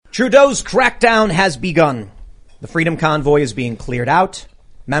Trudeau's crackdown has begun. The Freedom Convoy is being cleared out.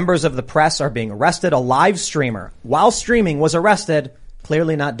 Members of the press are being arrested. A live streamer, while streaming, was arrested,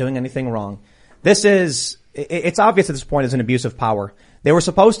 clearly not doing anything wrong. It's obvious at this point is an abuse of power. They were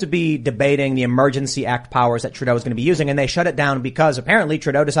supposed to be debating the Emergency Act powers that Trudeau was going to be using, and they shut it down because apparently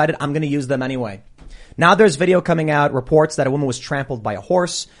Trudeau decided, I'm going to use them anyway. Now there's video coming out, reports that a woman was trampled by a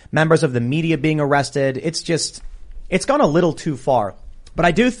horse, members of the media being arrested. It's gone a little too far. But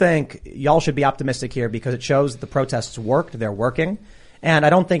I do think y'all should be optimistic here because it shows that the protests worked. They're working. And I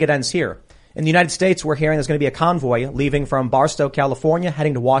don't think it ends here. In the United States, we're hearing there's going to be a convoy leaving from Barstow, California,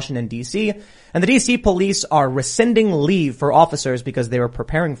 heading to Washington, D.C. And the D.C. police are rescinding leave for officers because they were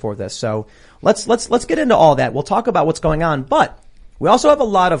preparing for this. So let's get into all that. We'll talk about what's going on. But we also have a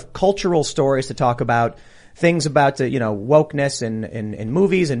lot of cultural stories to talk about. Things about, wokeness in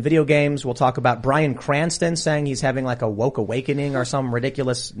movies and video games. We'll talk about Bryan Cranston saying he's having like a woke awakening or some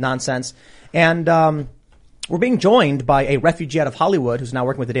ridiculous nonsense. And, we're being joined by a refugee out of Hollywood who's now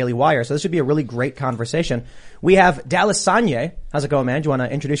working with the Daily Wire. So this should be a really great conversation. We have Dallas Sanye. How's it going, man? Do you want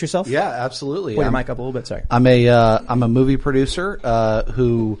to introduce yourself? Yeah, absolutely. Put your mic up a little bit. Sorry. I'm a movie producer,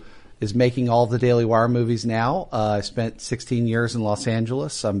 who is making all the Daily Wire movies now. I spent 16 years in Los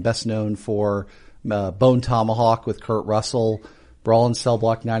Angeles. I'm best known for Bone Tomahawk with Kurt Russell, Brawl in Cell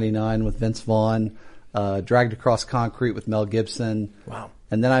Block 99 with Vince Vaughn, Dragged Across Concrete with Mel Gibson. Wow.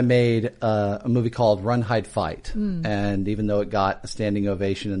 And then I made a movie called Run, Hide, Fight. And even though it got a standing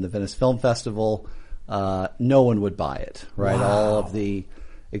ovation in the Venice Film Festival, no one would buy it, right? Wow. All of the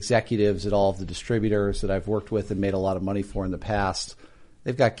executives at all of the distributors that I've worked with and made a lot of money for in the past,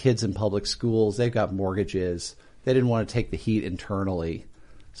 they've got kids in public schools, they've got mortgages. They didn't want to take the heat internally.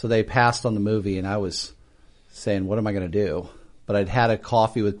 So they passed on the movie, and I was saying, what am I going to do? But I'd had a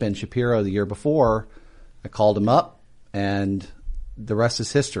coffee with Ben Shapiro the year before. I called him up, and the rest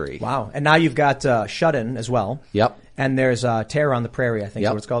is history. Wow. And now you've got Shut-In as well. Yep. And there's Terror on the Prairie, I think is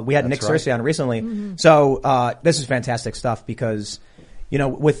what it's called. We had Nick right. Searcy on recently. Mm-hmm. So this is fantastic stuff because,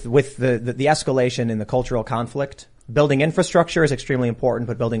 with the escalation in the cultural conflict, building infrastructure is extremely important,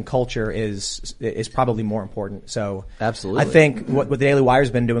 but building culture is probably more important. So absolutely, I think what the Daily Wire's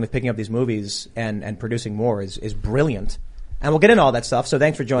been doing with picking up these movies and producing more is brilliant. And we'll get into all that stuff. So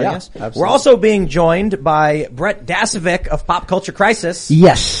thanks for joining us. Absolutely. We're also being joined by Brett Dasovic of Pop Culture Crisis.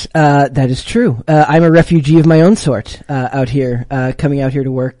 Yes, that is true. I'm a refugee of my own sort out here, coming out here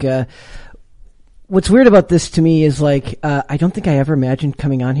to work. What's weird about this to me is I don't think I ever imagined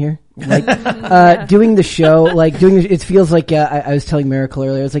coming on here. Doing the show, it feels like, I was telling Miracle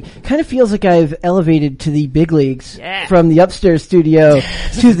earlier, it's kind of feels like I've elevated to the big leagues from the upstairs studio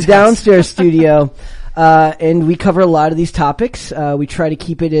to the downstairs studio. And we cover a lot of these topics. We try to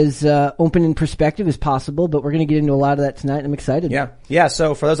keep it as open in perspective as possible, but we're going to get into a lot of that tonight, and I'm excited. Yeah.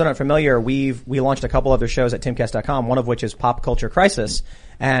 So for those that aren't familiar, we launched a couple other shows at timcast.com, one of which is Pop Culture Crisis,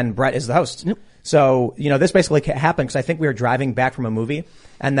 and Brett is the host. Yep. So, this basically happened because I think we were driving back from a movie,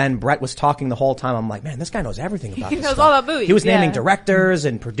 and then Brett was talking the whole time. I'm like, man, this guy knows everything about this stuff. He knows all about movies. He was naming directors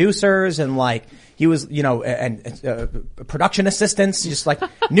and producers and he was, and production assistants, just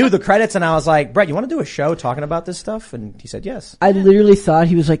knew the credits. And I was like, Brett, you want to do a show talking about this stuff? And he said yes. I literally thought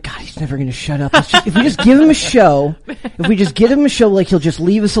he was like, God, he's never going to shut up. If we just give him a show, he'll just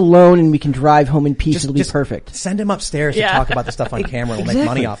leave us alone and we can drive home in peace. It'll be perfect. Send him upstairs to talk about the stuff on camera. We'll make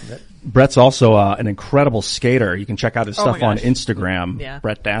money off of it. Brett's also an incredible skater. You can check out his stuff on Instagram,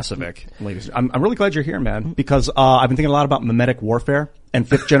 Brett Dasovic. Ladies, I'm really glad you're here, man, because I've been thinking a lot about mimetic warfare and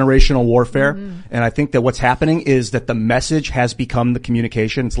fifth generational warfare. And I think that what's happening is that the message has become the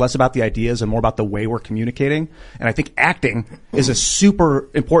communication. It's less about the ideas and more about the way we're communicating. And I think acting is a super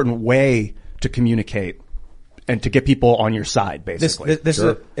important way to communicate and to get people on your side, basically.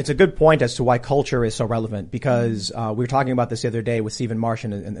 It's a good point as to why culture is so relevant, because we were talking about this the other day with Stephen Marsh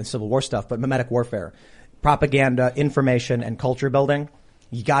and Civil War stuff, but mimetic warfare, propaganda, information, and culture building.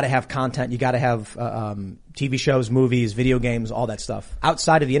 You got to have content. You got to have TV shows, movies, video games, all that stuff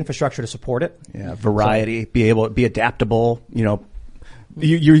outside of the infrastructure to support it. Yeah, variety, be adaptable.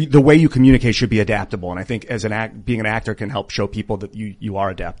 The way you communicate should be adaptable, and I think as being an actor can help show people that you are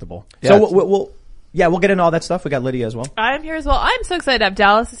adaptable. Yeah, so we'll get into all that stuff. We got Lydia as well. I'm here as well. I'm so excited to have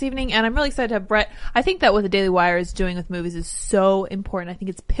Dallas this evening, and I'm really excited to have Brett. I think that what the Daily Wire is doing with movies is so important. I think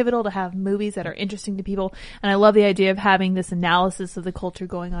it's pivotal to have movies that are interesting to people, and I love the idea of having this analysis of the culture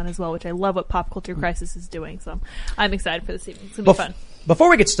going on as well, which I love what Pop Culture Crisis is doing. So I'm excited for this evening. It's going to be fun. Before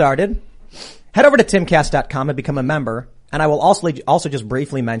we get started, head over to timcast.com and become a member. And I will also just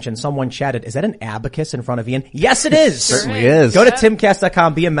briefly mention, someone chatted, is that an abacus in front of Ian? Yes, it is. Certainly is. Go to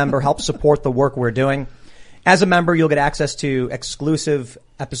timcast.com, be a member, help support the work we're doing. As a member, you'll get access to exclusive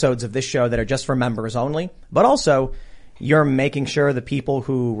episodes of this show that are just for members only, but also you're making sure the people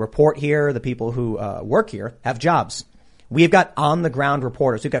who report here, the people who work here, have jobs. We've got on-the-ground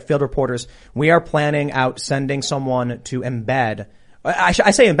reporters. We've got field reporters. We are planning out sending someone to embed. I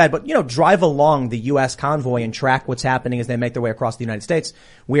say embed, but, drive along the U.S. convoy and track what's happening as they make their way across the United States.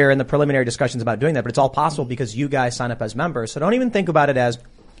 We're in the preliminary discussions about doing that, but it's all possible because you guys sign up as members. So don't even think about it as,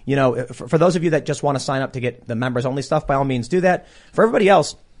 for those of you that just want to sign up to get the members-only stuff, by all means do that. For everybody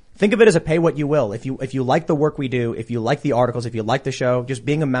else, think of it as a pay what you will. If you like the work we do, if you like the articles, if you like the show, just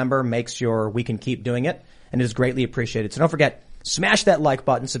being a member makes sure we can keep doing it, and it is greatly appreciated. So don't forget, smash that like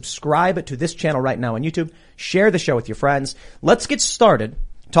button, subscribe to this channel right now on YouTube, share the show with your friends. Let's get started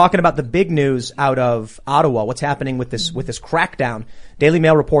talking about the big news out of Ottawa, what's happening with this crackdown. Daily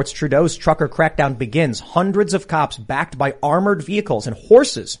Mail reports Trudeau's trucker crackdown begins. Hundreds of cops backed by armored vehicles and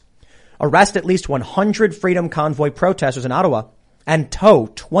horses arrest at least 100 Freedom Convoy protesters in Ottawa and tow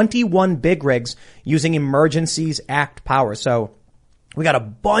 21 big rigs using Emergencies Act power. So we got a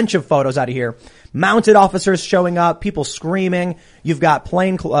bunch of photos out of here. Mounted officers showing up, people screaming. You've got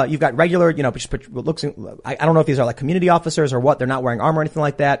you've got regular, looks, I don't know if these are like community officers or what. They're not wearing armor or anything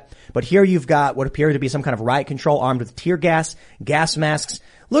like that. But here you've got what appear to be some kind of riot control armed with tear gas, gas masks.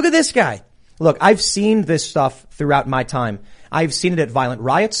 Look at this guy. Look, I've seen this stuff throughout my time. I've seen it at violent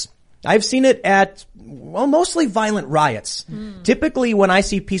riots. I've seen it at, mostly violent riots. Typically when I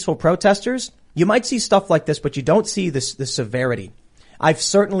see peaceful protesters, you might see stuff like this, but you don't see the severity. I've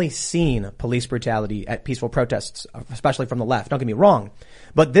certainly seen police brutality at peaceful protests, especially from the left. Don't get me wrong.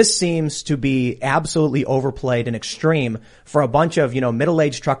 But this seems to be absolutely overplayed and extreme for a bunch of,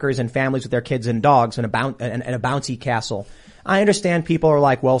 middle-aged truckers and families with their kids and dogs and a bouncy castle. I understand people are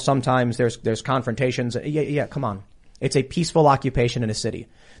like, well, sometimes there's confrontations. Yeah, come on. It's a peaceful occupation in a city.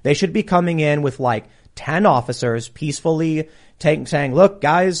 They should be coming in with 10 officers peacefully saying, look,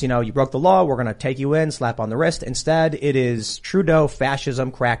 guys, you broke the law. We're going to take you in, slap on the wrist. Instead, it is Trudeau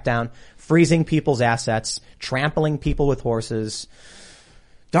fascism crackdown, freezing people's assets, trampling people with horses.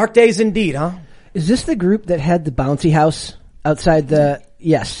 Dark days indeed, huh? Is this the group that had the bouncy house outside the...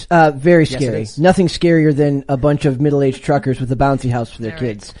 Yes, very scary. Yes, nothing scarier than a bunch of middle-aged truckers with a bouncy house for their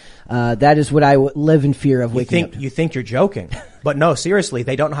kids. That is what I live in fear of waking up to. You think you're joking. But no, seriously,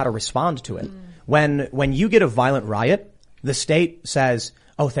 they don't know how to respond to it. When you get a violent riot, the state says,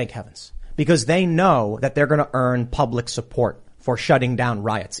 oh, thank heavens. Because they know that they're going to earn public support for shutting down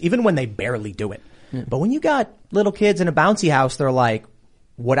riots, even when they barely do it. But when you got little kids in a bouncy house, they're like,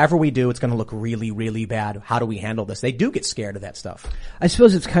 whatever we do, it's going to look really, really bad. How do we handle this? They do get scared of that stuff. I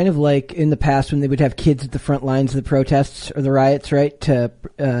suppose it's kind of like in the past when they would have kids at the front lines of the protests or the riots, right? To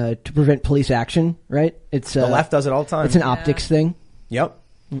prevent police action, right? It's the left does it all the time. It's an optics thing. Yep.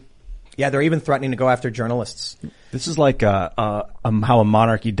 Yeah, they're even threatening to go after journalists. This is like how a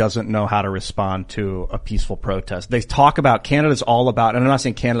monarchy doesn't know how to respond to a peaceful protest. They talk about Canada's all about, and I'm not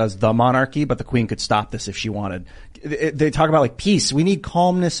saying Canada's the monarchy, but the Queen could stop this if she wanted. They talk about peace. We need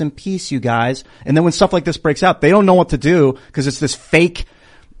calmness and peace, you guys. And then when stuff like this breaks out, they don't know what to do because it's this fake,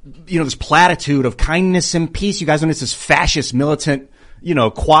 this platitude of kindness and peace, you guys, when it's this fascist, militant,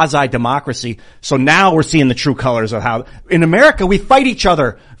 quasi-democracy. So now we're seeing the true colors of how in America we fight each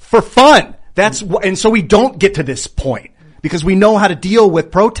other for fun. And so we don't get to this point because we know how to deal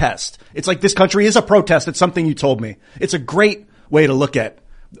with protest. It's like this country is a protest. It's something you told me. It's a great way to look at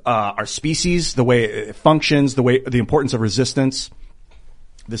our species, the way it functions, the importance of resistance.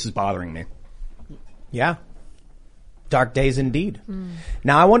 This is bothering me. Yeah. Dark days indeed.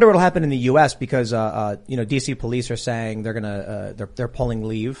 Now I wonder what'll happen in the U.S. because, DC police are saying they're pulling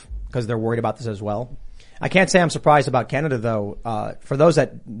leave because they're worried about this as well. I can't say I'm surprised about Canada though. For those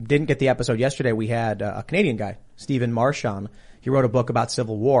that didn't get the episode yesterday, we had a Canadian guy, Stephen Marchand. He wrote a book about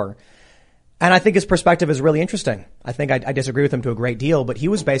Civil War. And I think his perspective is really interesting. I think I disagree with him to a great deal, but he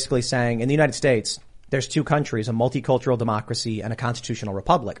was basically saying in the United States, there's two countries, a multicultural democracy and a constitutional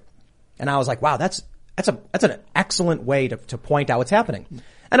republic. And I was like, wow, that's an excellent way to point out what's happening.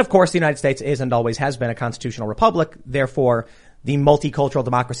 And of course, the United States is and always has been a constitutional republic. Therefore, the multicultural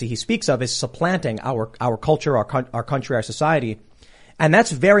democracy he speaks of is supplanting our culture, our country, our society. And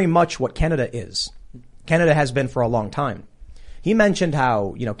that's very much what Canada is. Canada has been for a long time. He mentioned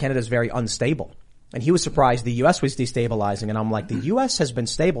how, Canada is very unstable. And he was surprised the U.S. was destabilizing. And I'm like, the U.S. has been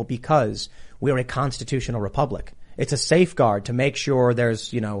stable because we're a constitutional republic. It's a safeguard to make sure there's,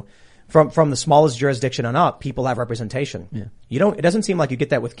 from the smallest jurisdiction on up, people have representation. Yeah. It doesn't seem like you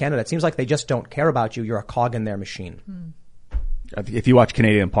get that with Canada. It seems like they just don't care about you. You're a cog in their machine. If you watch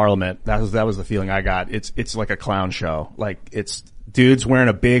Canadian Parliament, that was the feeling I got. It's like a clown show. Like it's dudes wearing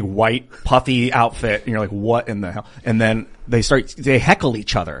a big white puffy outfit, and you're like, what in the hell? And then they heckle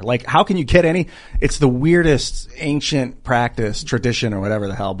each other. Like, how can you get it's the weirdest ancient practice, tradition, or whatever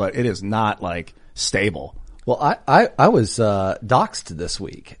the hell, but it is not like stable. Well, I was doxxed this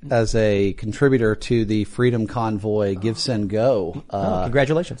week as a contributor to the Freedom Convoy Give Send Go.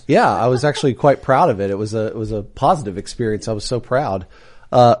 Congratulations! Yeah, I was actually quite proud of it. It was a positive experience. I was so proud.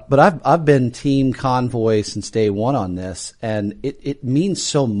 But I've been Team Convoy since day one on this, and it means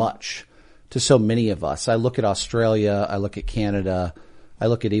so much to so many of us. I look at Australia, I look at Canada, I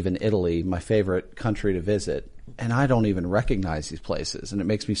look at even Italy, my favorite country to visit. And I don't even recognize these places. And it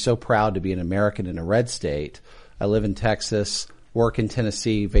makes me so proud to be an American in a red state. I live in Texas, work in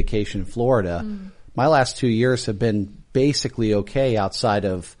Tennessee, vacation in Florida. My last 2 years have been basically okay outside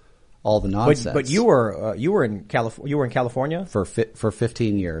of all the nonsense. But you were in California for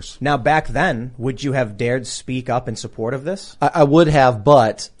 15 years. Now, back then, would you have dared speak up in support of this? I would have,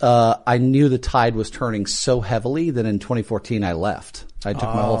 but I knew the tide was turning so heavily that in 2014 I left. I took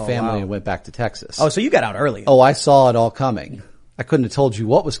my whole family and went back to Texas. Oh, so you got out early. Oh, I saw it all coming. I couldn't have told you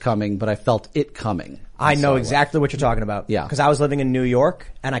what was coming, but I felt it coming. I know exactly what you're talking about. Yeah. Because I was living in New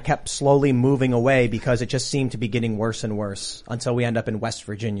York, and I kept slowly moving away because it just seemed to be getting worse and worse until we end up in West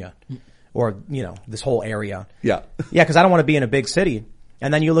Virginia or, this whole area. Yeah. Yeah, because I don't want to be in a big city.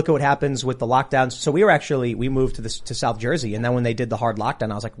 And then you look at what happens with the lockdowns. So we moved to South Jersey, and then when they did the hard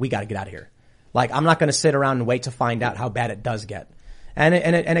lockdown, I was like, we got to get out of here. Like, I'm not going to sit around and wait to find out how bad it does get. And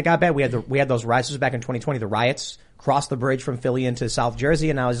it got bad. We had those riots. This was back in 2020. The riots crossed the bridge from Philly into South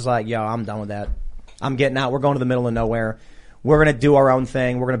Jersey, and I was just like, yo, I'm done with that. I'm getting out. We're going to the middle of nowhere. We're going to do our own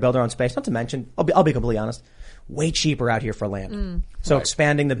thing. We're going to build our own space. Not to mention, I'll be completely honest, way cheaper out here for land. So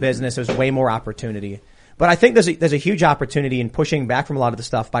expanding the business, there's way more opportunity. But I think there's a huge opportunity in pushing back from a lot of the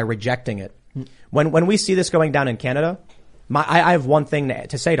stuff by rejecting it. When we see this going down in Canada, I have one thing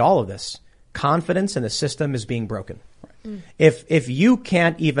to say to all of this. Confidence in the system is being broken. If you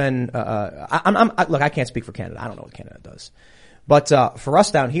can't even, look, I can't speak for Canada. I don't know what Canada does. But, for us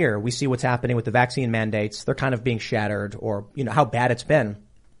down here, we see what's happening with the vaccine mandates. They're kind of being shattered, or, how bad it's been.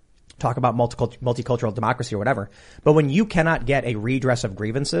 Talk about multicultural democracy or whatever. But when you cannot get a redress of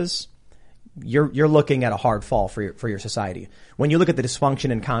grievances, you're looking at a hard fall for your society. When you look at the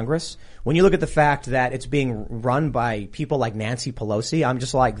dysfunction in Congress, when you look at the fact that it's being run by people like Nancy Pelosi, I'm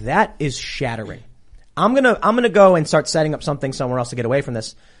just like, that is shattering. I'm gonna go and start setting up something somewhere else to get away from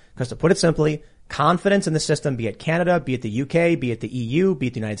this. Because to put it simply, confidence in the system, be it Canada, be it the UK, be it the EU, be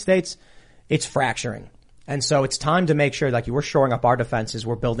it the United States, it's fracturing. And so it's time to make sure, like, we're shoring up our defenses,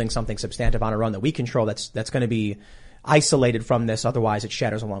 we're building something substantive on our own that we control that's going to be isolated from this. Otherwise, it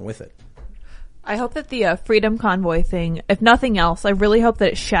shatters along with it. I hope that the Freedom Convoy thing, if nothing else, I really hope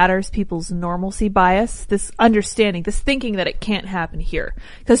that it shatters people's normalcy bias, this understanding, this thinking that it can't happen here.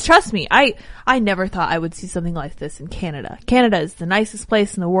 Because trust me, I never thought I would see something like this in Canada. Canada is the nicest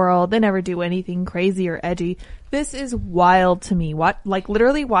place in the world. They never do anything crazy or edgy. This is wild to me.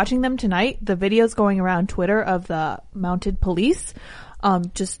 Literally watching them tonight, the videos going around Twitter of the mounted police,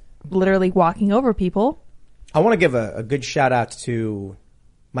 just literally walking over people. I want to give a good shout out to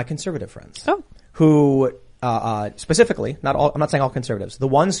my conservative friends. Oh. Who, specifically, I'm not saying all conservatives, the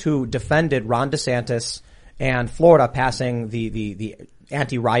ones who defended Ron DeSantis and Florida passing the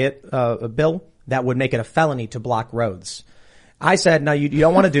anti-riot, bill that would make it a felony to block roads. I said, no, you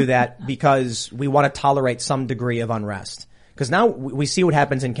don't want to do that because we want to tolerate some degree of unrest. Because now we see what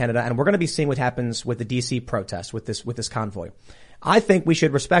happens in Canada, and we're going to be seeing what happens with the DC protest, with this convoy. I think we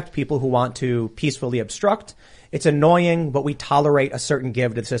should respect people who want to peacefully obstruct. It's annoying, but we tolerate a certain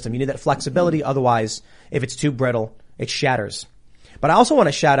give to the system. You need that flexibility. Otherwise, if it's too brittle, it shatters. But I also want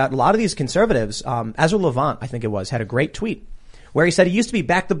to shout out a lot of these conservatives. Ezra Levant, I think it was, had a great tweet where he said he used to be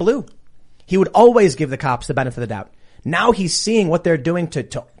back the blue. He would always give the cops the benefit of the doubt. Now he's seeing what they're doing to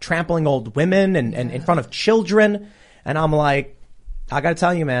trampling old women and in front of children. And I'm like, I got to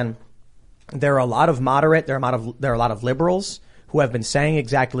tell you, man, there are a lot of moderate, there are a lot of liberals who have been saying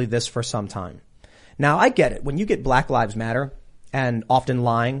exactly this for some time. Now, I get it. When you get Black Lives Matter and often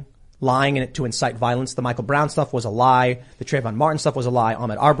lying in it to incite violence, the Michael Brown stuff was a lie. The Trayvon Martin stuff was a lie.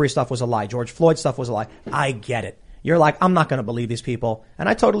 Ahmaud Arbery stuff was a lie. George Floyd stuff was a lie. I get it. You're like, I'm not going to believe these people. And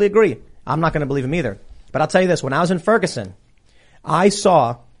I totally agree. I'm not going to believe them either. But I'll tell you this. When I was in Ferguson, I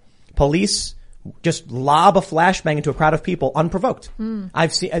saw police just lob a flashbang into a crowd of people unprovoked.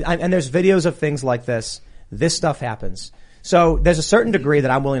 I've seen, and there's videos of things like this. This stuff happens. So there's a certain degree that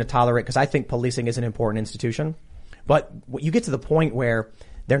I'm willing to tolerate because I think policing is an important institution. But you get to the point where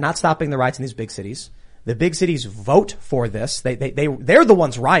they're not stopping the riots in these big cities. The big cities vote for this. They're the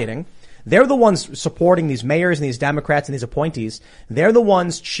ones rioting. They're the ones supporting these mayors and these Democrats and these appointees. They're the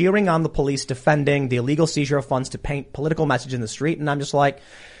ones cheering on the police, defending the illegal seizure of funds to paint political message in the street. And I'm just like,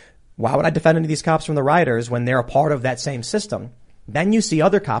 why would I defend any of these cops from the rioters when they're a part of that same system? Then you see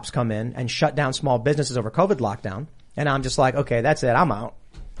other cops come in and shut down small businesses over COVID lockdown. And I'm just like, okay, that's it. I'm out.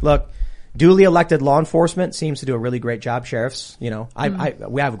 Look, duly elected law enforcement seems to do a really great job. Sheriffs, we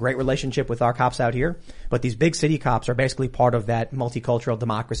have a great relationship with our cops out here, but these big city cops are basically part of that multicultural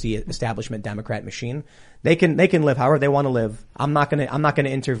democracy establishment Democrat machine. They can live however they want to live. I'm not going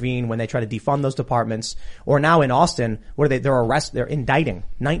to intervene when they try to defund those departments. Or now in Austin, where they're indicting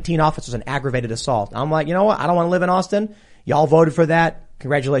 19 officers on aggravated assault. I'm like, you know what? I don't want to live in Austin. Y'all voted for that.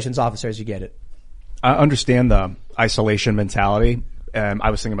 Congratulations, officers. You get it. I understand the isolation mentality.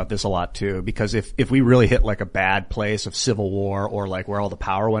 I was thinking about this a lot too, because if we really hit like a bad place of civil war or like where all the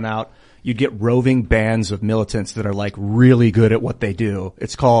power went out, you'd get roving bands of militants that are like really good at what they do.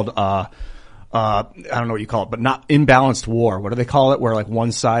 It's called, I don't know what you call it, but not imbalanced war. What do they call it? Where like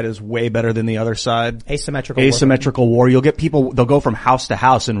one side is way better than the other side? Asymmetrical war. You'll get people, they'll go from house to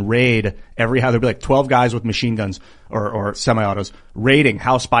house and raid every house. There'll be like 12 guys with machine guns or semi-autos raiding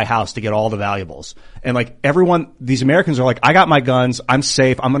house by house to get all the valuables. And like everyone, these Americans are like, I got my guns. I'm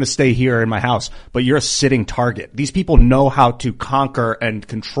safe. I'm going to stay here in my house. But you're a sitting target. These people know how to conquer and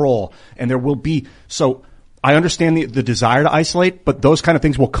control. And there will be, so I understand the desire to isolate, but those kind of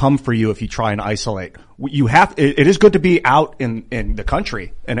things will come for you if you try and isolate. It is good to be out in the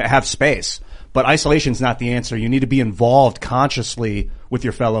country and have space, but isolation is not the answer. You need to be involved consciously with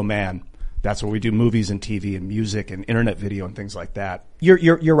your fellow man. That's where we do movies and TV and music and internet video and things like that.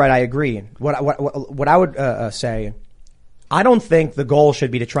 You're right. I agree. What I would say, I don't think the goal should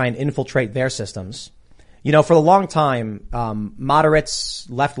be to try and infiltrate their systems. For a long time, moderates,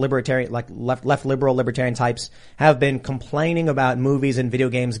 left liberal libertarian types have been complaining about movies and video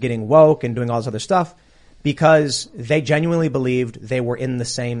games getting woke and doing all this other stuff because they genuinely believed they were in the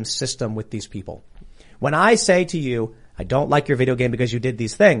same system with these people. When I say to you, I don't like your video game because you did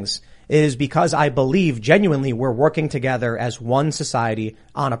these things, it is because I believe genuinely we're working together as one society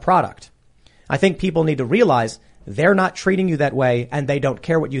on a product. I think people need to realize they're not treating you that way and they don't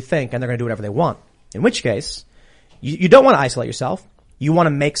care what you think and they're going to do whatever they want. In which case, you don't want to isolate yourself. You want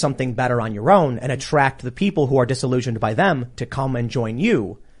to make something better on your own and attract the people who are disillusioned by them to come and join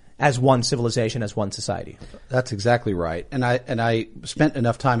you as one civilization, as one society. That's exactly right. And I spent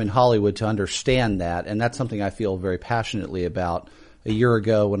enough time in Hollywood to understand that, and that's something I feel very passionately about. A year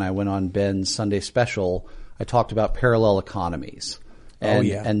ago when I went on Ben's Sunday Special, I talked about parallel economies.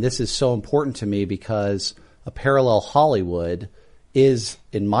 And this is so important to me because a parallel Hollywood is,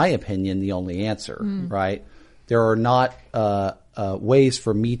 in my opinion, the only answer, right? There are not ways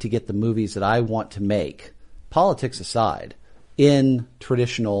for me to get the movies that I want to make, politics aside, in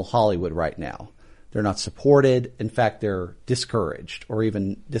traditional Hollywood right now. They're not supported. In fact, they're discouraged or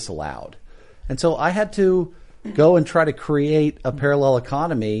even disallowed. And so I had to go and try to create a parallel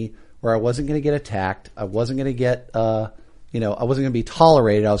economy where I wasn't going to get attacked. I wasn't going to get, I wasn't going to be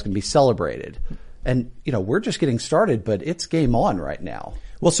tolerated. I was going to be celebrated. And, we're just getting started, but it's game on right now.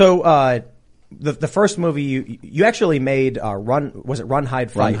 Well, so, the first movie you actually made, Run,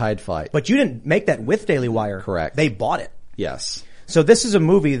 Hide, Fight? Run, Hide, Fight. But you didn't make that with Daily Wire. Correct. They bought it. Yes. So this is a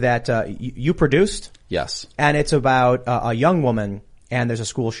movie that, you produced. Yes. And it's about a young woman and there's a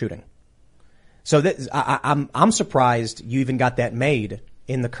school shooting. So I'm surprised you even got that made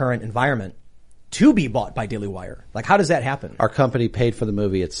in the current environment to be bought by Daily Wire. Like, how does that happen? Our company paid for the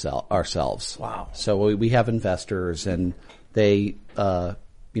movie ourselves. Wow. So we have investors and they,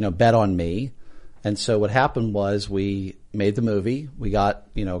 bet on me. And so what happened was we made the movie. We got,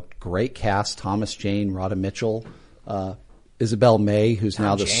 great cast, Thomas Jane, Radha Mitchell, Isabel May, who's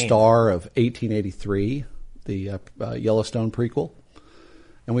now the star of 1883, the Yellowstone prequel.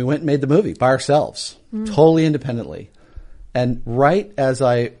 And we went and made the movie by ourselves, totally independently. And right as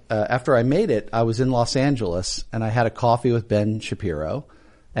after I made it, I was in Los Angeles and I had a coffee with Ben Shapiro.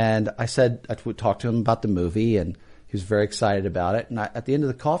 And I talked to him about the movie and he was very excited about it. And at the end of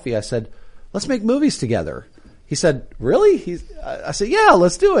the coffee, I said, let's make movies together. He said, really? I said, yeah,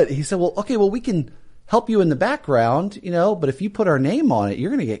 let's do it. He said, we can help you in the background, but if you put our name on it, you're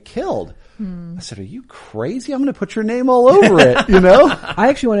going to get killed. I said, are you crazy? I'm going to put your name all over it, I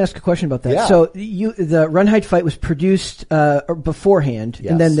actually want to ask a question about that. Yeah. So the Run, Hide, Fight was produced beforehand, yes.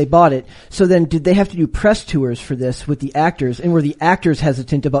 and then they bought it. So then did they have to do press tours for this with the actors? And were the actors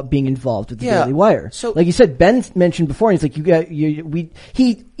hesitant about being involved with the Daily Wire? So, like you said, Ben mentioned before, he's like,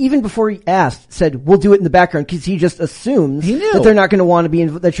 he even before he asked, said, we'll do it in the background because he just assumes that they're not going to want to be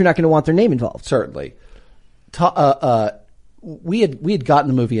that you're not going to want their name involved. Certainly. we had gotten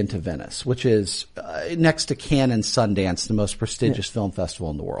the movie into Venice, which is next to Cannes and Sundance, the most prestigious film festival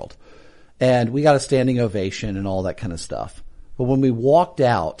in the world. And we got a standing ovation and all that kind of stuff. But when we walked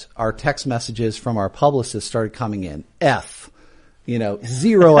out, our text messages from our publicist started coming in. F,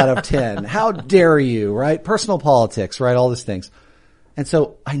 0 out of 10. How dare you, right? Personal politics, right? All these things. And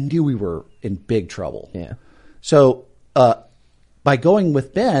so I knew we were in big trouble. Yeah. So, by going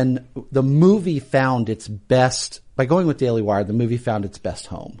with Ben, the movie found its best, by going with Daily Wire, the movie found its best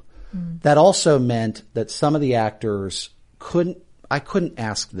home. That also meant that some of the actors I couldn't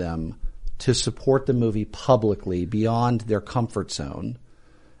ask them to support the movie publicly beyond their comfort zone.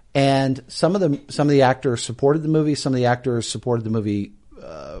 And some of the actors supported the movie, some of the actors supported the movie,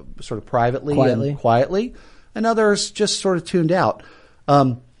 sort of privately and quietly, and others just sort of tuned out.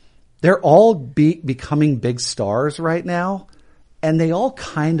 They're all becoming big stars right now, and they all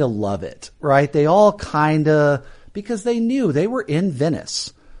kind of love it, right? They all because they knew they were in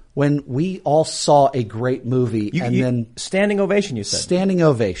Venice when we all saw a great movie then standing ovation, you said. Standing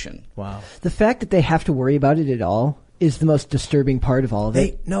ovation. Wow. The fact that they have to worry about it at all is the most disturbing part of all of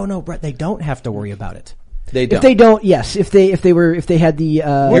it. No, Brett, they don't have to worry about it. They don't. If they don't, yes. If they had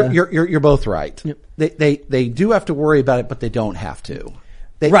the, You're both right. Yep. They do have to worry about it, but they don't have to.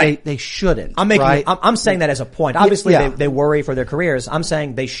 They shouldn't. I'm saying that as a point. Obviously, they worry for their careers. I'm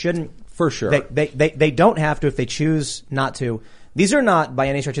saying they shouldn't. For sure. They don't have to if they choose not to. These are not, by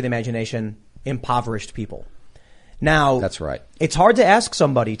any stretch of the imagination, impoverished people. Now, that's right. It's hard to ask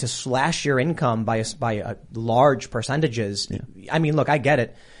somebody to slash your income by a large percentages. Yeah. I mean, look, I get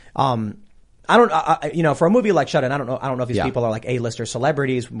it. For a movie like Shut In, I don't know if these people are like A-lister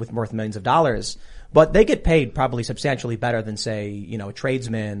celebrities worth millions of dollars, but they get paid probably substantially better than, say, a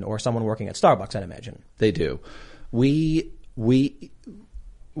tradesman or someone working at Starbucks, I'd imagine. They do. We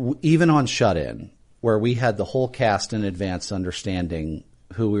even on Shut In, where we had the whole cast in advance understanding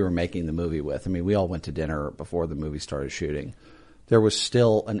who we were making the movie with. I mean, we all went to dinner before the movie started shooting. There was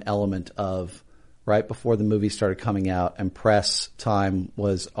still an element of right before the movie started coming out and press time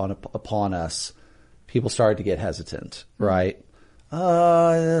was upon us, people started to get hesitant, right?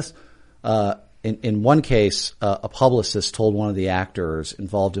 In one case, a publicist told one of the actors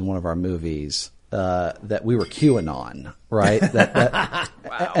involved in one of our movies that we were QAnon, right? Wow.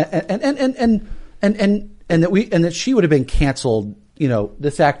 And that she would have been canceled.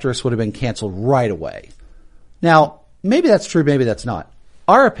 This actress would have been canceled right away. Now, maybe that's true, maybe that's not.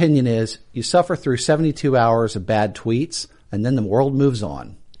 Our opinion is you suffer through 72 hours of bad tweets, and then the world moves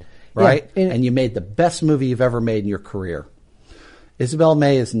on, right? Yeah, and you made the best movie you've ever made in your career. Isabel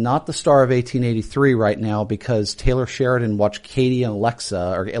May is not the star of 1883 right now because Taylor Sheridan watched Katie and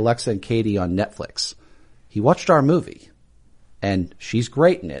Alexa, or Alexa and Katie on Netflix. He watched our movie, and she's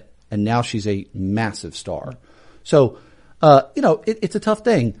great in it, and now she's a massive star. So, it's a tough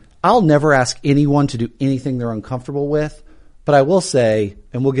thing. I'll never ask anyone to do anything they're uncomfortable with, but I will say,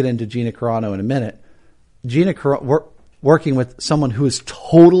 and we'll get into Gina Carano in a minute, working with someone who is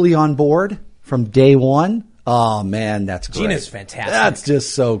totally on board from day one. Oh man, that's great. Gina's fantastic. That's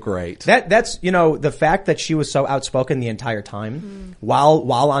just so great. That's the fact that she was so outspoken the entire time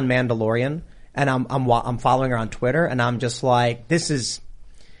while on Mandalorian, and I'm following her on Twitter, and I'm just like,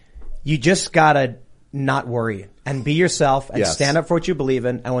 you just gotta not worry and be yourself and stand up for what you believe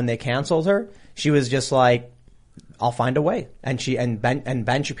in. And when they canceled her, she was just like, I'll find a way. And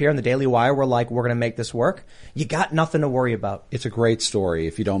Ben Shapiro and the Daily Wire were like, we're going to make this work. You got nothing to worry about. It's a great story.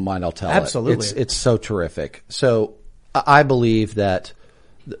 If you don't mind, I'll tell it. Absolutely. It's so terrific. So I believe that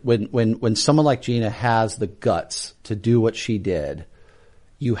when someone like Gina has the guts to do what she did,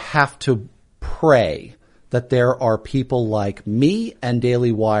 you have to pray that there are people like me and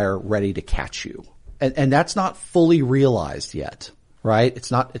Daily Wire ready to catch you. And that's not fully realized yet, right?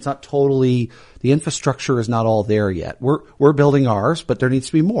 It's not totally, the infrastructure is not all there yet. We're building ours, but there needs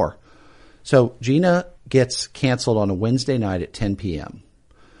to be more. So Gina gets canceled on a Wednesday night at 10 p.m.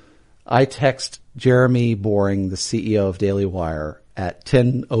 I text Jeremy Boring, the CEO of Daily Wire, at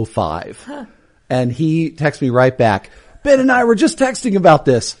 10:05. And he texts me right back, Ben and I were just texting about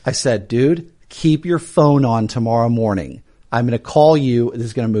this. I said, dude, keep your phone on tomorrow morning. I'm going to call you. This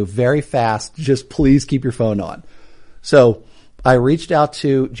is going to move very fast. Just please keep your phone on. So I reached out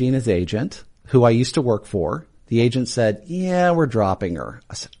to Gina's agent, who I used to work for. The agent said, yeah, we're dropping her.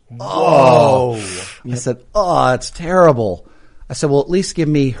 I said, oh. I said, oh, it's terrible. I said, well, at least give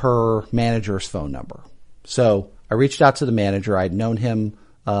me her manager's phone number. So I reached out to the manager. I'd known him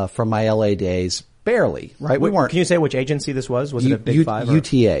from my LA days. Barely, right? We weren't. Can you say which agency this was? Was it a Big Five?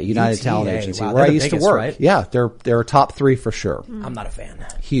 UTA, United Talent Agency, wow, where I used biggest, to work. Right? Yeah, they're a top 3 for sure. I'm not a fan.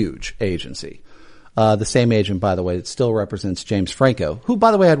 Huge agency. The same agent, by the way, that still represents James Franco, who,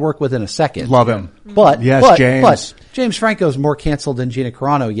 by the way, I'd work with in a second. Love him. But James. But James Franco is more canceled than Gina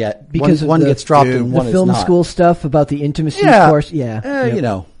Carano yet. Because one gets dropped and one the is film not. school stuff about the intimacy course. Yeah. You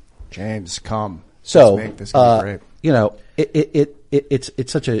know. James, come. So, Let's make this great. you know,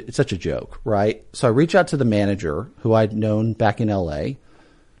 it's such a joke, right? So I reach out to the manager who I'd known back in LA,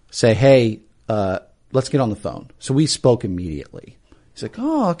 say, hey, let's get on the phone. So we spoke immediately. He's like,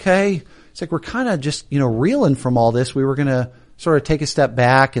 oh, okay. It's like, we're kind of just, reeling from all this. We were going to sort of take a step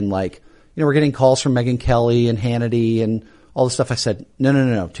back and we're getting calls from Megyn Kelly and Hannity and all this stuff. I said,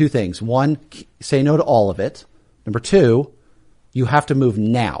 no. Two things. One, say no to all of it. Number two, you have to move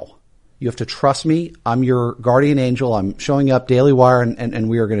now. You have to trust me. I'm your guardian angel. I'm showing up, Daily Wire, and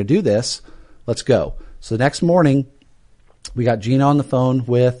we are going to do this. Let's go. So the next morning, we got Gina on the phone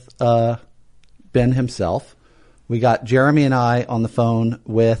with Ben himself. We got Jeremy and I on the phone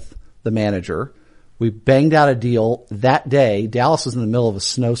with the manager. We banged out a deal that day. Dallas was in the middle of a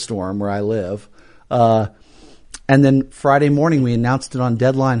snowstorm where I live. And then Friday morning, we announced it on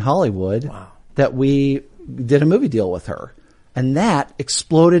Deadline Hollywood that we did a movie deal with her. And that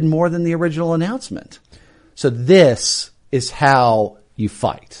exploded more than the original announcement. So this is how you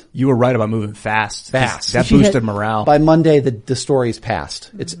fight. You were right about moving fast. That She boosted had- morale. By Monday, the story's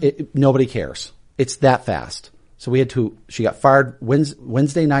passed. Nobody cares. It's that fast. So she got fired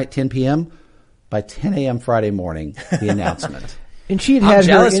Wednesday night, 10 p.m. By 10 a.m. Friday morning, the announcement. And she had I'm had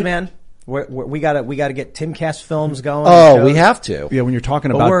jealous, her man. We gotta get Timcast films going. Oh, we have to. Yeah, when you're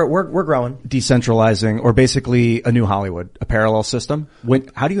talking But about we're growing. decentralizing or basically a new Hollywood, a parallel system.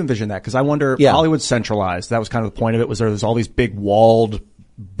 How do you envision that? Because I wonder, Hollywood's centralized. That was kind of the point of it. There's all these big walled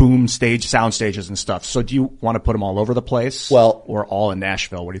boom stage, sound stages and stuff. So do you want to put them all over the place? Well, or all in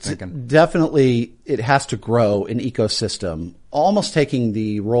Nashville? What are you thinking? Definitely, it has to grow an ecosystem, almost taking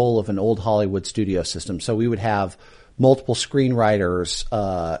the role of an old Hollywood studio system. So we would have multiple screenwriters,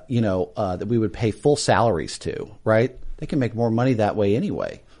 that we would pay full salaries to, right? They can make more money that way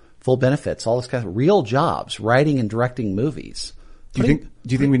anyway. Full benefits, all this kind of real jobs, writing and directing movies. Do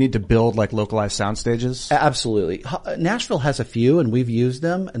you think we need to build localized sound stages? Absolutely. Nashville has a few and we've used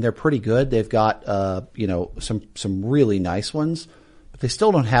them and they're pretty good. They've got, some really nice ones, but they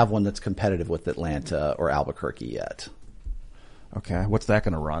still don't have one that's competitive with Atlanta or Albuquerque yet. Okay. What's that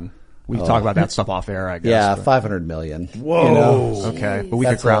going to run? We can talk about that stuff off air, I guess. Yeah, $500 million. Whoa. Okay. But we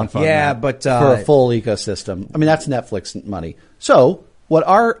could crowdfund that. But for a full ecosystem. I mean, that's Netflix money. So what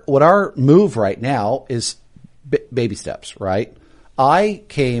our move right now is baby steps, right? My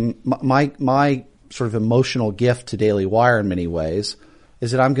sort of emotional gift to Daily Wire in many ways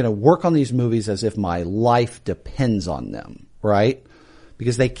is that I'm going to work on these movies as if my life depends on them, right?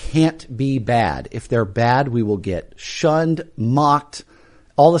 Because they can't be bad. If they're bad, we will get shunned, mocked,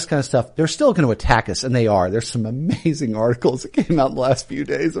 all this kind of stuff. They're still going to attack us, and they are. There's some amazing articles that came out in the last few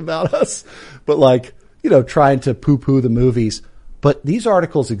days about us, but trying to poo-poo the movies. But these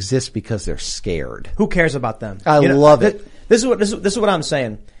articles exist because they're scared. Who cares about them? I love it. This is what I'm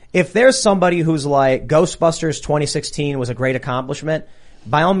saying. If there's somebody who's like, Ghostbusters 2016 was a great accomplishment,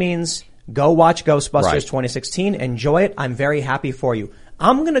 by all means, go watch Ghostbusters 2016. Enjoy it. I'm very happy for you.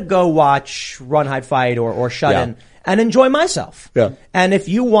 I'm going to go watch Run, Hide, Fight or Shut In and enjoy myself. Yeah. And if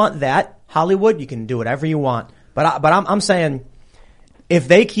you want that, Hollywood, you can do whatever you want. But I'm saying, if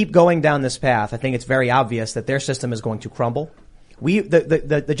they keep going down this path, I think it's very obvious that their system is going to crumble.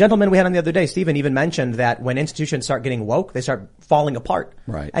 The gentleman we had on the other day, Stephen, even mentioned that when institutions start getting woke, they start falling apart.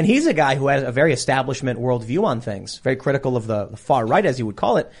 Right. And he's a guy who has a very establishment worldview on things, very critical of the far right, as you would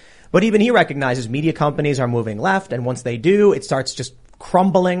call it. But even he recognizes media companies are moving left, and once they do, it starts just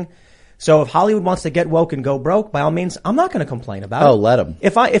crumbling. So if Hollywood wants to get woke and go broke, by all means, I'm not going to complain about it. Oh, let them.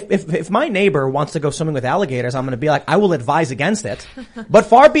 If my neighbor wants to go swimming with alligators, I'm going to be like, I will advise against it. But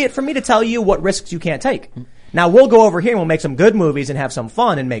far be it from me to tell you what risks you can't take. Now we'll go over here and we'll make some good movies and have some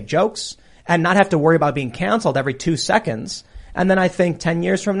fun and make jokes and not have to worry about being canceled every 2 seconds. And then I think 10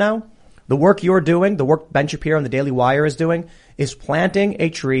 years from now, the work you're doing, the work Ben Shapiro and the Daily Wire is doing, is planting a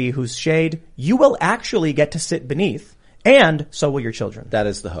tree whose shade you will actually get to sit beneath, and so will your children. That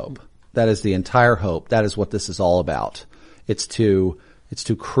is the hope. That is the entire hope. That is what this is all about. It's to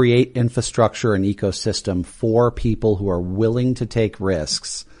create infrastructure and ecosystem for people who are willing to take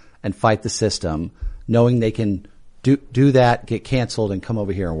risks and fight the system, knowing they can do that, get canceled, and come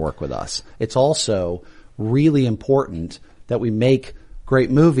over here and work with us. It's also really important that we make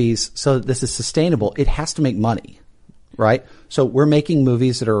great movies so that this is sustainable. It has to make money, right? So we're making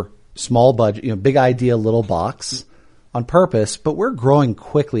movies that are small budget, big idea, little box on purpose, but we're growing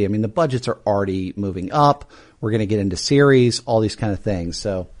quickly. I mean, the budgets are already moving up. We're going to get into series, all these kind of things.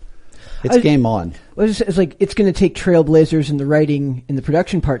 So It's game on. It's like it's going to take trailblazers in the writing and the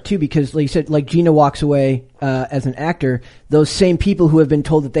production part too, because like you said, like Gina walks away as an actor. Those same people who have been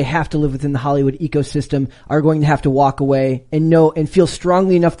told that they have to live within the Hollywood ecosystem are going to have to walk away and know and feel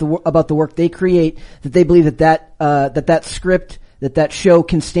strongly enough about the work they create that they believe that script, that show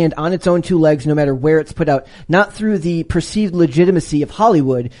can stand on its own two legs no matter where it's put out, not through the perceived legitimacy of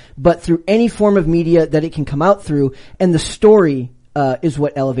Hollywood, but through any form of media that it can come out through, and the story is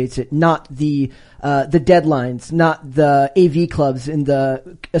what elevates it, not the deadlines, not the AV clubs and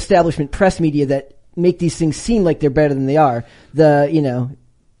the establishment press media that make these things seem like they're better than they are.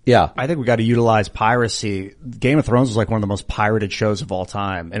 Yeah. I think we got to utilize piracy. Game of Thrones was like one of the most pirated shows of all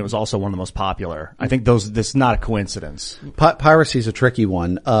time, and it was also one of the most popular. I think this is not a coincidence. Piracy is a tricky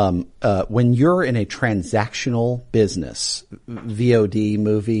one. When you're in a transactional business, VOD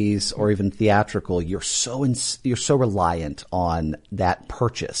movies or even theatrical, you're so reliant on that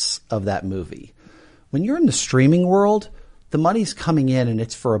purchase of that movie. When you're in the streaming world, the money's coming in and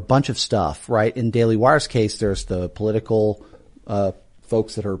it's for a bunch of stuff, right? In Daily Wire's case, there's the political,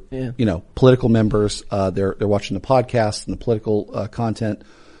 folks that are, political members. They're watching the podcast and the political content.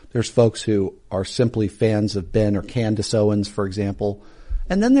 There's folks who are simply fans of Ben or Candace Owens, for example.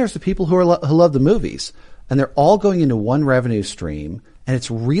 And then there's the people who love the movies. And they're all going into one revenue stream, and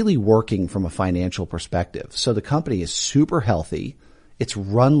it's really working from a financial perspective. So the company is super healthy. It's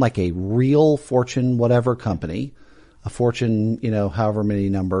run like a real Fortune whatever company, a Fortune, however many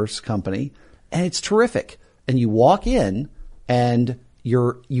numbers company. And it's terrific. And you walk in and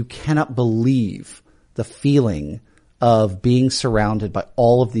you cannot believe the feeling of being surrounded by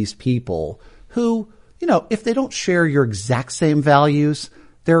all of these people who, if they don't share your exact same values,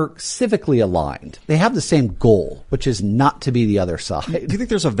 they're civically aligned. They have the same goal, which is not to be the other side. Do you think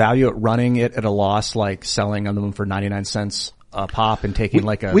there's a value at running it at a loss, like selling them for 99 cents a pop and taking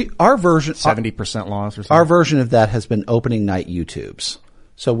our version 70% loss or something? Our version of that has been opening night YouTubes.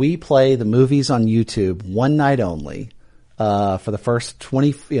 So we play the movies on YouTube one night only. For the first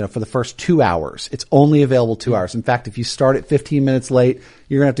 2 hours. It's only available 2 hours. In fact, if you start at 15 minutes late,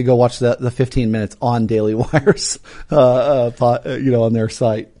 you're going to have to go watch the 15 minutes on Daily Wire's, on their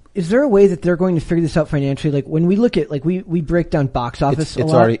site. Is there a way that they're going to figure this out financially? Like when we look at, we break down box office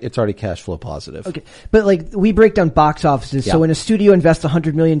it's already cash flow positive. Okay. But we break down box offices. Yeah. So when a studio invests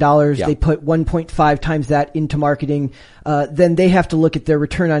 $100 million, they put 1.5 times that into marketing. Then they have to look at their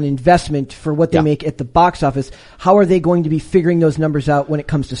return on investment for what they make at the box office. How are they going to be figuring those numbers out when it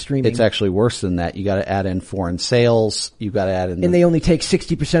comes to streaming? It's actually worse than that. You got to add in foreign sales. You got to add in, and they only take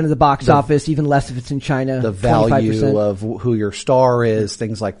 60% of the box office, even less if it's in China. The value 25%. Of who your star is,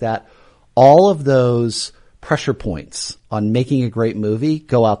 things like that. All of those pressure points on making a great movie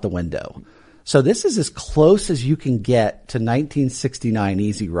go out the window. So this is as close as you can get to 1969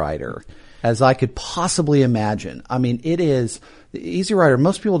 Easy Rider as I could possibly imagine. I mean, it is Easy Rider.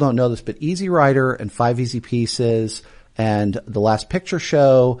 Most people don't know this, but Easy Rider and Five Easy Pieces and The Last Picture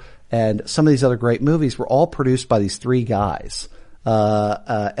Show and some of these other great movies were all produced by these three guys,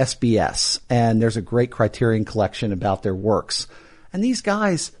 SBS. And there's a great Criterion collection about their works. And these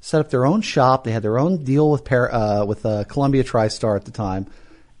guys set up their own shop. They had their own deal with Columbia TriStar at the time.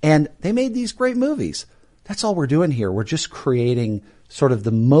 And they made these great movies. That's all we're doing here. We're just creating sort of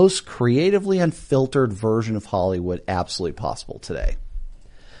the most creatively unfiltered version of Hollywood absolutely possible today.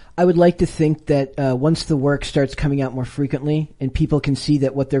 I would like to think that once the work starts coming out more frequently and people can see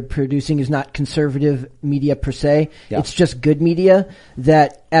that what they're producing is not conservative media per se, it's just good media,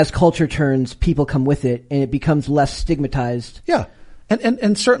 that as culture turns, people come with it and it becomes less stigmatized. Yeah.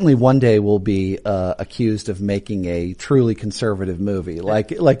 And certainly one day we'll be accused of making a truly conservative movie.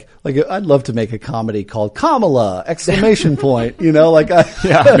 Like I'd love to make a comedy called Kamala! Exclamation point. maybe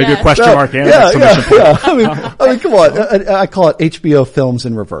a question mark and exclamation point. Yeah. I mean, come on. I call it HBO Films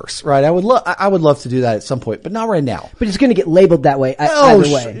in reverse, right? I would love to do that at some point, but not right now. But it's going to get labeled that way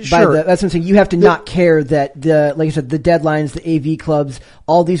either way. Sure. That's what I'm saying. You have to not care that like I said, the deadlines, the AV clubs,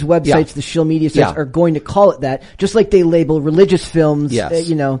 all these websites, the shill media sites are going to call it that, just like they label religious films. Yes.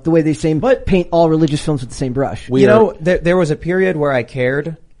 The way they say, paint all religious films with the same brush. There was a period where I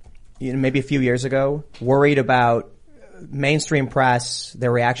cared, maybe a few years ago, worried about mainstream press,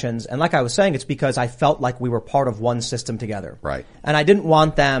 their reactions. And like I was saying, it's because I felt like we were part of one system together. Right. And I don't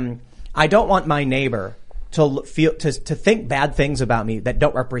want my neighbor to think bad things about me that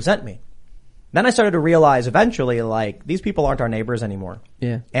don't represent me. Then I started to realize eventually, these people aren't our neighbors anymore.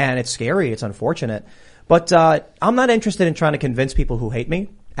 Yeah. And it's scary. It's unfortunate. But I'm not interested in trying to convince people who hate me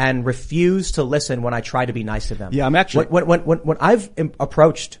and refuse to listen when I try to be nice to them. Yeah, I'm actually... When I've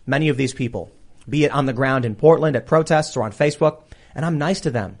approached many of these people, be it on the ground in Portland at protests or on Facebook, and I'm nice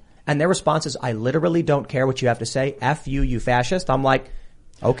to them, And their response is, I literally don't care what you have to say. F you, you fascist. I'm like,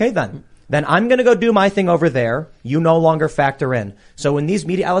 okay then. Then I'm going to go do my thing over there. You no longer factor in. So when these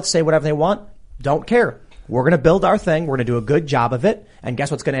media outlets say whatever they want, don't care. We're going to build our thing. We're going to do a good job of it. And guess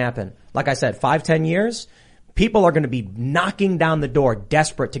what's going to happen? Like I said, 5-10 years, people are going to be knocking down the door,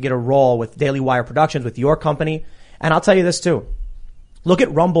 desperate to get a role with Daily Wire Productions, with your company. And I'll tell you this too. Look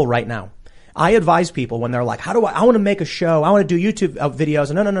at Rumble right now. I advise people when they're like, I want to make a show. I want to do YouTube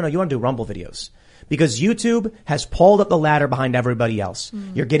videos. No. You want to do Rumble videos. Because YouTube has pulled up the ladder behind everybody else.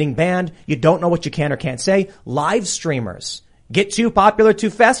 You're getting banned. You don't know what you can or can't say. Live streamers get too popular too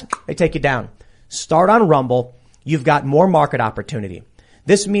fast, they take you down. Start on Rumble. You've got more market opportunity.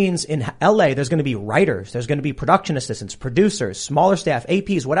 This means in LA, there's going to be writers, there's going to be production assistants, producers, smaller staff,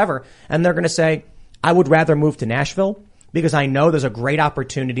 APs, whatever. And they're going to say, I would rather move to Nashville because I know there's a great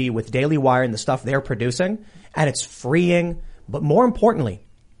opportunity with Daily Wire and the stuff they're producing, and it's freeing. But more importantly,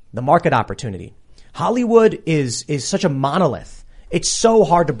 the market opportunity. Hollywood is such a monolith. It's so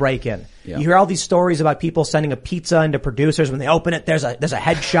hard to break in. Yeah. You hear all these stories about people sending a pizza into producers. When they open it, there's a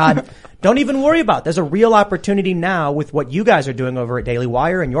headshot. Don't even worry about it. There's a real opportunity now with what you guys are doing over at Daily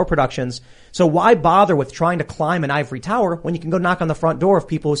Wire and your productions. So why bother with trying to climb an ivory tower when you can go knock on the front door of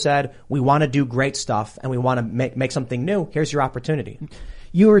people who said, we want to do great stuff and we want to make something new. Here's your opportunity.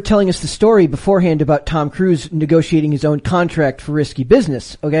 You were telling us the story beforehand about Tom Cruise negotiating his own contract for Risky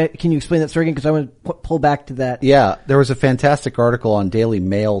Business. Okay, can you explain that story again? Because I want to pull back to that. Yeah, there was a fantastic article on Daily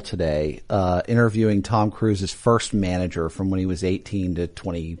Mail today interviewing Tom Cruise's first manager from when he was 18 to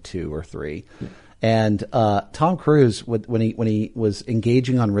 22 or 3. Yeah. And Tom Cruise, when he was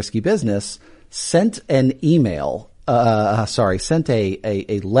engaging on Risky Business, sent an email. Sent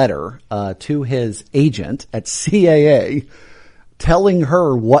a letter to his agent at CAA. Telling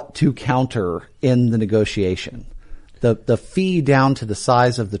her what to counter in the negotiation. The fee down to the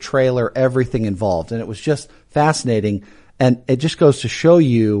size of the trailer, everything involved. And it was just fascinating. And it just goes to show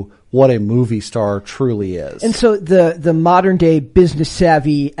you what a movie star truly is. And so the modern day business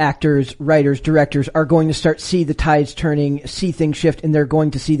savvy actors, writers, directors are going to start see the tides turning, see things shift, and they're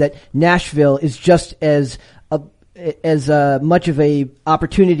going to see that Nashville is just as much of a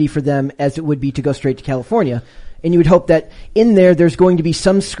opportunity for them as it would be to go straight to California. And you would hope that in there's going to be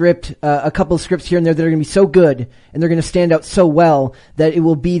some script, a couple of scripts here and there that are going to be so good and they're going to stand out so well that it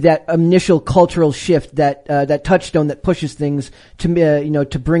will be that initial cultural shift, that touchstone that pushes things to,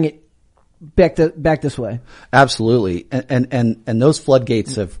 to bring it back this way. Absolutely. And those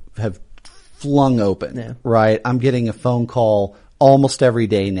floodgates have flung open, right? I'm getting a phone call almost every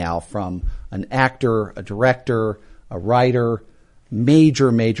day now from an actor, a director, a writer,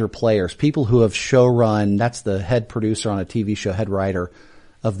 major players, people who have showrun, that's the head producer on a TV show, head writer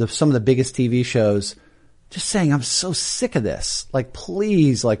of some of the biggest TV shows, just saying, I'm so sick of this. Like,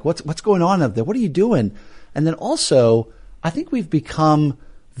 please, like, what's going on up there? What are you doing? And then also, I think we've become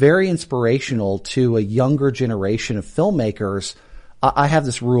very inspirational to a younger generation of filmmakers. I have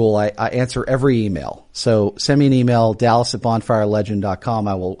this rule. I answer every email. So send me an email, dallas@bonfirelegend.com.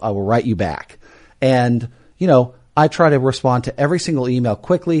 I will write you back. And, I try to respond to every single email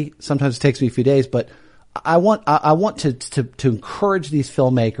quickly. Sometimes it takes me a few days, but I want to encourage these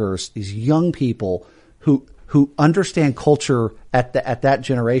filmmakers, these young people who understand culture at that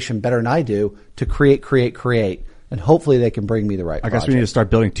generation better than I do, to create, and hopefully they can bring me the right project. I guess we need to start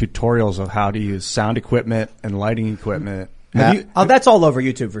building tutorials of how to use sound equipment and lighting equipment. That's all over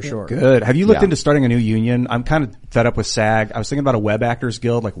YouTube for sure. Good. Have you looked into starting a new union? I'm kind of fed up with SAG. I was thinking about a web actors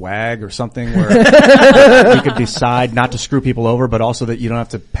guild like WAG or something where you could decide not to screw people over, but also that you don't have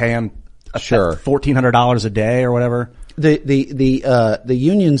to pay them $1,400 a day or whatever. The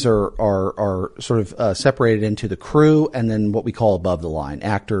unions are sort of separated into the crew and then what we call above the line,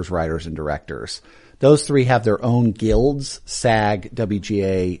 actors, writers, and directors. Those three have their own guilds, SAG,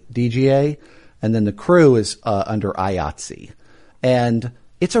 WGA, DGA. And then the crew is under IATSE. And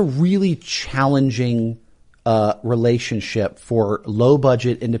it's a really challenging relationship for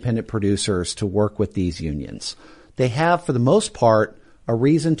low-budget independent producers to work with these unions. They have, for the most part, a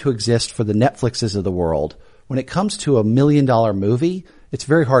reason to exist for the Netflixes of the world. When it comes to $1 million movie, it's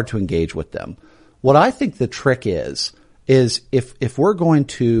very hard to engage with them. What I think the trick is if we're going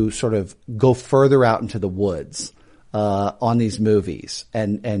to sort of go further out into the woods on these movies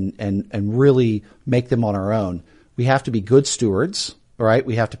and really make them on our own, we have to be good stewards, right?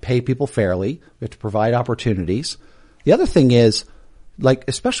 We have to pay people fairly. We have to provide opportunities. The other thing is, like,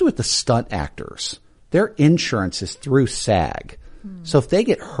 especially with the stunt actors, their insurance is through SAG. So if they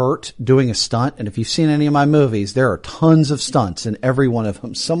get hurt doing a stunt, and if you've seen any of my movies, there are tons of stunts in every one of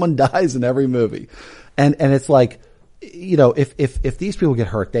them. Someone dies in every movie. And it's like, if these people get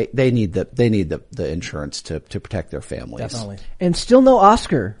hurt, they need the insurance to protect their families. Definitely. And still no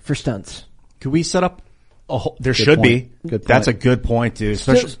Oscar for stunts. Could we set up there Good should point. be. Good point. That's a good point, dude.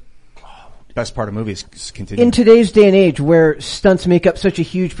 Especially best part of movies continue. In today's day and age where stunts make up such a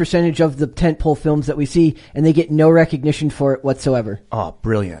huge percentage of the tentpole films that we see and they get no recognition for it whatsoever. Oh,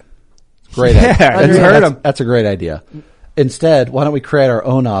 brilliant. Great Yeah, idea. you heard him. That's a great idea. Instead, why don't we create our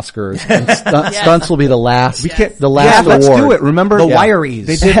own Oscars? And stunts will be the last. The last Let's award. do it. Remember The Wireys.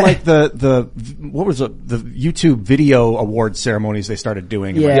 They did like the what was it? The YouTube video award ceremonies they started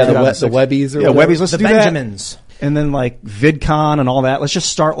doing. in, like, Yeah, the 2006. Webbies. Or Yeah, whatever. Webbies. Let's The do Benjamins. that. And then like VidCon and all that. Let's just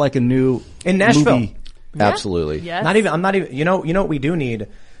start like a new In Nashville. movie. Absolutely. Yes. I'm not even, you know what we do need?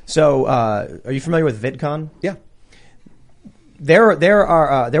 So, are you familiar with VidCon? Yeah. There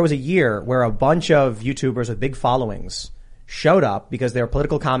was a year where a bunch of YouTubers with big followings showed up because they're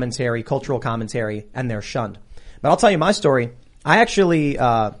political commentary, cultural commentary, and they're shunned. But I'll tell you my story. I actually,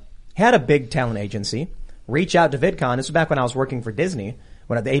 had a big talent agency reach out to VidCon. This was back when I was working for Disney,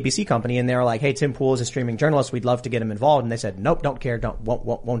 when at the ABC company, and they were like, "Hey, Tim Pool is a streaming journalist. We'd love to get him involved." And they said, "Nope, don't care.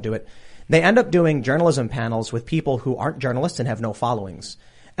 Won't do it." They end up doing journalism panels with people who aren't journalists and have no followings.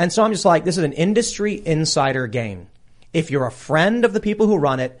 And so I'm just like, this is an industry insider game. If you're a friend of the people who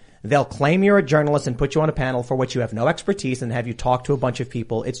run it, they'll claim you're a journalist and put you on a panel for which you have no expertise and have you talk to a bunch of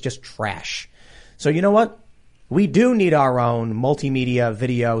people. It's just trash. So you know what? We do need our own multimedia,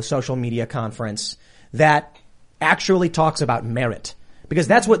 video, social media conference that actually talks about merit. Because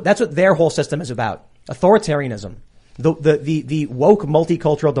that's what their whole system is about. Authoritarianism. The woke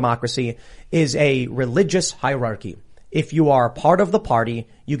multicultural democracy is a religious hierarchy. If you are part of the party,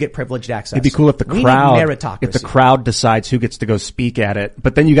 you get privileged access. It'd be cool if the We need crowd, meritocracy. if the crowd decides who gets to go speak at it.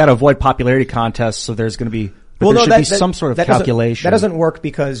 But then you got to avoid popularity contests, so there's going to be, there should be some sort of calculation. That doesn't work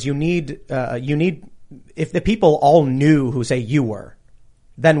because you need, if the people all knew who say you were,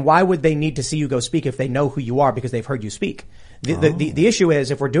 then why would they need to see you go speak if they know who you are because they've heard you speak? The issue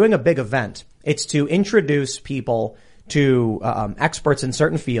is if we're doing a big event, it's to introduce people to experts in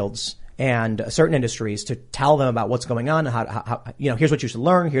certain fields and certain industries to tell them about what's going on, how here's what you should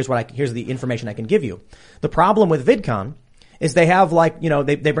learn, here's the information I can give you. The problem with VidCon is they have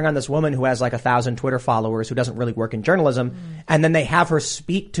they bring on this woman who has like 1,000 Twitter followers who doesn't really work in journalism, and then they have her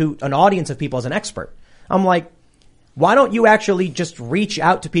speak to an audience of people as an expert. I'm like, why don't you actually just reach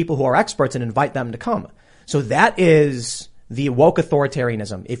out to people who are experts and invite them to come? So that is the woke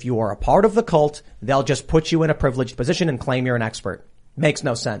authoritarianism. If you are a part of the cult, they'll just put you in a privileged position and claim you're an expert. Makes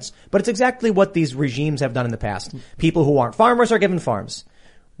no sense. But it's exactly what these regimes have done in the past. People who aren't farmers are given farms.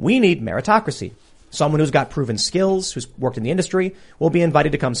 We need meritocracy. Someone who's got proven skills, who's worked in the industry, will be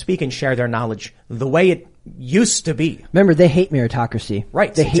invited to come speak and share their knowledge the way it used to be. Remember, they hate meritocracy.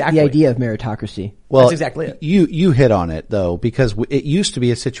 Right, They hate exactly. the idea of meritocracy. Well, That's exactly it. You hit on it though, because it used to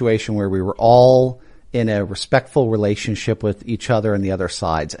be a situation where we were all in a respectful relationship with each other and the other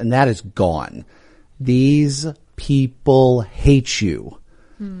sides, and that is gone. These people hate you.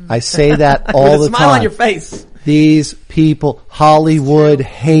 I say that all With a the smile time. on your face. These people, Hollywood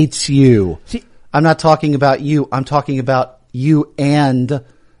hates you. See- I'm not talking about you. I'm talking about you and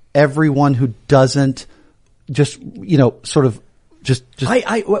everyone who doesn't just, sort of just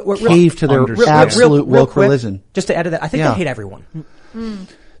cave to their absolute woke quick, religion. Just to add to that, I think Yeah. they hate everyone.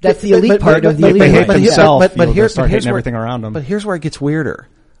 That's the elite part of the If elite. they hate part. themselves, but they'll here's start hating where- everything around them. But here's where it gets weirder.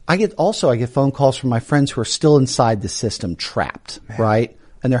 I get phone calls from my friends who are still inside the system, trapped, right?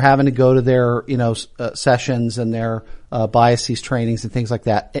 And they're having to go to their, sessions and their biases trainings and things like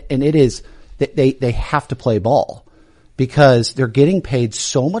that. And it is, they have to play ball because they're getting paid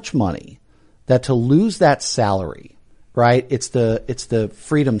so much money that to lose that salary, right? It's the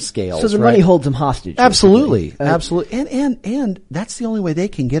freedom scales. So the right? money holds them hostage. Absolutely. basically. Absolutely. And that's the only way they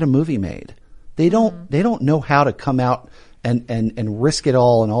can get a movie made. They don't know how to come out and risk it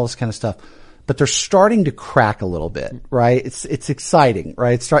all and all this kind of stuff. But they're starting to crack a little bit, right? It's exciting,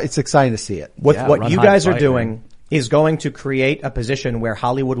 right? It's exciting to see it. What run, you hide, guys are fight, doing man. is going to create a position where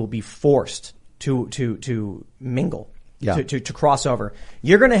Hollywood will be forced to mingle, Yeah. to cross over.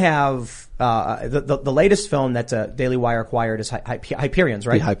 You're going to have the latest film that Daily Wire acquired is Hyperions,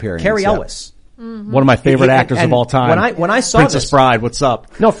 right? The Hyperions, Carrie yeah. Ellis. One of my favorite actors and of all time. when I saw Princess this- Bride, what's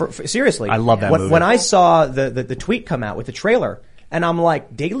up? No, for seriously, I love that movie. When I saw the tweet come out with the trailer, and I'm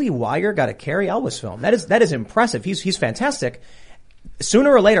like, Daily Wire got a Carrie Elwes film. That is impressive. He's fantastic.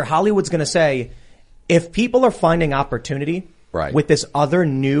 Sooner or later, Hollywood's going to say, if people are finding opportunity Right. with this other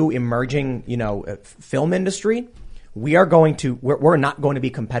new emerging, film industry, we're not going to be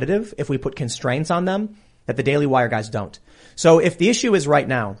competitive if we put constraints on them that the Daily Wire guys don't. So if the issue is right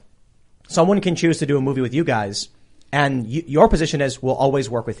now, someone can choose to do a movie with you guys And your position is, we'll always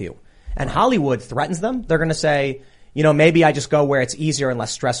work with you. And Hollywood threatens them. They're going to say, maybe I just go where it's easier and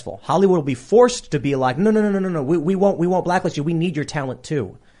less stressful. Hollywood will be forced to be like, no. We won't blacklist you. We need your talent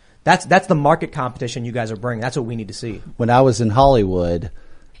too. That's the market competition you guys are bringing. That's what we need to see. When I was in Hollywood,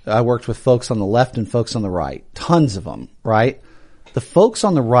 I worked with folks on the left and folks on the right. Tons of them, right? The folks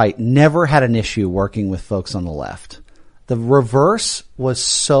on the right never had an issue working with folks on the left. The reverse was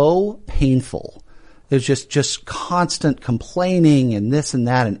so painful. It was just constant complaining and this and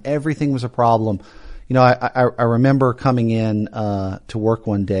that, and everything was a problem. I remember coming in to work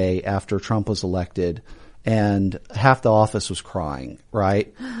one day after Trump was elected, and half the office was crying,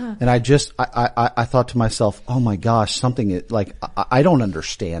 right? And I thought to myself, oh my gosh, something like, I don't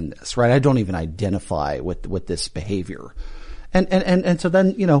understand this, right? I don't even identify with this behavior. And so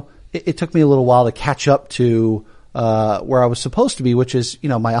then, it took me a little while to catch up to where I was supposed to be, which is,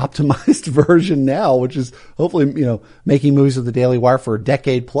 my optimized version now, which is hopefully, making movies with the Daily Wire for a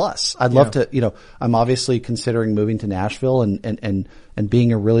decade plus. I'd love to, I'm obviously considering moving to Nashville and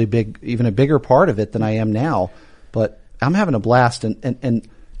being a really even a bigger part of it than I am now, but I'm having a blast and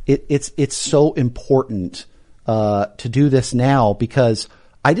it's so important, to do this now because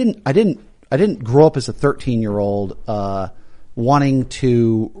I didn't grow up as a 13-year-old, wanting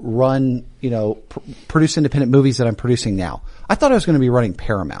to run, produce independent movies that I'm producing now. I thought I was going to be running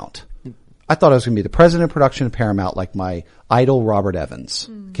Paramount. I thought I was going to be the president of production of Paramount, like my idol Robert Evans.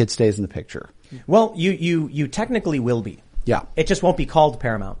 Kid stays in the picture. Well, you technically will be. Yeah. It just won't be called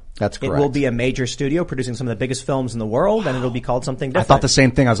Paramount. That's correct. It will be a major studio producing some of the biggest films in the world, and it'll be called something different. I thought the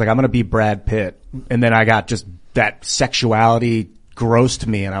same thing. I was like, I'm going to be Brad Pitt. And then I got just that sexuality grossed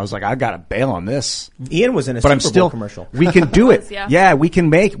me, and I was like, I gotta bail on this. Ian was in a Super Bowl commercial. We can do it. Yeah, we can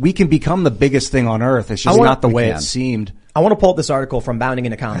become the biggest thing on earth. It's just not the way it seemed. I want to pull up this article from Bounding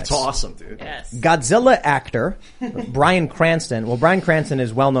Into Comics. That's awesome, dude. Yes. Godzilla actor Bryan Cranston, Bryan Cranston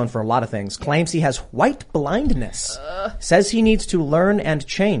is well known for a lot of things, claims he has white blindness, says he needs to learn and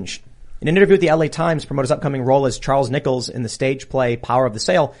change. In an interview with the LA Times, promote his upcoming role as Charles Nichols in the stage play Power of the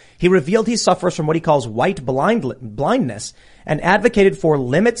Sale, he revealed he suffers from what he calls white blindness and advocated for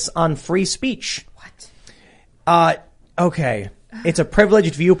limits on free speech. What? Okay. It's a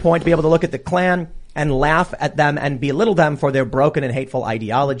privileged viewpoint to be able to look at the Klan and laugh at them and belittle them for their broken and hateful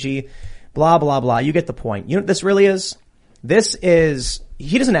ideology. Blah, blah, blah. You get the point. You know what this really is?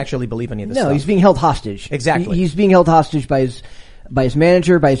 He doesn't actually believe any of this stuff. No, he's being held hostage. Exactly. He's being held hostage by his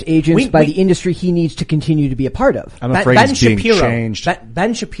manager, by his agents, by the industry he needs to continue to be a part of. I'm afraid he's being changed.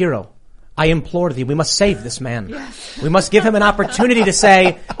 Ben Shapiro, I implore thee, we must save this man. Yes. We must give him an opportunity to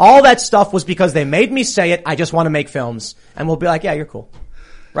say, all that stuff was because they made me say it, I just want to make films. And we'll be like, yeah, you're cool.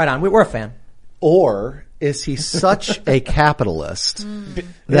 Right on, we're a fan. Or is he such a capitalist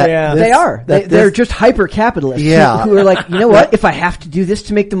that they are? They're just hyper capitalists. Yeah. Who are like, you know what? If I have to do this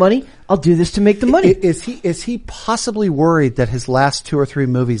to make the money, I'll do this to make the money. Is he possibly worried that his last 2 or 3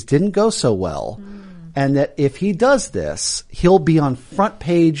 movies didn't go so well? And that if he does this, he'll be on front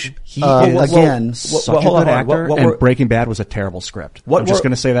page again. Such a good actor, and Breaking Bad was a terrible script. I'm just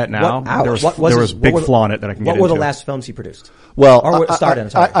going to say that now. There was big flaw in it that I can get into. What were the last films he produced? Well,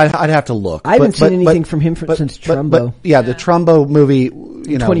 I'd have to look. I haven't seen anything from him since Trumbo. The Trumbo movie,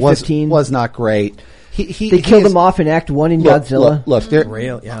 2015 was not great. They killed him off in Act 1 in Godzilla.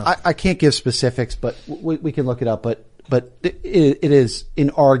 I can't give specifics, but we can look it up. But it is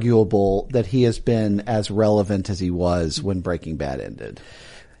inarguable that he has been as relevant as he was when Breaking Bad ended.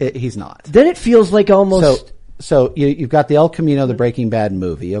 He's not. Then it feels like almost. So you've got the El Camino, the Breaking Bad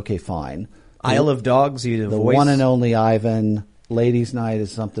movie. Okay, fine. Isle of Dogs, the voice. One and Only Ivan. Ladies' Night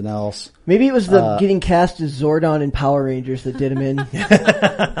is something else. Maybe it was the getting cast as Zordon in Power Rangers that did him in.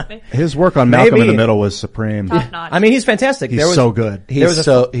 His work on Malcolm in the Middle was supreme. I mean, he's fantastic. He's so good. He's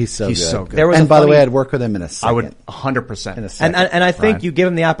so good. And by the way, I'd work with him in a second. I would 100%. In a second. And I think you give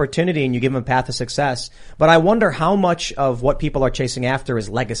him the opportunity and you give him a path to success. But I wonder how much of what people are chasing after is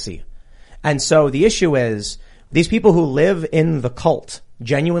legacy. And so the issue is these people who live in the cult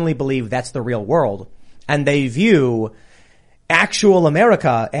genuinely believe that's the real world. And they view actual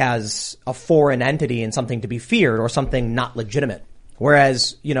America as a foreign entity and something to be feared or something not legitimate.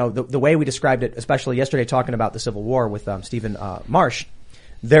 Whereas, the way we described it, especially yesterday talking about the Civil War with Stephen Marsh,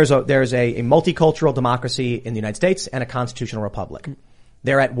 there's a multicultural democracy in the United States and a constitutional republic.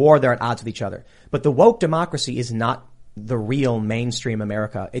 They're at war, they're at odds with each other. But the woke democracy is not the real mainstream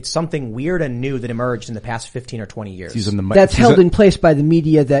America. It's something weird and new that emerged in the past 15 or 20 years. That's held in place by the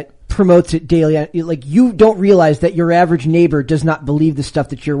media that promotes it daily. Like, you don't realize that your average neighbor does not believe the stuff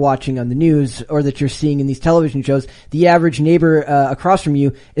that you're watching on the news or that you're seeing in these television shows. The average neighbor across from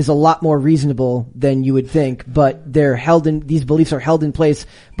you is a lot more reasonable than you would think, but these beliefs are held in place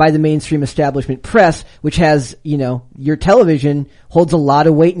by the mainstream establishment press, which has, your television holds a lot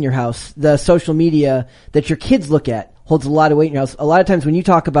of weight in your house. The social media that your kids look at holds a lot of weight in your house. A lot of times when we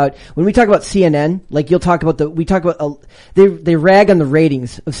talk about CNN, like they rag on the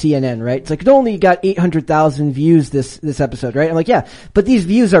ratings of CNN, right? It's like, it only got 800,000 views this episode, right? I'm like, yeah, but these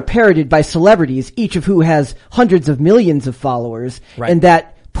views are parroted by celebrities, each of who has hundreds of millions of followers, right. And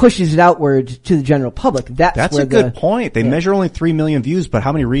that pushes it outward to the general public. That's a good point. They measure only 3 million views, but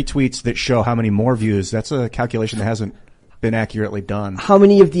how many retweets that show how many more views? That's a calculation that hasn't been accurately done. How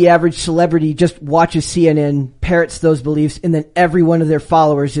many of the average celebrity just watches CNN, parrots those beliefs, and then every one of their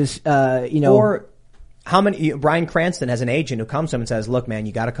followers is, Or how many, Bryan Cranston has an agent who comes to him and says, look, man,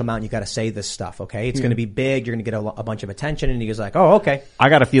 you gotta come out and you gotta say this stuff, okay? It's gonna be big, you're gonna get a bunch of attention, and he goes like, oh, okay. I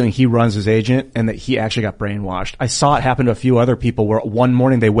got a feeling he runs his agent and that he actually got brainwashed. I saw it happen to a few other people where one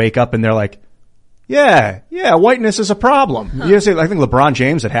morning they wake up and they're like, yeah, whiteness is a problem. Huh. I think LeBron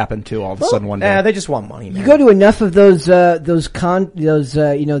James had happened to all of a sudden one day. Yeah, they just want money, man. You go to enough of those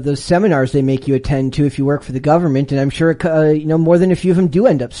seminars they make you attend to if you work for the government, and I'm sure, more than a few of them do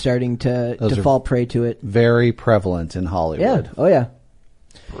end up starting to fall prey to it. Very prevalent in Hollywood. Yeah. Oh yeah.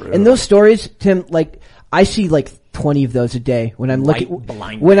 Brutal. And those stories, Tim, like, I see like 20 of those a day when I'm looking,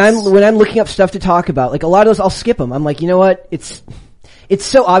 when I'm looking up stuff to talk about. Like, a lot of those, I'll skip them. I'm like, you know what? It's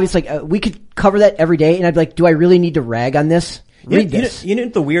so obvious. Like, we could cover that every day, and I'd be like, do I really need to rag on this? Read this. You know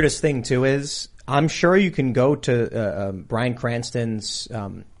what the weirdest thing too is? I'm sure you can go to Bryan Cranston's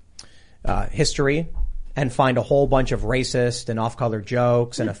history and find a whole bunch of racist and off-color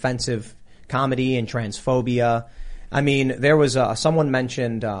jokes and offensive comedy and transphobia. I mean, there was someone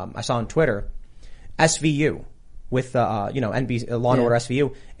mentioned, I saw on Twitter, SVU. With NBC, Law and Order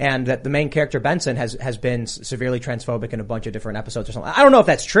SVU, and that the main character Benson has been severely transphobic in a bunch of different episodes or something. I don't know if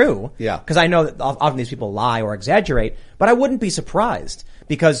that's true. Yeah. Because I know that often these people lie or exaggerate, but I wouldn't be surprised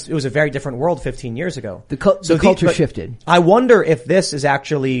because it was a very different world 15 years ago. The culture shifted. I wonder if this is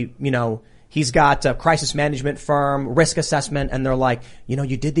actually, he's got a crisis management firm, risk assessment, and they're like,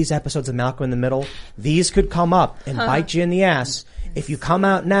 you did these episodes of Malcolm in the Middle. These could come up and bite you in the ass. If you come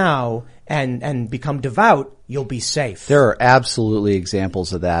out now and become devout, you'll be safe. There are absolutely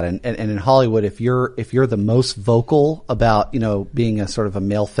examples of that. And in Hollywood, if you're the most vocal about, being a sort of a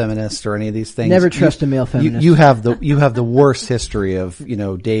male feminist or any of these things. Never trust a male feminist. You have the worst history of,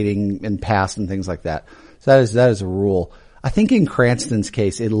 dating and past and things like that. So that is a rule. I think in Cranston's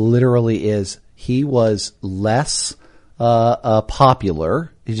case, it literally is, he was less,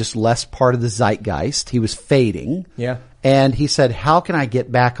 popular. He's just less part of the zeitgeist. He was fading. Yeah. And he said, how can I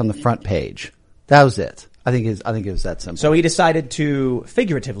get back on the front page? That was it. I think it was that simple. So he decided to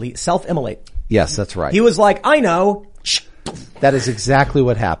figuratively self-immolate. Yes, that's right. He was like, I know. That is exactly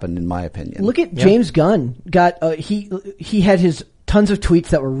what happened, in my opinion. Look at James Gunn. He had his tons of tweets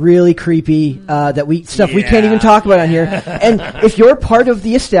that were really creepy, we can't even talk about on here. And if you're part of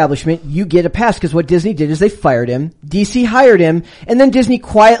the establishment, you get a pass, because what Disney did is they fired him, DC hired him, and then Disney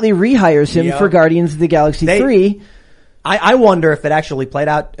quietly rehires him for Guardians of the Galaxy 3. I wonder if it actually played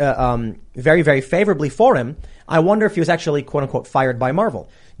out very, very favorably for him. I wonder if he was actually, quote unquote, fired by Marvel.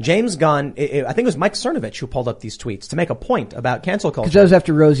 James Gunn, I think it was Mike Cernovich who pulled up these tweets to make a point about cancel culture. Because that was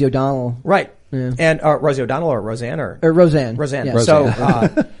after Rosie O'Donnell. Right. Yeah. And Rosie O'Donnell or Roseanne or Roseanne. Roseanne. Yeah. So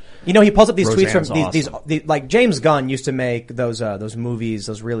he pulls up these tweets from awesome. these like James Gunn used to make those movies,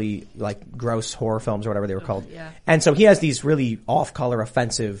 those really like gross horror films or whatever they were called. Yeah. And so he has these really off-color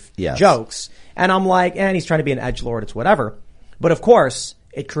offensive jokes. And I'm like, he's trying to be an edgelord, it's whatever. But of course,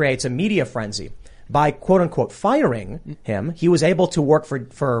 it creates a media frenzy. By quote unquote firing him, he was able to work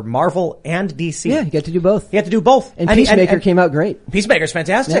for Marvel and DC. Yeah, he got to do both. He had to do both. And Peacemaker came out great. Peacemaker's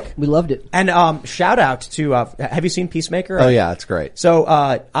fantastic. Yeah, we loved it. And shout out to have you seen Peacemaker? Oh yeah, it's great. So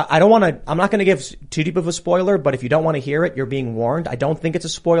I'm not going to give too deep of a spoiler, but if you don't want to hear it, you're being warned. I don't think it's a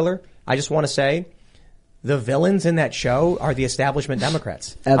spoiler. I just want to say the villains in that show are the establishment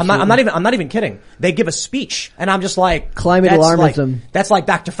Democrats. Absolutely. I'm not even kidding. They give a speech, and I'm just like, climate alarmism. That's like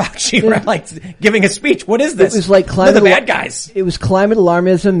Dr. Fauci, right? Like giving a speech. What is this? It was like they're the bad guys. It was climate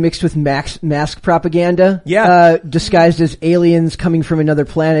alarmism mixed with mask propaganda. Yeah, disguised as aliens coming from another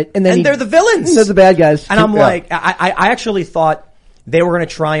planet, and they're the villains. They're the bad guys. And I'm like, I actually thought they were going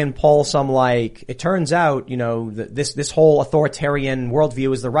to try and pull some like, it turns out, this whole authoritarian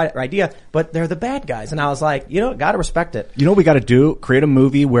worldview is the right idea, but they're the bad guys. And I was like, gotta respect it. You know what we gotta do? Create a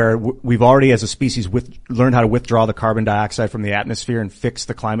movie where we've already as a species learned how to withdraw the carbon dioxide from the atmosphere and fix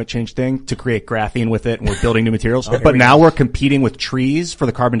the climate change thing to create graphene with it, and we're building new materials. But now we're competing with trees for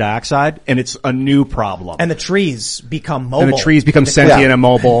the carbon dioxide, and it's a new problem. And the trees become mobile. And the trees become sentient and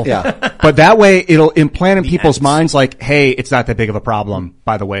mobile. Yeah. But that way it'll implant in people's minds like, hey, it's not that big of a problem,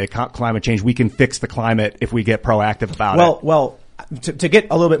 by the way, climate change. We can fix the climate if we get proactive about it. Well, to get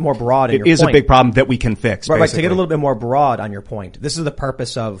a little bit more broad in your point. It is a big problem that we can fix, right, to get a little bit more broad on your point. This is the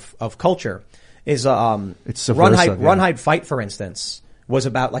purpose of culture. Is, it's subversive, Run, Hide, Fight, for instance, was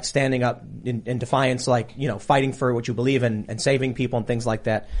about like standing up in defiance, like, fighting for what you believe in and saving people and things like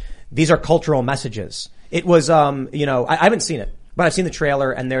that. These are cultural messages. It was, I haven't seen it, but I've seen the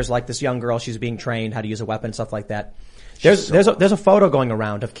trailer, and there's like this young girl, she's being trained how to use a weapon and stuff like that. There's a photo going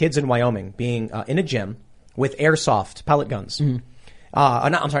around of kids in Wyoming being, in a gym with airsoft pellet guns. Mm-hmm.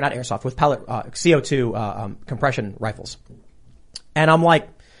 I'm sorry, not airsoft, with pellet, CO2, compression rifles. And I'm like,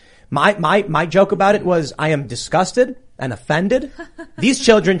 my joke about it was, I am disgusted and offended. These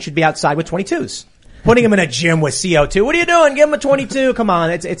children should be outside with 22s. Putting them in a gym with CO2. What are you doing? Give them a 22. Come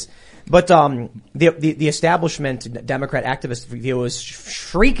on. But the establishment Democrat activist view is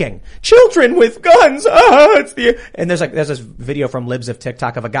shrieking, children with guns. And there's this video from Libs of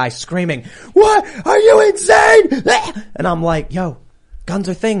TikTok of a guy screaming, what? Are you insane? And I'm like, yo, guns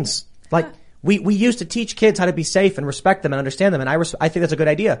are things. Like, we used to teach kids how to be safe and respect them and understand them. And I think that's a good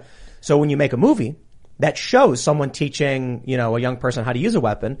idea. So when you make a movie that shows someone teaching, a young person how to use a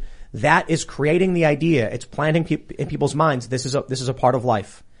weapon, that is creating the idea. It's planting in people's minds. This is a part of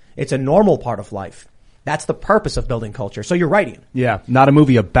life. It's a normal part of life. That's the purpose of building culture. So you're right, Ian. Yeah. Not a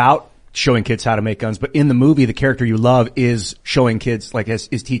movie about showing kids how to make guns, but in the movie, the character you love is showing kids, like, is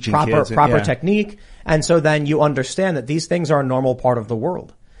teaching kids. Proper technique. And so then you understand that these things are a normal part of the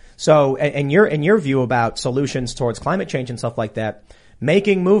world. So, in your view about solutions towards climate change and stuff like that,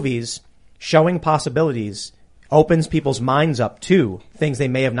 making movies, showing possibilities, opens people's minds up to things they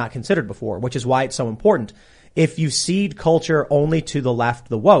may have not considered before, which is why it's so important. If you seed culture only to the left,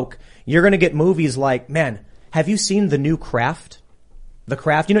 the woke, you're going to get movies like, man, have you seen the new Craft? The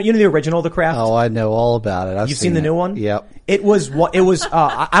Craft, you know the original The Craft? Oh, I know all about it. You've seen the new one? Yep. It was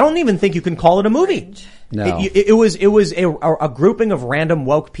I don't even think you can call it a movie. No. It was a grouping of random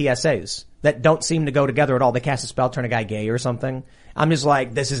woke PSAs that don't seem to go together at all. They cast a spell, turn a guy gay or something. I'm just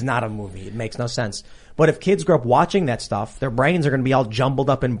like, this is not a movie. It makes no sense. But if kids grow up watching that stuff, their brains are going to be all jumbled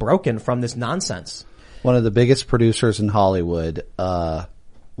up and broken from this nonsense. One of the biggest producers in Hollywood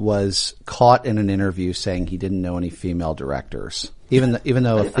was caught in an interview saying he didn't know any female directors, even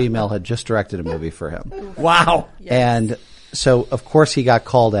though a female had just directed a movie for him. Wow. Yes. And so, of course, he got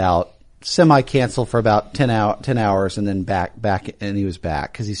called out, semi-canceled for about 10 hours, and then back, and he was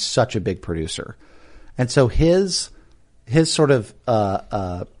back because he's such a big producer. And so his sort of,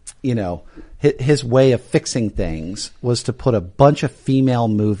 his way of fixing things was to put a bunch of female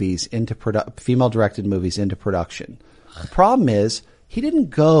directed movies into production. The problem is he didn't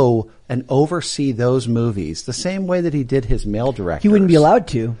go and oversee those movies the same way that he did his male directors. He wouldn't be allowed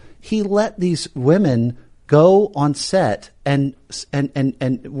to. He let these women go on set and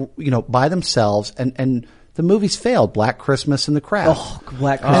by themselves, and the movies failed. Black Christmas and The Craft. Oh,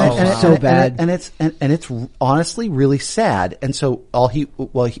 Black Christmas, so bad. And it's honestly really sad. And so he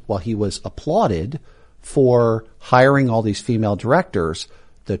was applauded for hiring all these female directors,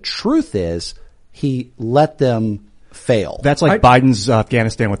 the truth is he let them fail. That's like Biden's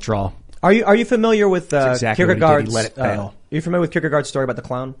Afghanistan withdrawal. Are you familiar with exactly Kierkegaard's? Let it fail. Are you familiar with Kierkegaard's story about the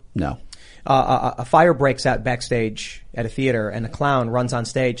clown? No. A fire breaks out backstage at a theater, and the clown runs on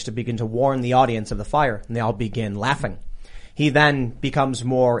stage to begin to warn the audience of the fire, and they all begin laughing. He then becomes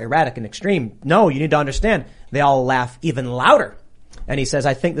more erratic and extreme. No, you need to understand. They all laugh even louder. And he says,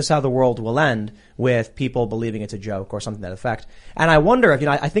 I think this is how the world will end, with people believing it's a joke or something to that effect. And I wonder if,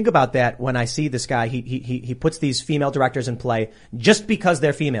 I think about that when I see this guy. He puts these female directors in play just because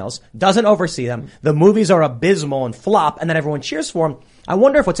they're females, doesn't oversee them. The movies are abysmal and flop, and then everyone cheers for them. I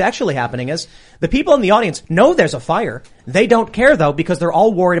wonder if what's actually happening is the people in the audience know there's a fire. They don't care, though, because they're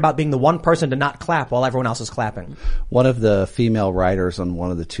all worried about being the one person to not clap while everyone else is clapping. One of the female writers on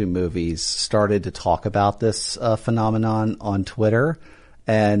one of the two movies started to talk about this phenomenon on Twitter.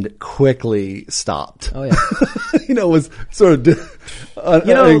 and quickly stopped. Oh yeah. Was sort of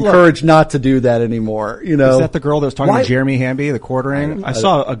encouraged not to do that anymore. Is that the girl that was talking to Jeremy Hamby, the quartering? I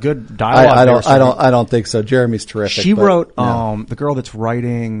saw a good dialogue. I don't think so. Jeremy's terrific. She wrote the girl that's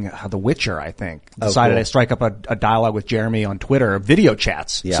writing The Witcher, I think, decided to strike up a dialogue with Jeremy on Twitter, video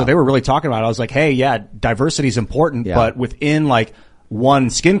chats. Yeah. So they were really talking about it. I was like, hey, diversity is important, but within one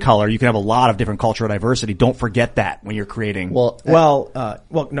skin color, you can have a lot of different cultural diversity. Don't forget that when you're creating. No, go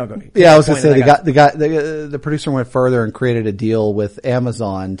ahead. Yeah, I was going to say the producer went further and created a deal with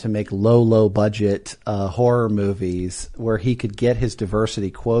Amazon to make low budget horror movies where he could get his diversity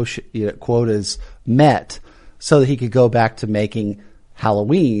quotas met, so that he could go back to making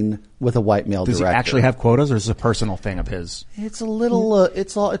Halloween with a white male director. Does he actually have quotas, or is it a personal thing of his? It's a little.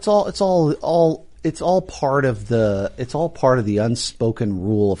 It's all part of the unspoken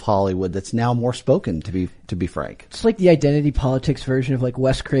rule of Hollywood that's now more spoken, to be frank. It's like the identity politics version of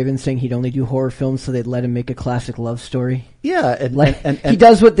Wes Craven saying he'd only do horror films so they'd let him make a classic love story. Yeah, and he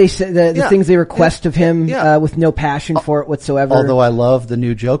does what they say, the things they request of him, with no passion for it whatsoever. Although I love the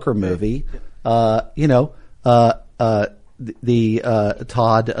new Joker movie, Todd,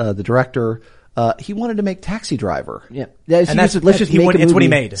 the director, he wanted to make Taxi Driver. Yeah. It's what he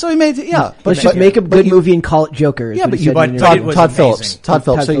made. So he made it, yeah. Let's just make a good movie and call it Joker. Yeah, but Todd Phillips.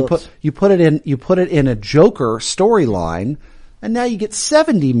 So you put it in a Joker storyline, and now you get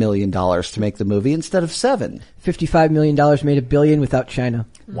 $70 million to make the movie instead of $7. $55 million made $1 billion without China.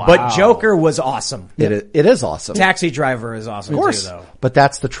 Wow. But Joker was awesome. It is awesome. Taxi Driver is awesome, of course, too, though. But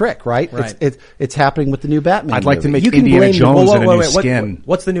that's the trick, right? It's happening with the new Batman. I'd like to make Indiana Jones in a new skin.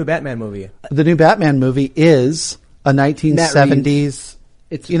 What's the new Batman movie? The new Batman movie is a 1970s,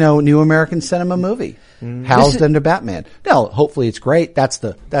 new American cinema movie housed under Batman. Now, hopefully, it's great. That's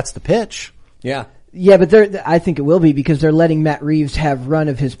the pitch. Yeah. Yeah, but I think it will be, because they're letting Matt Reeves have run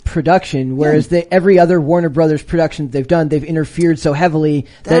of his production, whereas every other Warner Brothers production they've done, they've interfered so heavily.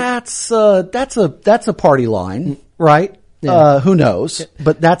 That's a party line, right? Yeah. Who knows?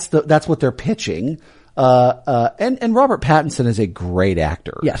 But that's what they're pitching. And Robert Pattinson is a great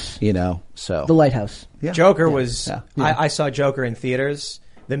actor. Yes. So. The Lighthouse. Yeah. Joker was, I saw Joker in theaters.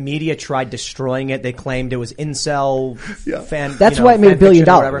 The media tried destroying it. They claimed it was incel fan. That's why it made $1 billion.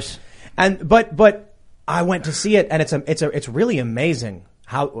 But I went to see it, and it's really amazing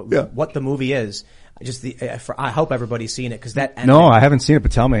what the movie is. I hope everybody's seen it, because that ending. No, I haven't seen it,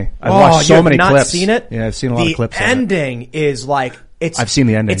 but tell me. I've watched so many clips. Not seen it? Yeah, I've seen a lot of clips. The ending is like, I've seen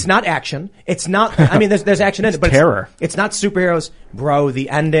the ending. It's not action. It's not, there's action in it, but terror. It's not superheroes. Bro,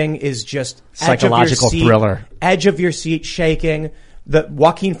 the ending is just psychological thriller. Edge of your seat shaking. The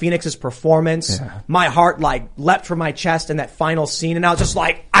Joaquin Phoenix's performance, my heart leapt from my chest in that final scene, and I was just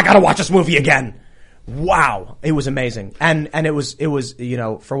like, I gotta watch this movie again. Wow. It was amazing. And it was,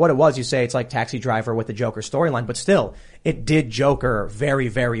 for what it was, you say it's like Taxi Driver with the Joker storyline, but still, it did Joker very,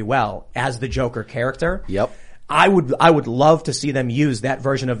 very well as the Joker character. Yep. I would love to see them use that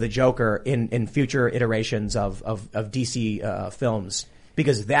version of the Joker in future iterations of DC films,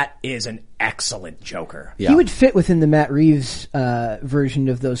 because that is an excellent Joker. Yeah. He would fit within the Matt Reeves version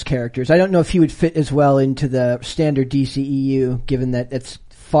of those characters. I don't know if he would fit as well into the standard DCEU, given that it's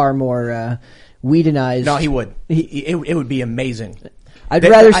far more Whedonized. No, he would. It would be amazing. I'd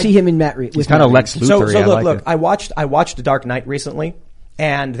rather see him in Matt Reeves. He's kind of Lex Luthor. So look, I watched The Dark Knight recently,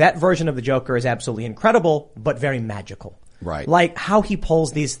 and that version of the Joker is absolutely incredible, but very magical. Right. Like how he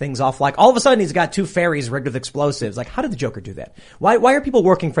pulls these things off. Like all of a sudden he's got 2 fairies rigged with explosives. Like how did the Joker do that? Why are people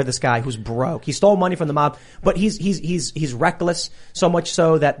working for this guy who's broke? He stole money from the mob, but he's reckless, so much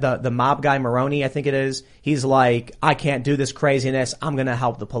so that the mob guy, Maroni, I think it is, he's like, I can't do this craziness. I'm going to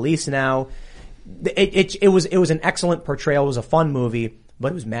help the police now. It was an excellent portrayal. It was a fun movie,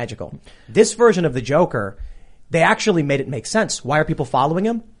 but it was magical. This version of the Joker, they actually made it make sense. Why are people following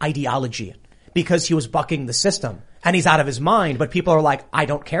him? Ideology. Because he was bucking the system. And he's out of his mind, but people are like, I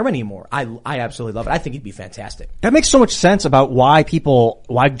don't care anymore. I absolutely love it. I think he'd be fantastic. That makes so much sense about why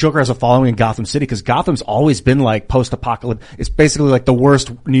Joker has a following in Gotham City, because Gotham's always been like post-apocalyptic. It's basically like the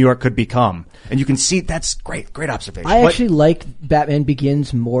worst New York could become. And you can see that's great observation. I actually like Batman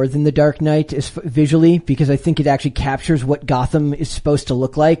Begins more than The Dark Knight visually, because I think it actually captures what Gotham is supposed to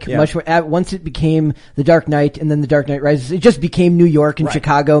look like. Yeah. Much more, once it became The Dark Knight and then The Dark Knight Rises, it just became New York and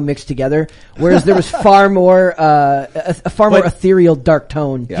Chicago mixed together. Whereas there was far more, more ethereal dark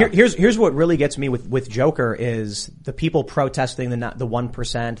tone. Yeah. Here's what really gets me with Joker is the people protesting the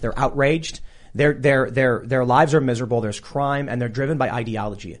 1%. They're outraged. Their lives are miserable. There's crime, and they're driven by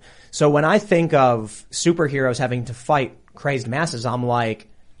ideology. So when I think of superheroes having to fight crazed masses, I'm like,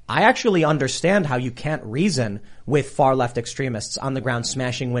 I actually understand how you can't reason with far left extremists on the ground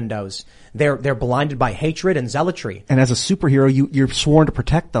smashing windows. They're blinded by hatred and zealotry. And as a superhero, you're sworn to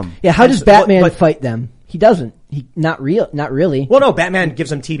protect them. Yeah, how does Batman fight them? He doesn't. Not really. Well, no, Batman gives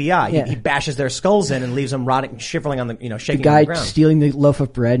them TBI. Yeah. He bashes their skulls in and leaves them rotting, shivering on the, shaking on the ground. The guy stealing the loaf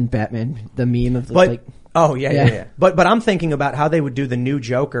of bread in Batman, the meme of yeah. But I'm thinking about how they would do the new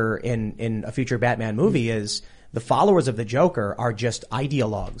Joker in a future Batman movie is the followers of the Joker are just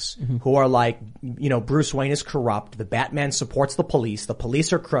ideologues who are like, Bruce Wayne is corrupt. The Batman supports the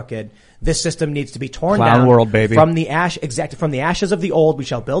police are crooked. This system needs to be torn down. Clown world, baby. From the ashes of the old, we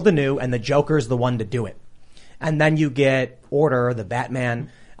shall build anew, and the Joker is the one to do it. And then you get Order, the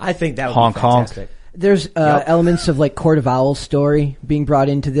Batman. I think that would be fantastic. There's elements of like Court of Owls story being brought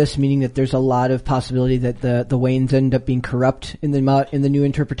into this, meaning that there's a lot of possibility that the Waynes end up being corrupt in the new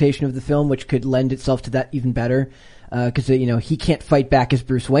interpretation of the film, which could lend itself to that even better. Because he can't fight back as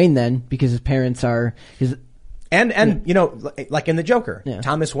Bruce Wayne then because his parents are his. And like in the Joker,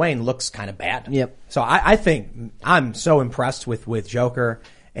 Thomas Wayne looks kind of bad. Yep. So I think I'm so impressed with Joker.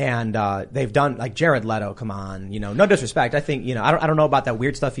 And, they've done, like Jared Leto, come on, no disrespect. I think, I don't know about that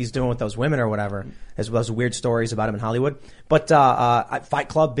weird stuff he's doing with those women or whatever, as well as weird stories about him in Hollywood. But, Fight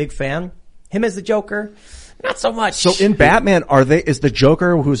Club, big fan. Him as the Joker, not so much. So in Batman, is the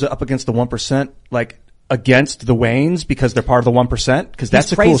Joker who's up against the 1%, like, against the Waynes because they're part of the 1%? Because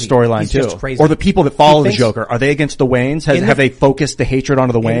that's a cool storyline too. Just crazy. Or the people that follow the Joker, are they against the Waynes? Have they focused the hatred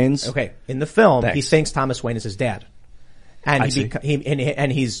onto the Waynes? Okay. In the film, he thinks Thomas Wayne is his dad. And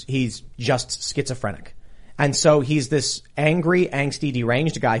he's just schizophrenic. And so he's this angry, angsty,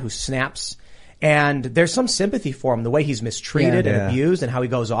 deranged guy who snaps. And there's some sympathy for him, the way he's mistreated and abused and how he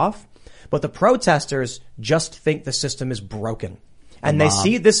goes off. But the protesters just think the system is broken. And they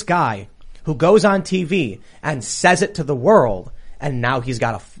see this guy who goes on TV and says it to the world. And now he's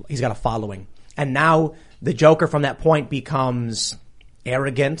got a following. And now the Joker from that point becomes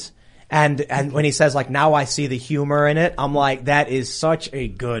arrogant. And when he says, like, now I see the humor in it, I'm like, that is such a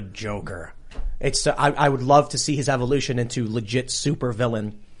good Joker. I would love to see his evolution into legit super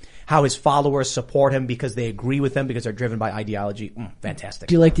villain. How his followers support him because they agree with him because they're driven by ideology. Fantastic.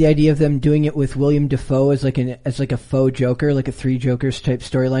 Do you like the idea of them doing it with William Dafoe as like a faux Joker, like a Three Jokers type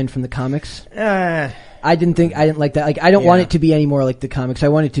storyline from the comics? I didn't like that. Like, I don't want it to be any more like the comics. I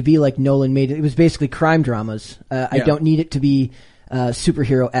want it to be like Nolan made it. It was basically crime dramas. I don't need it to be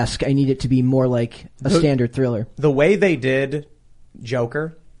superhero-esque. I need it to be more like a standard thriller. The way they did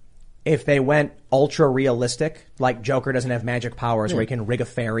Joker, if they went ultra realistic, like Joker doesn't have magic powers where he can rig a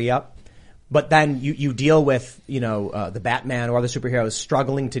fairy up, but then you deal with, the Batman or other superheroes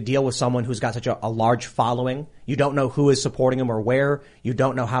struggling to deal with someone who's got such a large following. You don't know who is supporting him or where. You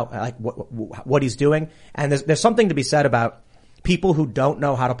don't know how, like, what he's doing. And there's something to be said about people who don't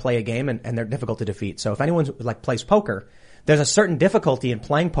know how to play a game and they're difficult to defeat. So if anyone like plays poker, there's a certain difficulty in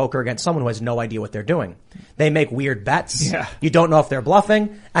playing poker against someone who has no idea what they're doing. They make weird bets. Yeah. You don't know if they're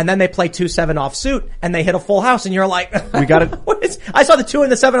bluffing, and then they play 2-7 offsuit, and they hit a full house, and you're like, we got it. I saw the 2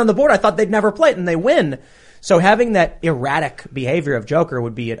 and the 7 on the board. I thought they'd never play it, and they win. So having that erratic behavior of Joker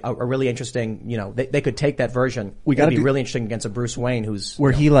would be a really interesting, they could take that version. It would be really interesting against a Bruce Wayne who's...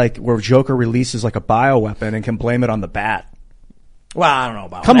 Where Joker releases like a bioweapon and can blame it on the bat. Well, I don't know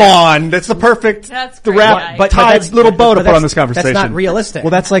about Come on, that's the perfect wrap. But Tide's little bow to put on this conversation. That's not realistic.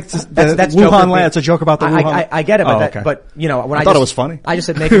 Well, that's like that's Wuhan Land. It's a joke about the Wuhan. I get it, but when I thought it was funny. I just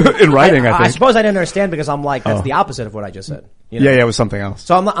said maybe in writing. I think. I suppose I didn't understand because I'm like that's the opposite of what I just said. Yeah, it was something else.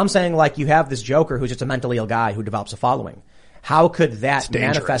 So I'm saying like you have this Joker who's just a mentally ill guy who develops a following. How could that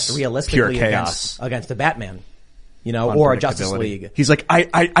manifest realistically against the Batman? Or a Justice League. He's like,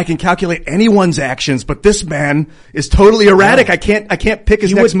 I can calculate anyone's actions, but this man is totally erratic. No. I can't pick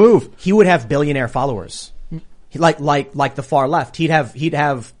his next move. He would have billionaire followers. Like the far left. He'd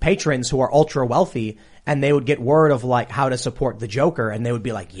have patrons who are ultra wealthy and they would get word of like how to support the Joker and they would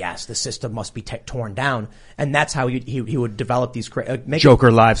be like, yes, the system must be torn down. And that's how he would develop these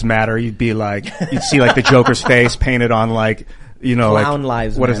Joker lives matter. You'd see like the Joker's face painted on like, Clown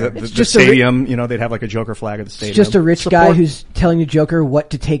lives. What matter. Is it? The stadium, they'd have like a Joker flag at the stadium. It's just a rich guy who's telling the Joker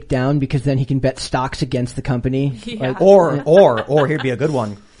what to take down because then he can bet stocks against the company. Yeah. Or here'd be a good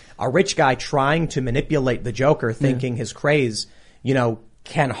one. A rich guy trying to manipulate the Joker thinking his craze,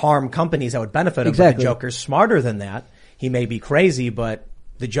 can harm companies that would benefit him. Exactly. But the Joker's smarter than that. He may be crazy, but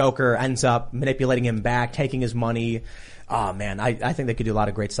the Joker ends up manipulating him back, taking his money. Oh man, I think they could do a lot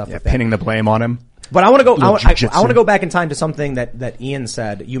of great stuff with that. Pinning the blame on him. But I want to go back in time to something that Ian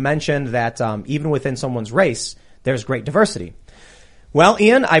said. You mentioned that even within someone's race, there's great diversity. Well,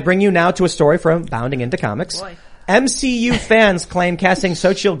 Ian, I bring you now to a story from Bounding Into Comics. MCU fans claim casting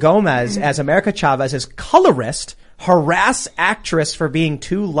Xochitl Gomez as America Chavez is colorist, harass actress for being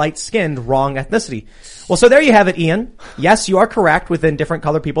too light-skinned, wrong ethnicity. Well, so there you have it, Ian. Yes, you are correct. Within different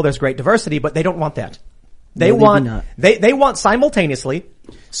color people, there's great diversity, but they don't want that. They want simultaneously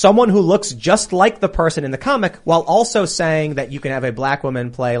someone who looks just like the person in the comic while also saying that you can have a black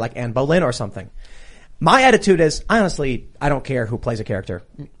woman play like Anne Boleyn or something. My attitude is, honestly, I don't care who plays a character.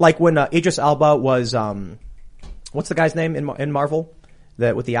 Like when Idris Elba was, what's the guy's name in Marvel?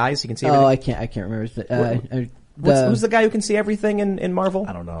 With the eyes, you can see everything. I can't remember. Who's the guy who can see everything in Marvel?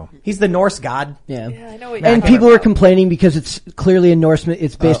 I don't know. He's the Norse god. Yeah, I know what and people are complaining because it's clearly a Norse.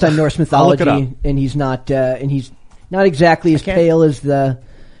 It's based on Norse mythology, I'll look it up. and he's not exactly as pale as the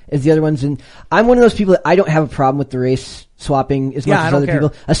other ones. And I'm one of those people that I don't have a problem with the race swapping as much as other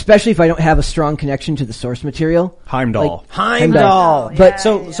people, especially if I don't have a strong connection to the source material. Heimdall. Heimdall. But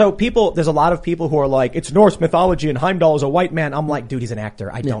so people, there's a lot of people who are like, it's Norse mythology and Heimdall is a white man. I'm like, dude, he's an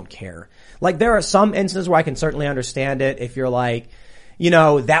actor. I don't care. Like, there are some instances where I can certainly understand it if you're like,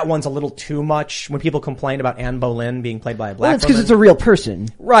 that one's a little too much. When people complain about Anne Boleyn being played by a black woman. It's because it's a real person.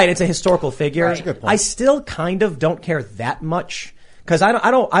 Right, it's a historical figure. That's a good point. I still kind of don't care that much. Cause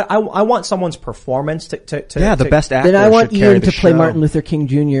I want someone's performance to the best actor. Then I want should carry Ian the to play show. Martin Luther King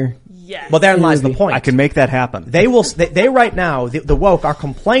Jr. Yes. Well, therein lies the point. I can make that happen. They right now, the woke are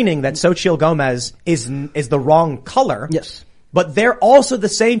complaining that Xochitl Gomez is the wrong color. Yes. But they're also the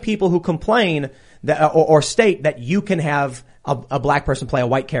same people who complain that, or state that you can have a black person play a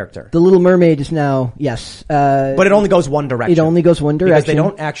white character. The Little Mermaid is now, yes. But it only goes one direction. It only goes one direction. Because they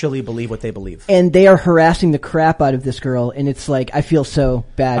don't actually believe what they believe. And they are harassing the crap out of this girl, and it's like, I feel so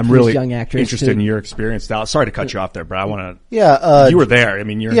bad I'm for really this young actress. interested in your experience, Dallas. Sorry to cut you off there, but I want to... Yeah. You were there. I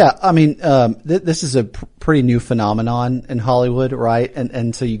mean, you're... Yeah, I mean, this is a pretty new phenomenon in Hollywood, right?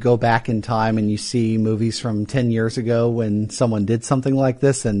 And so you go back in time and you see movies from 10 years ago when someone did something like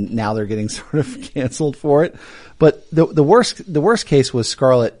this, and now they're getting sort of canceled for it. But the worst case was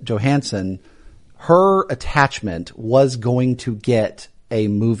Scarlett Johansson. Her attachment was going to get a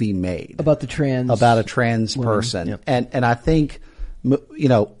movie made about a trans woman. Person. Yep. And I think,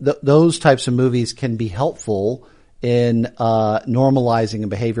 those types of movies can be helpful in normalizing a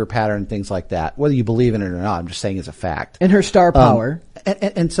behavior pattern and things like that. Whether you believe in it or not, I'm just saying as a fact. And her star power.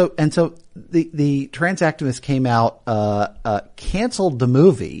 And so the trans activist came out, canceled the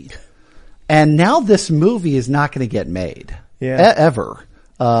movie. And now this movie is not going to get made. Ever.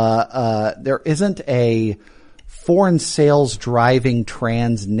 There isn't a foreign sales driving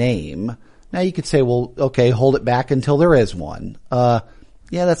trans name. Now you could say, well, okay, hold it back until there is one.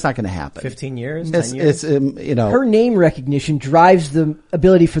 That's not going to happen. 15 years? 10 years? Her name recognition drives the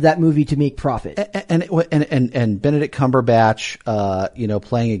ability for that movie to make profit. And Benedict Cumberbatch,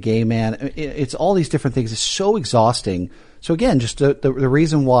 playing a gay man. It's all these different things. It's so exhausting. So again, just the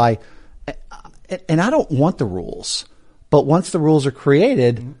reason why, and I don't want the rules, but once the rules are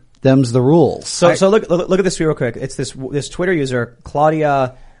created, them's the rules. So look at this real quick. It's this Twitter user,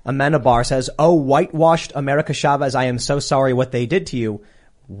 Claudia Amenabar, says, "Oh, whitewashed America Chavez, I am so sorry what they did to you."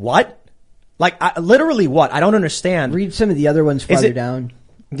 What? Like, literally what? I don't understand. Read some of the other ones farther down.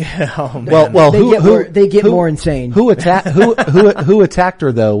 Oh, man. Well, they get more insane. Who attacked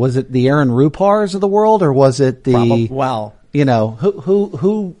her though? Was it the Aaron Rupars of the world, or was it the?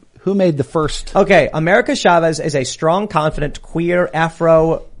 Who made the first? Okay, America Chavez is a strong, confident, queer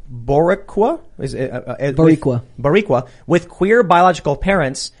Afro-Boricua? Boricua with queer biological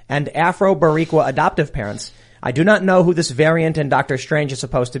parents and Afro-Boricua adoptive parents. I do not know who this variant in Doctor Strange is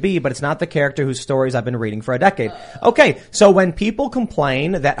supposed to be, but it's not the character whose stories I've been reading for a decade. Okay, so when people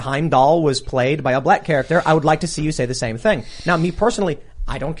complain that Heimdall was played by a black character, I would like to see you say the same thing. Now, me personally,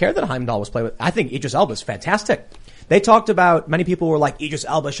 I don't care that Heimdall was played with. I think Idris Elba is fantastic. They talked about, many people were like, Idris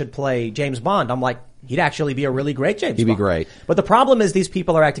Elba should play James Bond. I'm like, he'd actually be a really great James Bond. He'd be great. But the problem is these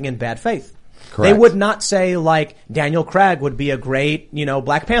people are acting in bad faith. Correct. They would not say like Daniel Craig would be a great,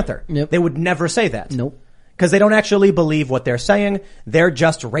 Black Panther. Yep. They would never say that. Nope. Because they don't actually believe what they're saying. They're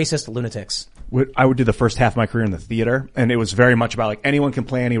just racist lunatics. I would do the first half of my career in the theater, and it was very much about like anyone can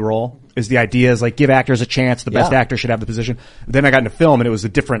play any role. Is the idea is like give actors a chance. The best actor should have the position. Then I got into film, and it was a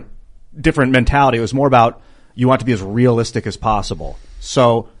different mentality. It was more about you want to be as realistic as possible.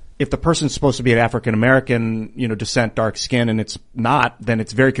 So if the person's supposed to be an African American, descent, dark skin, and it's not, then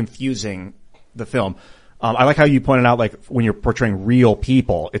it's very confusing, the film. I like how you pointed out, like, when you're portraying real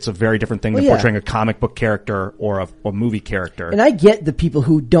people, it's a very different thing than portraying a comic book character or a movie character. And I get the people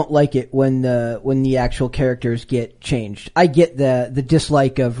who don't like it when the actual characters get changed. I get the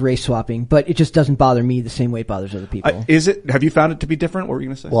dislike of race swapping, but it just doesn't bother me the same way it bothers other people. Have you found it to be different? What were you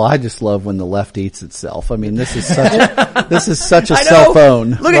going to say? Well, I just love when the left eats itself. I mean, this is such a cell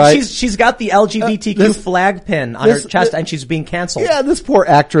phone. Look right? at she's got the LGBTQ flag pin on her chest, and she's being canceled. Yeah, this poor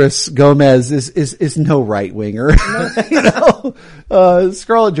actress Gomez is no right winger.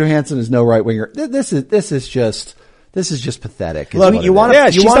 Scarlett Johansson is no right winger. This is just pathetic. Look,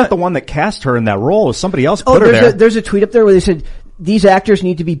 she's not the one that cast her in that role. Somebody else put her there. There's a tweet up there where they said, these actors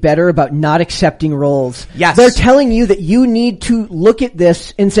need to be better about not accepting roles. Yes. They're telling you that you need to look at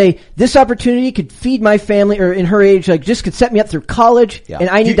this and say, this opportunity could feed my family, or in her age, like, just could set me up through college,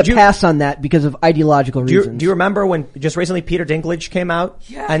 and I need to pass on that because of ideological reasons. Do you remember when just recently Peter Dinklage came out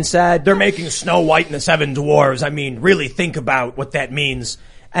and said, they're making Snow White and the Seven Dwarves. I mean, really think about what that means.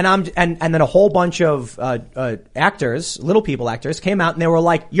 And then a whole bunch of actors, little people actors, came out and they were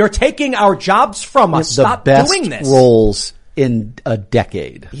like, "You're taking our jobs from us. Stop doing this." Roles in a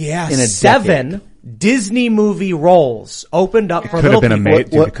decade. Yeah, in 7 Disney movie roles opened up for little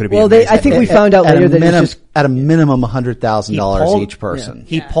people. I think we found out later that it's just at a minimum $100,000 each person. Yeah.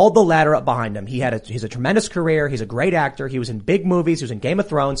 He pulled the ladder up behind him. He's a tremendous career. He's a great actor. He was in big movies. He was in Game of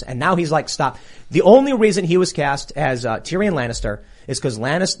Thrones, and now he's like, stop. The only reason he was cast as Tyrion Lannister is because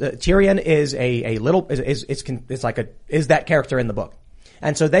Tyrion is is that character in the book.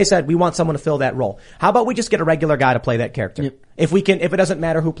 And so they said, we want someone to fill that role. How about we just get a regular guy to play that character? Yep. If it doesn't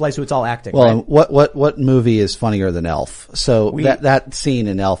matter who plays who, it's all acting. Well, right? What movie is funnier than Elf? So that scene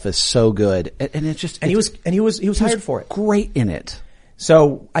in Elf is so good. And it's just, he was hired for it. Great in it.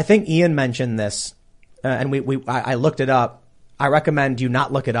 So I think Ian mentioned this, and I looked it up. I recommend you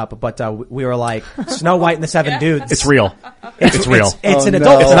not look it up, but we were like, Snow White and the Seven Dudes. It's real. It's real. It's an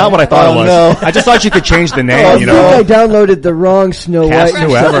adult. It's not what I thought it was. No. I just thought you could change the name, I downloaded the wrong Snow White.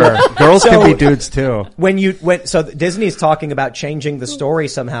 Whoever. Girls can be dudes too. So Disney's talking about changing the story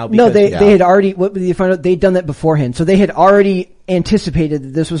somehow. No, they had already, what they found out, they'd done that beforehand. So they had already anticipated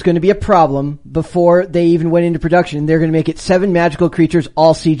that this was going to be a problem before they even went into production. They're going to make it 7 magical creatures,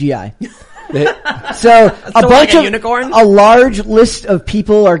 all CGI. A large list of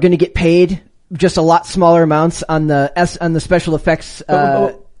people are going to get paid just a lot smaller amounts on the special effects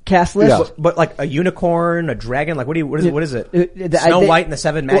cast list. Yeah. But like a unicorn, a dragon, like what is it? Snow White and the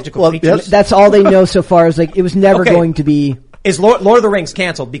 7 magical creatures. Yes. That's all they know so far. Is like it was never going to be. Is Lord of the Rings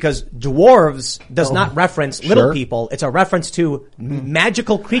canceled because dwarves does not reference little people. It's a reference to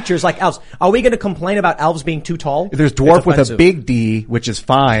magical creatures like elves. Are we going to complain about elves being too tall? There's dwarf with a big D, which is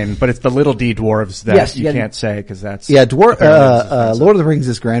fine, but it's the little D dwarves that you can't say because that's... Yeah, Lord of the Rings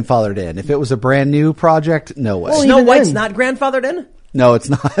is grandfathered in. If it was a brand new project, no way. Well, Snow White's not grandfathered in? No, it's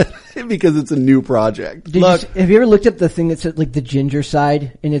not because it's a new project. Have you ever looked at the thing that's at like the ginger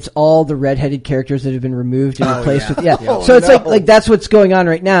side, and it's all the redheaded characters that have been removed and replaced with so it's like that's what's going on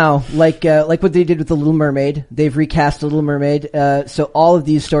right now. Like what they did with the Little Mermaid, they've recast the Little Mermaid. So all of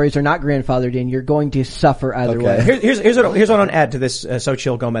these stories are not grandfathered in. You're going to suffer either way. Here's what I want to add to this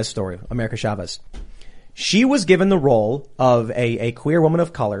Xochitl Gomez story, America Chavez. She was given the role of a queer woman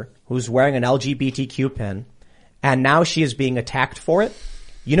of color who's wearing an LGBTQ pin. And now she is being attacked for it.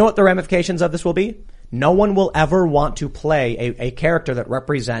 You know what the ramifications of this will be? No one will ever want to play a character that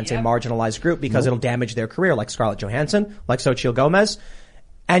represents a marginalized group because it'll damage their career, like Scarlett Johansson, like Xochitl Gomez.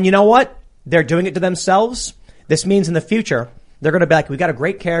 And you know what? They're doing it to themselves. This means in the future, they're going to be like, we got a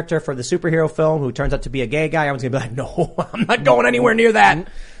great character for the superhero film who turns out to be a gay guy. Everyone's going to be like, no, I'm not going anywhere near that.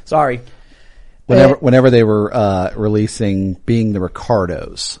 Sorry. Whenever they were releasing Being the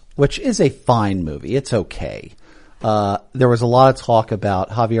Ricardos, which is a fine movie, it's okay. There was a lot of talk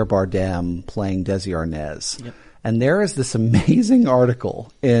about Javier Bardem playing Desi Arnaz. Yep. And there is this amazing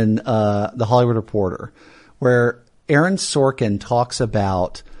article in The Hollywood Reporter where Aaron Sorkin talks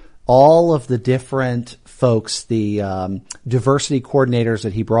about all of the different folks, the diversity coordinators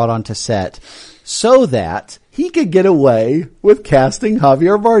that he brought onto set so that he could get away with casting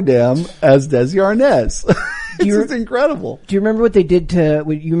Javier Bardem as Desi Arnaz. It's incredible. Do you remember what they did to,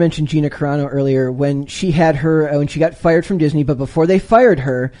 you mentioned Gina Carano earlier, when she had her, when she got fired from Disney, but before they fired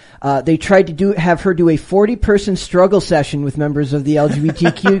her, they tried to have her do a 40-person struggle session with members of the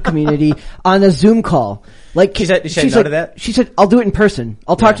LGBTQ community on a Zoom call. Like She said she's no like, to that? She said, "I'll do it in person.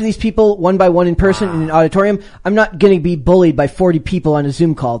 I'll talk to these people one by one in person in an auditorium. I'm not going to be bullied by 40 people on a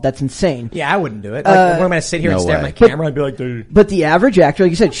Zoom call. That's insane." Yeah, I wouldn't do it. Like, we're going to sit here and no stare at way. my camera and be like, dude. But the average actor,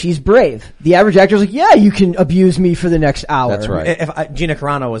 like you said, she's brave. The average actor is like, "Yeah, you can abuse me for the next hour." That's right. If Gina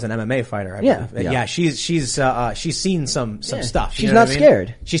Carano was an MMA fighter, I Yeah. believe. Yeah. She's seen some stuff. She's you know not what I mean?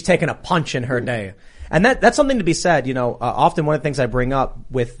 scared. She's taken a punch in her day, and that's something to be said. Often one of the things I bring up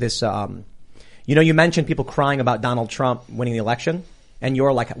with this, you mentioned people crying about Donald Trump winning the election, and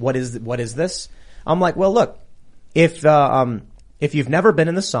you're like, what is this? I'm like, well, look, if you've never been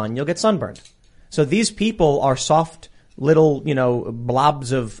in the sun, you'll get sunburned. So these people are soft little,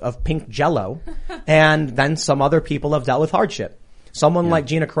 blobs of pink jello, and then some other people have dealt with hardship. Someone like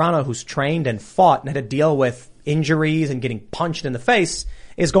Gina Carano, who's trained and fought and had to deal with injuries and getting punched in the face,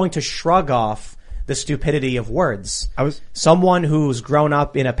 is going to shrug off the stupidity of words. Someone who's grown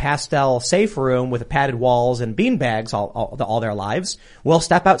up in a pastel safe room with padded walls and beanbags all their lives will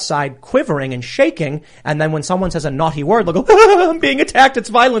step outside quivering and shaking, and then when someone says a naughty word, they'll go, I'm being attacked, it's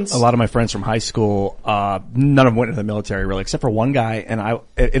violence. A lot of my friends from high school, none of them went into the military really, except for one guy, and at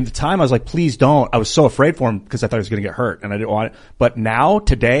the time I was like, please don't. I was so afraid for him because I thought he was going to get hurt, and I didn't want it. But now,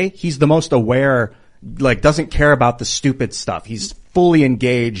 today, he's the most aware, like, doesn't care about the stupid stuff. He's fully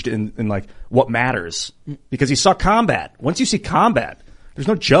engaged in like what matters because he saw combat. Once you see combat, there's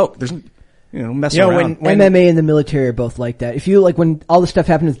no joke. There's messing around. When MMA and the military are both like that. If you when all the stuff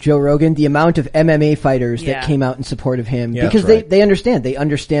happened with Joe Rogan, the amount of MMA fighters that came out in support of him because they understand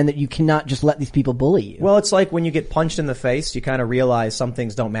that you cannot just let these people bully you. Well, it's like when you get punched in the face, you kind of realize some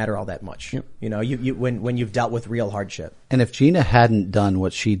things don't matter all that much. Yep. When you've dealt with real hardship. And if Gina hadn't done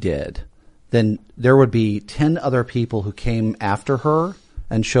what she did, then there would be 10 other people who came after her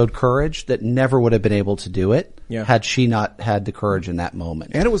and showed courage that never would have been able to do it had she not had the courage in that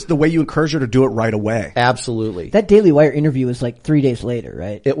moment. And it was the way you encouraged her to do it right away. Absolutely. That Daily Wire interview was like 3 days later,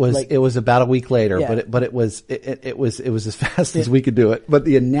 right? It was about a week later, but it was as fast as we could do it. But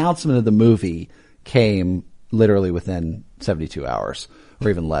the announcement of the movie came literally within 72 hours or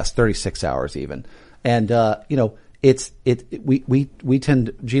even less, 36 hours even. And we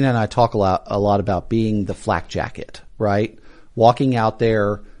tend, Gina and I talk a lot about being the flak jacket, right? Walking out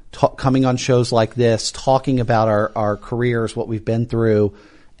there, coming on shows like this, talking about our careers, what we've been through,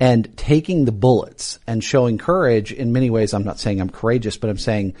 and taking the bullets and showing courage. In many ways, I'm not saying I'm courageous, but I'm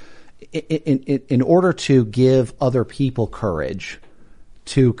saying in order to give other people courage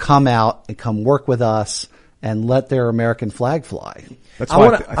to come out and come work with us and let their American flag fly. That's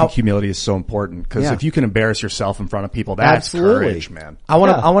why I think humility is so important, because if you can embarrass yourself in front of people, that's courage, man. I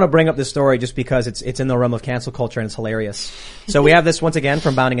want to bring up this story just because it's in the realm of cancel culture and it's hilarious. So we have this once again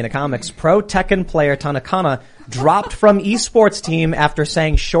from Bounding into Comics. Pro Tekken player Tanakana dropped from esports team after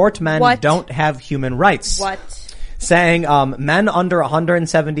saying short men don't have human rights. What? Saying men under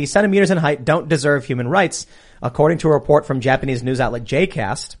 170 centimeters in height don't deserve human rights, according to a report from Japanese news outlet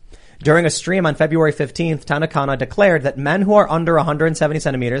Jcast. During a stream on February 15th, Tanakana declared that men who are under 170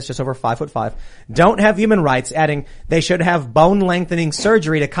 centimeters, just over 5'5", don't have human rights, adding they should have bone lengthening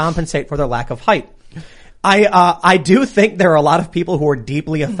surgery to compensate for their lack of height. I do think there are a lot of people who are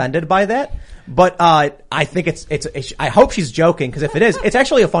deeply offended by that, but I think I hope she's joking, because if it is, it's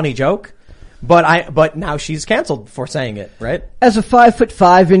actually a funny joke. But now she's canceled for saying it, right? As a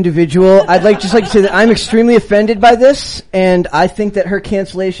 5'5" individual, I'd like to say that I'm extremely offended by this, and I think that her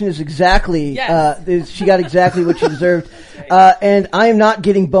cancellation is exactly, she got exactly what she deserved. And I am not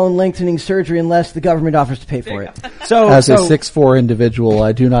getting bone lengthening surgery unless the government offers to pay for it. So as a 6'4" individual,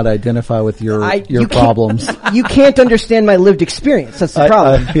 I do not identify with your problems. You can't understand my lived experience. That's the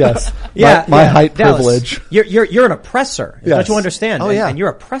problem. Yes. My height Dallas, privilege. You're an oppressor. Yes. Don't you understand? Oh, yeah. And you're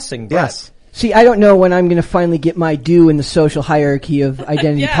oppressing Brett. Yes. See, I don't know when I'm going to finally get my due in the social hierarchy of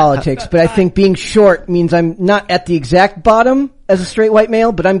identity politics, but I think being short means I'm not at the exact bottom as a straight white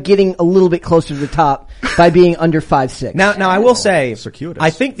male, but I'm getting a little bit closer to the top by being under 5'6". Now I will say, circuitous. I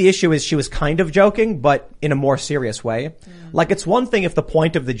think the issue is she was kind of joking, but in a more serious way. Like, it's one thing if the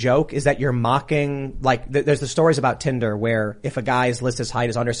point of the joke is that you're mocking, like, there's the stories about Tinder where if a guy's list his height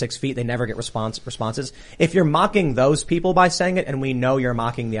is under 6 feet, they never get responses. If you're mocking those people by saying it, and we know you're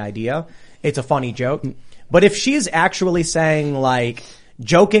mocking the idea, it's a funny joke. But if she's actually saying, like,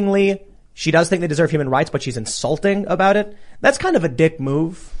 jokingly, she does think they deserve human rights, but she's insulting about it, that's kind of a dick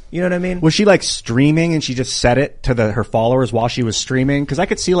move. You know what I mean? Was she like streaming and she just said it to her followers while she was streaming? Cause I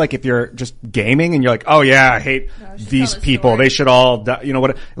could see like if you're just gaming and you're like, oh yeah, I hate these people. They should all die. You know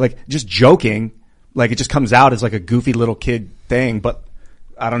what? Like just joking. Like it just comes out as like a goofy little kid thing, but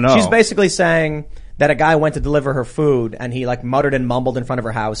I don't know. She's basically saying that a guy went to deliver her food and he like muttered and mumbled in front of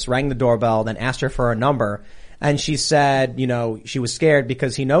her house, rang the doorbell, then asked her for a number. And she said, you know, she was scared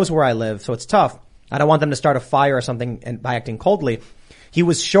because he knows where I live, so it's tough. I don't want them to start a fire or something and by acting coldly. He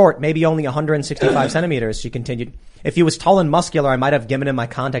was short, maybe only 165 centimeters, she continued. If he was tall and muscular, I might have given him my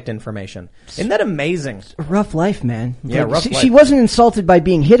contact information. Isn't that amazing? A rough life, man. Yeah, rough life. She wasn't insulted by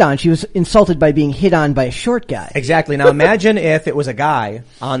being hit on. She was insulted by being hit on by a short guy. Exactly. Now imagine if it was a guy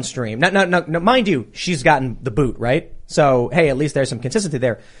on stream. Now, mind you, she's gotten the boot, right? So, hey, at least there's some consistency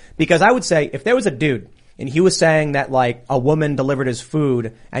there. Because I would say, if there was a dude, and he was saying that like a woman delivered his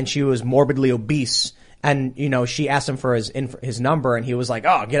food and she was morbidly obese, and, you know, she asked him for his number and he was like,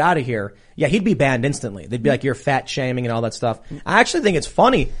 oh, get out of here. Yeah, he'd be banned instantly. They'd be like, you're fat shaming and all that stuff. I actually think it's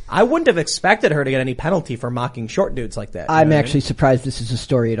funny. I wouldn't have expected her to get any penalty for mocking short dudes like that. I'm actually surprised this is a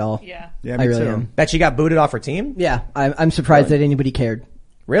story at all. Yeah. Yeah, I really am. That she got booted off her team? Yeah, I'm surprised that anybody cared.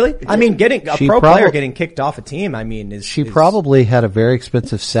 Really? I mean, getting a pro player getting kicked off a team, I mean, She probably had a very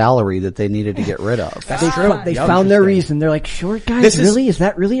expensive salary that they needed to get rid of. That's true. They found their reason. They're like, short guys, really? Is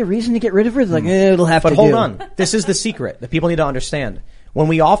that really a reason to get rid of her? They're like, it'll have to do. But hold on. This is the secret that people need to understand. When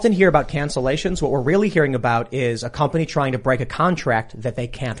we often hear about cancellations, what we're really hearing about is a company trying to break a contract that they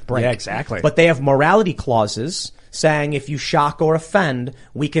can't break. Yeah, exactly. But they have morality clauses saying if you shock or offend,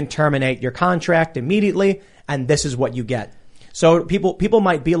 we can terminate your contract immediately, and this is what you get. So people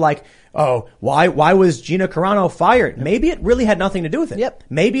might be like, oh, why was Gina Carano fired? Maybe it really had nothing to do with it. Yep.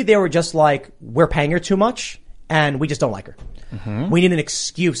 Maybe they were just like, we're paying her too much and we just don't like her. Mm-hmm. We need an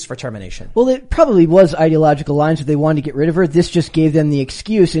excuse for termination. Well, it probably was ideological lines that they wanted to get rid of her. This just gave them the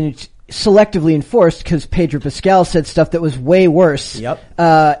excuse, and it's selectively enforced because Pedro Pascal said stuff that was way worse. Yep.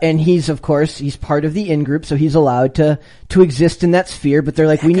 And he's part of the in-group, so he's allowed to exist in that sphere, but they're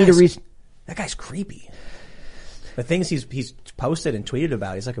like, we need a reason. That guy's creepy. The things he's posted and tweeted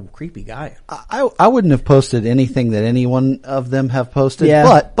about, he's like a creepy guy. I wouldn't have posted anything that any one of them have posted,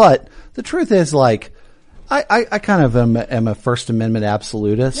 but the truth is, like, I kind of am a First Amendment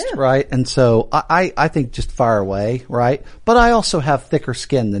absolutist, right? And so I think just fire away, right? But I also have thicker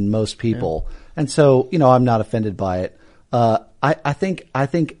skin than most people. Yeah. And so, you know, I'm not offended by it. I think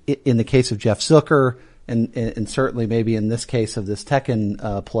in the case of Jeff Zucker and certainly maybe in this case of this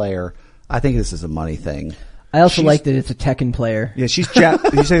Tekken player, I think this is a money thing. I also like that it's a Tekken player. Yeah, she's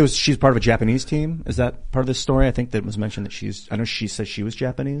did you say she's part of a Japanese team? Is that part of this story? I think that was mentioned that I know she said she was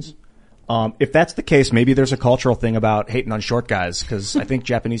Japanese. If that's the case, maybe there's a cultural thing about hating on short guys, because I think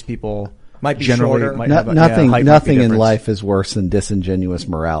Japanese people might be shorter. Nothing in life is worse than disingenuous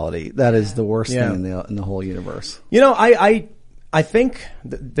morality. That is the worst thing in the whole universe. You know, I think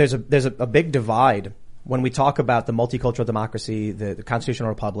there's a big divide when we talk about the multicultural democracy, the constitutional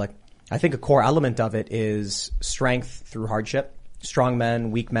republic. I think a core element of it is strength through hardship, strong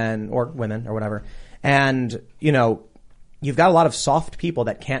men, weak men, or women, or whatever. And, you know, you've got a lot of soft people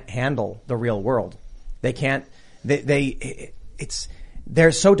that can't handle the real world. They can't, they're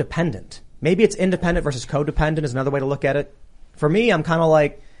so dependent. Maybe it's independent versus codependent is another way to look at it. For me, I'm kind of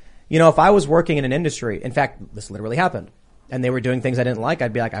like, you know, if I was working in an industry, in fact, this literally happened, and they were doing things I didn't like,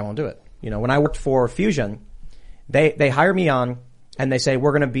 I'd be like, I won't do it. You know, when I worked for Fusion, they hire me on, and they say,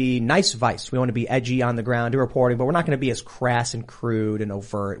 we're going to be nice Vice. We want to be edgy on the ground, do reporting, but we're not going to be as crass and crude and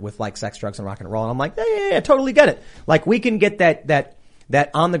overt with like sex, drugs, and rock and roll. And I'm like, yeah, totally get it. Like, we can get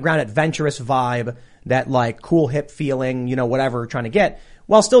that on the ground adventurous vibe, that like cool hip feeling, you know, whatever we're trying to get,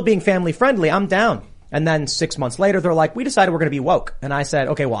 while still being family friendly. I'm down. And then 6 months later, they're like, we decided we're going to be woke. And I said,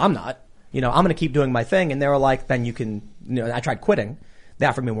 okay, well, I'm not. You know, I'm going to keep doing my thing. And they were like, then you can, you know, I tried quitting. They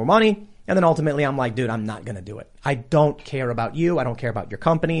offered me more money. And then ultimately I'm like, dude, I'm not going to do it. I don't care about you. I don't care about your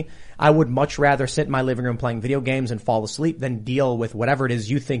company. I would much rather sit in my living room playing video games and fall asleep than deal with whatever it is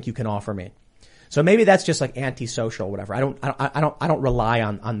you think you can offer me. So maybe that's just like antisocial or whatever. I don't rely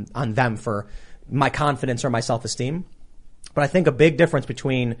on them for my confidence or my self-esteem. But I think a big difference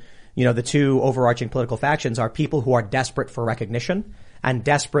between, you know, the two overarching political factions are people who are desperate for recognition and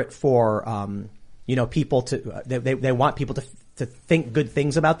desperate for, you know, people to, they want people to think good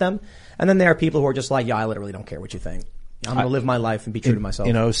things about them. And then there are people who are just like, yeah, I literally don't care what you think. I'm going to live my life and be true to myself.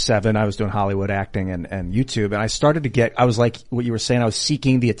 In 2007, I was doing Hollywood acting and YouTube, and I started to get, I was like, what you were saying, I was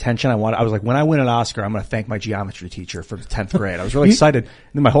seeking the attention I wanted. I was like, when I win an Oscar, I'm going to thank my geometry teacher for the 10th grade. I was really excited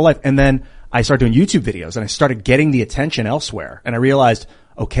my whole life. And then I started doing YouTube videos and I started getting the attention elsewhere. And I realized,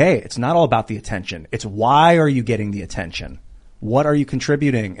 okay, it's not all about the attention. It's why are you getting the attention? What are you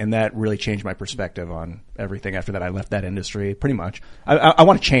contributing? And that really changed my perspective on everything. After that, I left that industry pretty much. I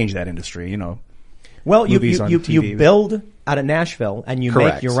want to change that industry, you know. Well, you build out of Nashville and you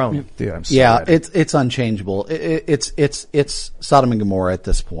make your own. Dude, I'm sorry. it's unchangeable. It's Sodom and Gomorrah at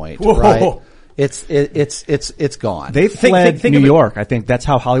this point, right? It's gone. They fled New York. I think that's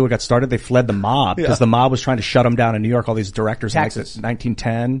how Hollywood got started. They fled the mob because the mob was trying to shut them down in New York. All these directors in like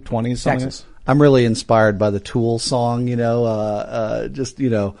 1910, 20s, something. Texas. I'm really inspired by the Tool song, Enema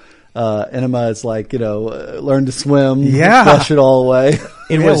is like, learn to swim, flush it all away.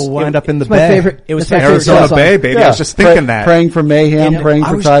 We'll wind up in the bay. My favorite. It was Arizona Bay, baby. Yeah. I was just thinking that. Praying for mayhem, praying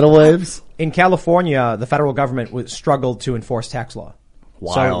for tidal waves. In California, the federal government struggled to enforce tax law.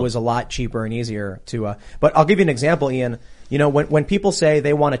 Wild. So it was a lot cheaper and easier to, but I'll give you an example, Ian. When people say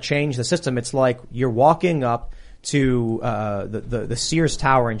they want to change the system, it's like you're walking up to the Sears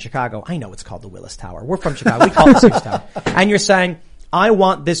Tower in Chicago. I know it's called the Willis Tower. We're from Chicago. We call it the Sears Tower. And you're saying, I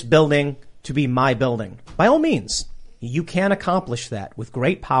want this building to be my building. By all means, you can accomplish that with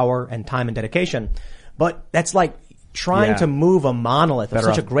great power and time and dedication. But that's like trying to move a monolith of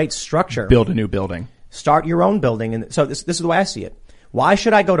such a great structure. Build a new building. Start your own building. And so this is the way I see it. Why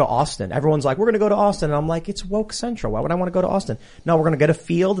should I go to Austin? Everyone's like, we're going to go to Austin. And I'm like, it's woke central. Why would I want to go to Austin? No, we're going to get a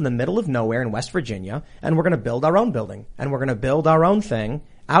field in the middle of nowhere in West Virginia, and we're going to build our own building, and we're going to build our own thing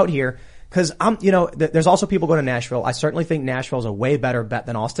out here. Cause there's also people going to Nashville. I certainly think Nashville's a way better bet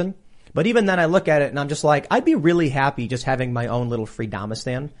than Austin. But even then I look at it and I'm just like, I'd be really happy just having my own little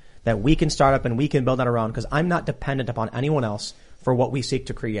Freedomistan that we can start up and we can build on our own, because I'm not dependent upon anyone else for what we seek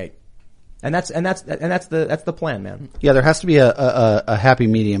to create. And that's the plan, man. Yeah, there has to be a happy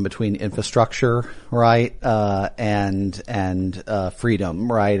medium between infrastructure, right, and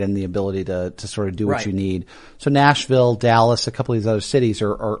freedom, right, and the ability to sort of do what you need. So Nashville, Dallas, a couple of these other cities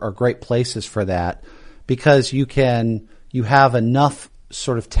are great places for that, because you have enough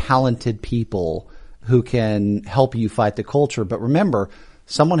sort of talented people who can help you fight the culture. But remember,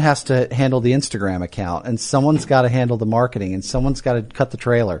 someone has to handle the Instagram account, and someone's got to handle the marketing, and someone's got to cut the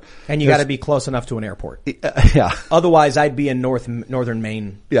trailer. And you got to be close enough to an airport. Yeah. Otherwise, I'd be in northern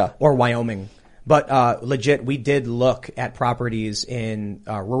Maine. Yeah. Or Wyoming. But legit, we did look at properties in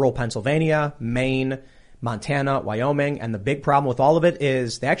rural Pennsylvania, Maine, Montana, Wyoming, and the big problem with all of it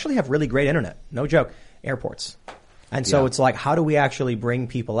is they actually have really great internet. No joke. Airports. And so it's like, how do we actually bring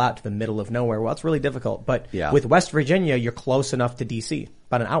people out to the middle of nowhere? Well, it's really difficult. But with West Virginia, you're close enough to D.C.,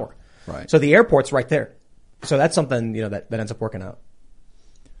 about an hour. Right. So the airport's right there. So that's something, that ends up working out.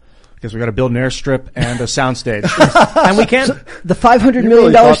 Because we got to build an airstrip and a soundstage. And we can. The $500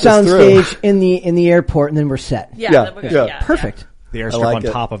 million soundstage in the airport, and then we're set. Perfect. The airstrip on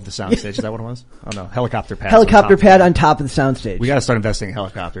top of the soundstage. Is that what it was? Oh no, helicopter pad. Helicopter pad on top of the soundstage. We got to start investing in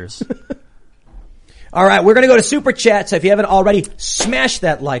helicopters. All right, we're going to go to Super Chat. So if you haven't already, smash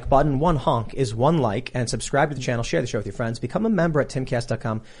that like button. One honk is one like. And subscribe to the channel. Share the show with your friends. Become a member at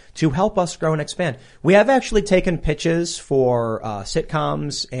timcast.com to help us grow and expand. We have actually taken pitches for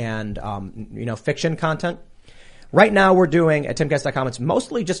sitcoms and fiction content. Right now we're doing at timcast.com, it's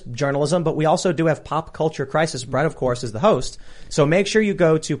mostly just journalism, but we also do have Pop Culture Crisis. Brett, of course, is the host. So make sure you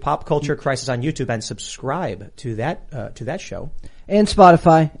go to Pop Culture Crisis on YouTube and subscribe to that show. And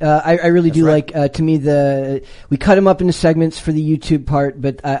Spotify. I really do like, to me, we cut them up into segments for the YouTube part,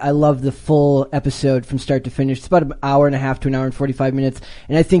 but I love the full episode from start to finish. It's about an hour and a half to an hour and 45 minutes.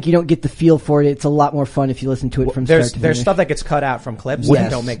 And I think you don't get the feel for it. It's a lot more fun if you listen to it from start to finish. There's stuff that gets cut out from clips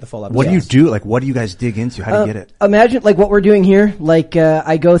that don't make the full episode. What do you do? Like, what do you guys dig into? How do you get it? Imagine, like, what we're doing here. Like,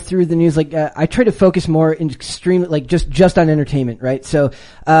 I go through the news, like, I try to focus more in extremely, like, just on entertainment, right? So,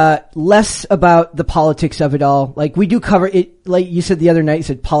 less about the politics of it all. Like, we do cover it, like you said the other night, you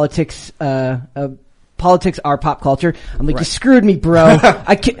said politics are pop culture. I'm like, you screwed me, bro.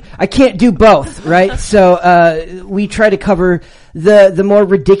 I can't do both, right? So, we try to cover the more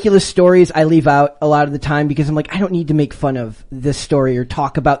ridiculous stories I leave out a lot of the time because I'm like, I don't need to make fun of this story or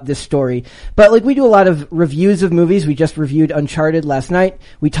talk about this story. But like, we do a lot of reviews of movies. We just reviewed Uncharted last night.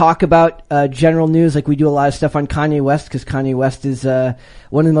 We talk about general news. Like, we do a lot of stuff on Kanye West because Kanye West is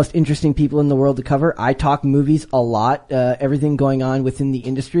one of the most interesting people in the world to cover. I talk movies a lot, everything going on within the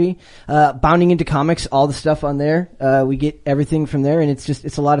industry. Bounding into comics, all the stuff on there. We get everything from there, and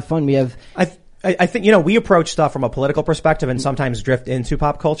it's a lot of fun. We have I think, we approach stuff from a political perspective and sometimes drift into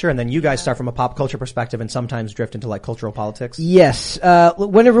pop culture, and then you guys start from a pop culture perspective and sometimes drift into like cultural politics. Yes.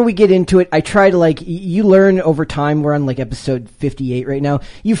 Whenever we get into it, I try to you learn over time. We're on like episode 58 right now.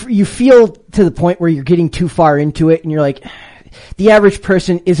 You feel to the point where you're getting too far into it and you're like, the average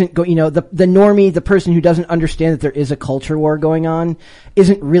person isn't the normie, the person who doesn't understand that there is a culture war going on,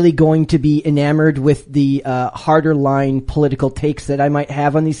 isn't really going to be enamored with the harder line political takes that I might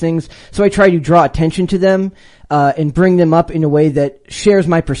have on these things. So I try to draw attention to them. and bring them up in a way that shares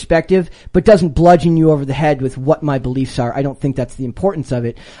my perspective, but doesn't bludgeon you over the head with what my beliefs are. I don't think that's the importance of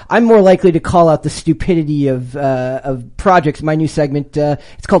it. I'm more likely to call out the stupidity of projects. My new segment,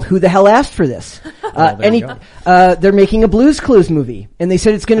 it's called Who the Hell Asked for This? They're making a Blue's Clues movie, and they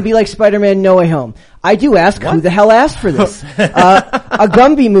said it's going to be like Spider-Man No Way Home. I do ask, who the hell asked for this? A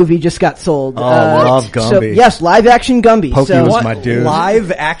Gumby movie just got sold. Love Gumby. So, yes, live action Gumby. Pokey so, was my dude.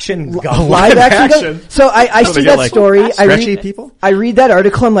 Live action Gumby. Live action Gumby. So I see that story. Stretchy people? I read that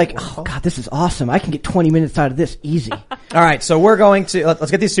article. I'm like, oh God, this is awesome. I can get 20 minutes out of this easy. All right, so we're going to let's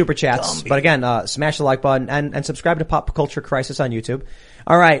get these super chats. Gumby. But again, smash the like button and subscribe to Pop Culture Crisis on YouTube.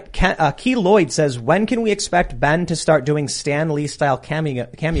 All right, Key Lloyd says, when can we expect Ben to start doing Stan Lee style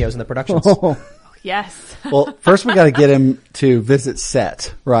cameos in the productions? Yes. Well, first we got to get him to visit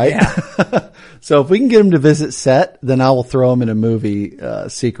set, right? Yeah. So if we can get him to visit set, then I will throw him in a movie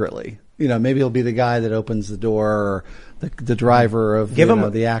secretly. You know, maybe he'll be the guy that opens the door, or the driver of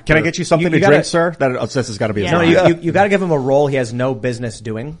the actor. Can I get you something to drink, sir? This has got to be. No, you got to give him a role he has no business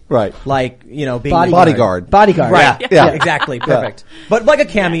doing. Right. Like, being bodyguard. Right. Yeah. Exactly. Perfect. Yeah. But like a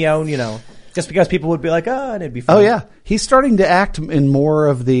cameo, just because people would be like, and it'd be fun. Oh yeah. He's starting to act in more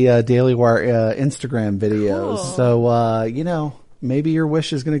of the Daily Wire Instagram videos. Cool. So, maybe your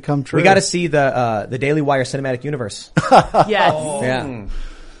wish is going to come true. We got to see the Daily Wire cinematic universe. Yes. Oh. Yeah.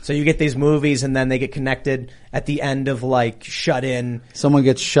 So you get these movies, and then they get connected at the end of Shut In. Someone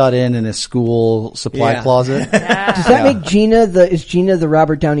gets shut in a school supply closet. Yeah. Does that make Gina the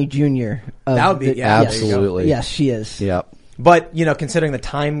Robert Downey Jr.? That would be absolutely. Yes, she is. Yep. But considering the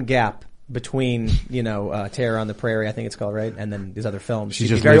time gap between Terror on the Prairie, I think it's called, right, and then these other films, she's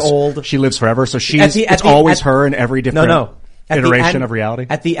just very old. She lives forever, so it's always her in every different iteration of reality.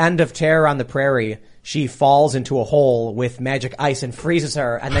 At the end of Terror on the Prairie, she falls into a hole with magic ice and freezes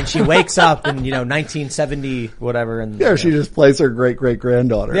her, and then she wakes up in 1970 whatever. And she just plays her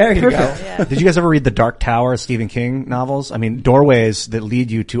great-great-granddaughter. There you go. Yeah. Did you guys ever read the Dark Tower Stephen King novels? I mean, doorways that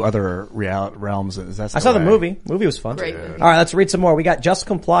lead you to other realms. I saw the movie. Movie was fun. Great movie. All right, let's read some more. We got Just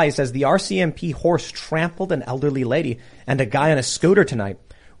Comply. He says the RCMP horse trampled an elderly lady and a guy on a scooter tonight.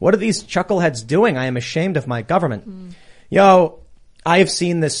 What are these chuckleheads doing? I am ashamed of my government. I have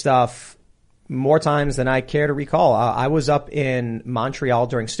seen this stuff more times than I care to recall. I was up in Montreal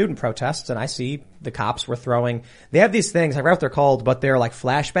during student protests, and I see the cops were throwing. They have these things, I forgot what they're called, but they're like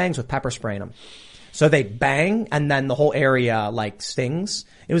flashbangs with pepper spray in them. So they bang, and then the whole area stings.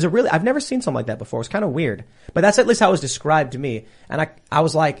 It was I've never seen something like that before. It was kind of weird, but that's at least how it was described to me. And I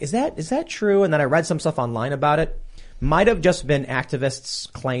was like, is that true? And then I read some stuff online about it. Might have just been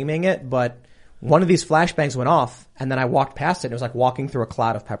activists claiming it, but one of these flashbangs went off, and then I walked past it, and it was like walking through a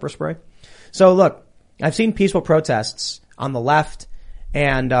cloud of pepper spray. So look, I've seen peaceful protests on the left,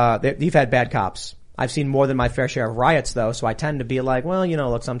 and you've had bad cops. I've seen more than my fair share of riots, though, so I tend to be like, well,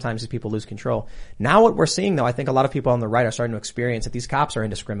 look, sometimes these people lose control. Now what we're seeing, though, I think a lot of people on the right are starting to experience that these cops are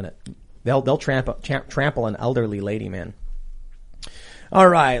indiscriminate. They'll trample an elderly lady, man. All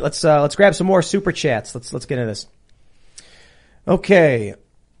right, let's grab some more super chats. Let's get into this. Okay.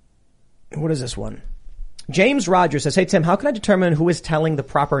 What is this one? James Rogers says, hey Tim, how can I determine who is telling the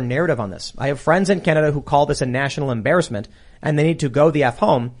proper narrative on this? I have friends in Canada who call this a national embarrassment and they need to go the F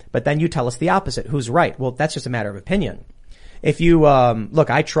home, but then you tell us the opposite. Who's right? Well, that's just a matter of opinion. If you, look,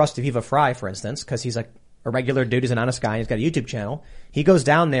 I trust Aviva Fry, for instance, because he's a regular dude, he's an honest guy, and he's got a YouTube channel. He goes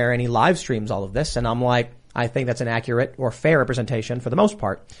down there and he live streams all of this, and I'm like, I think that's an accurate or fair representation for the most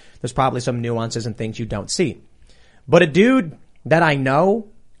part. There's probably some nuances and things you don't see. But a dude that I know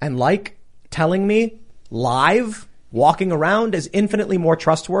and like telling me live, walking around, is infinitely more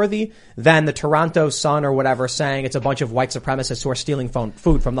trustworthy than the Toronto Sun or whatever saying it's a bunch of white supremacists who are stealing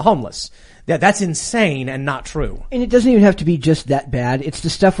food from the homeless. That's insane and not true. And it doesn't even have to be just that bad. It's the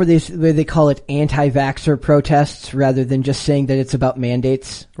stuff where they call it anti-vaxxer protests rather than just saying that it's about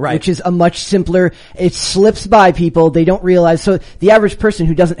mandates. Right. Which is a much simpler, it slips by people, they don't realize. So the average person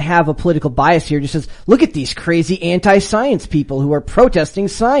who doesn't have a political bias here just says, look at these crazy anti-science people who are protesting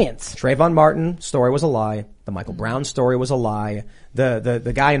science. Trayvon Martin story was a lie. The Michael Brown story was a lie.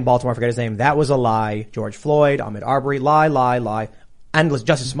 The guy in Baltimore, I forget his name, that was a lie. George Floyd, Ahmaud Arbery, lie. Endless.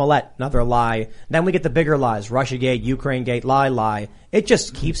 Justice Smollett, another lie. Then we get the bigger lies. Russiagate, Ukrainegate, lie. It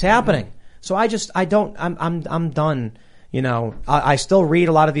just keeps happening. So I'm done. I still read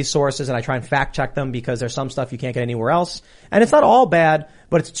a lot of these sources and I try and fact check them because there's some stuff you can't get anywhere else. And it's not all bad,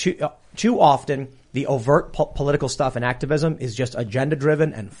 but it's too often the overt political stuff and activism is just agenda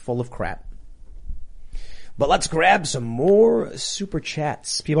driven and full of crap. But let's grab some more super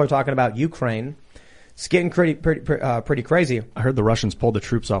chats. People are talking about Ukraine. It's getting pretty crazy. I heard the Russians pulled the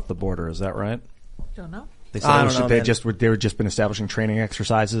troops off the border. Is that right? Don't know. They said they were just been establishing training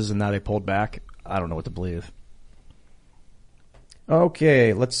exercises, and now they pulled back. I don't know what to believe.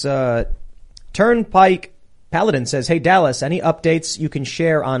 Okay, let's Turnpike Paladin says, "Hey Dallas, any updates you can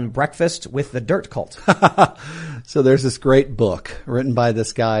share on Breakfast with the Dirt Cult?" So there's this great book written by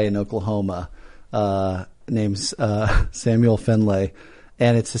this guy in Oklahoma named Samuel Finlay.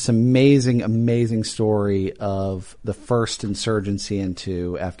 And it's this amazing, amazing story of the first insurgency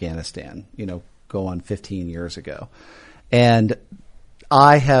into Afghanistan, go on 15 years ago. And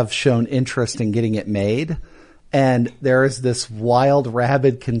I have shown interest in getting it made. And there is this wild,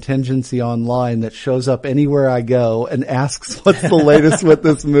 rabid contingency online that shows up anywhere I go and asks what's the latest with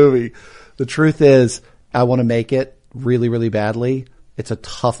this movie. The truth is, I want to make it really, really badly. It's a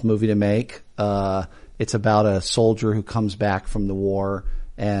tough movie to make. It's about a soldier who comes back from the war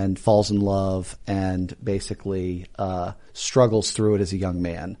and falls in love and basically struggles through it as a young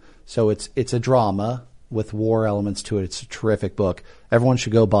man. So it's a drama with war elements to it. It's a terrific book. Everyone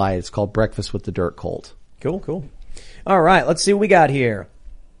should go buy it. It's called Breakfast with the Dirt Cult. Cool. All right, let's see what we got here.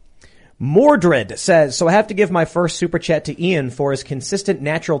 Mordred says, "So I have to give my first super chat to Ian for his consistent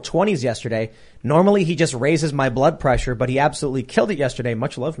natural 20s yesterday. Normally he just raises my blood pressure, but he absolutely killed it yesterday.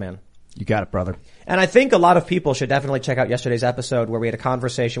 Much love, man." You got it, brother. And I think a lot of people should definitely check out yesterday's episode where we had a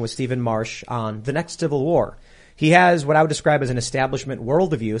conversation with Stephen Marsh on the next Civil War. He has what I would describe as an establishment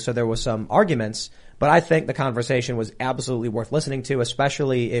worldview, so there was some arguments, but I think the conversation was absolutely worth listening to,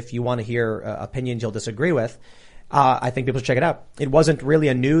 especially if you want to hear opinions you'll disagree with. I think people should check it out. It wasn't really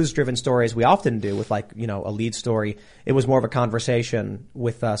a news-driven story as we often do with a lead story. It was more of a conversation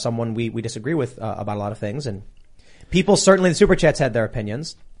with someone we disagree with about a lot of things, and people certainly in the Super Chats had their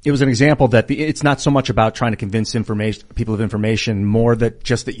opinions. It was an example that it's not so much about trying to convince people of information, more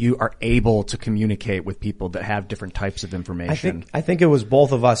that you are able to communicate with people that have different types of information. I think it was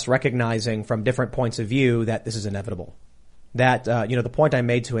both of us recognizing from different points of view that this is inevitable. That, the point I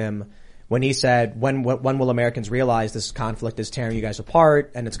made to him when he said, when will Americans realize this conflict is tearing you guys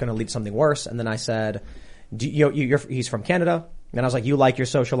apart and it's going to lead to something worse? And then I said, he's from Canada. And I was like, you like your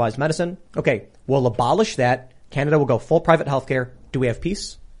socialized medicine? Okay, we'll abolish that. Canada will go full private healthcare. Do we have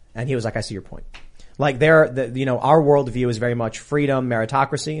peace? And he was like, I see your point. Like our worldview is very much freedom,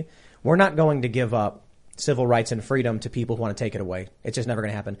 meritocracy. We're not going to give up civil rights and freedom to people who want to take it away. It's just never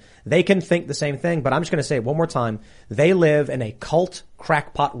going to happen. They can think the same thing, but I'm just going to say it one more time. They live in a cult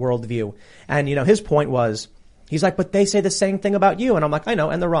crackpot worldview. And, his point was, he's like, but they say the same thing about you. And I'm like, I know,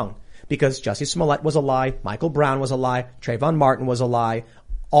 and they're wrong. Because Jussie Smollett was a lie. Michael Brown was a lie. Trayvon Martin was a lie.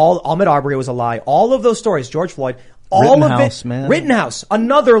 Ahmaud Arbery was a lie. All of those stories, George Floyd, all of it, man. Rittenhouse,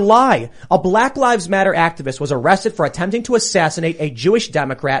 another lie. A Black Lives Matter activist was arrested for attempting to assassinate a Jewish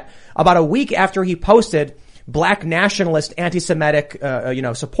Democrat about a week after he posted black nationalist anti-Semitic,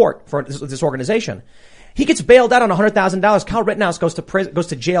 support for this organization. He gets bailed out on $100,000. Kyle Rittenhouse goes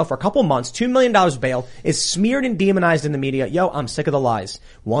to jail for a couple months. $2 million bail, is smeared and demonized in the media. I'm sick of the lies.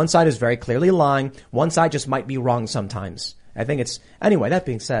 One side is very clearly lying. One side just might be wrong sometimes. I think anyway, that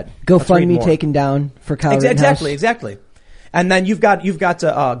being said. GoFundMe taken down for Kyle Rittenhouse. Exactly. And then you've got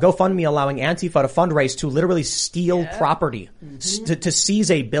GoFundMe allowing Antifa to fundraise to literally steal property, to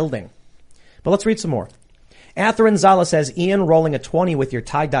seize a building. But let's read some more. Atherin Zala says, Ian rolling a 20 with your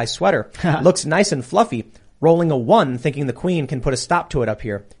tie-dye sweater. Looks nice and fluffy. Rolling a 1 thinking the queen can put a stop to it up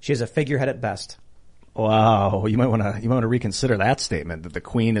here. She is a figurehead at best. Wow. You might want to reconsider that statement that the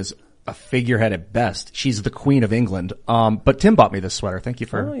queen is a figurehead at best. She's the Queen of England. But Tim bought me this sweater. Thank you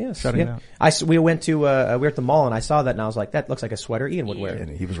for shouting it out. We went to, we were at the mall and I saw that and I was like, that looks like a sweater Ian would wear. And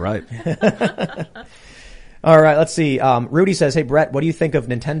he was right. All right, let's see. Rudy says, hey Brett, what do you think of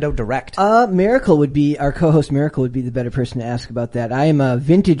Nintendo Direct? Miracle would be, our co-host Miracle would be the better person to ask about that. I am a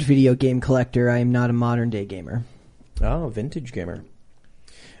vintage video game collector. I am not a modern day gamer. Oh, vintage gamer.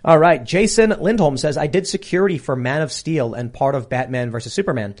 All right. Jason Lindholm says, I did security for Man of Steel and part of Batman vs.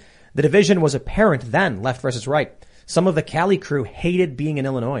 Superman. The division was apparent then, left versus right. Some of the Cali crew hated being in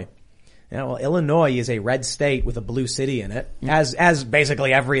Illinois. Illinois is a red state with a blue city in it, as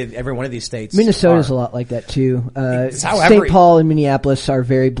basically every one of these states. Minnesota's a lot like that too. St. Paul and Minneapolis are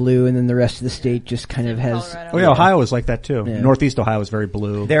very blue, and then the rest of the state just kind of has. Ohio is like that too. Yeah. Northeast Ohio is very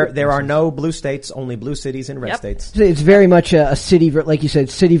blue. There are no blue states, only blue cities and red states. It's very much a city, like you said,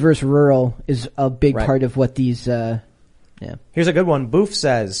 city versus rural is a big part of what these. Yeah. Here's a good one. Boof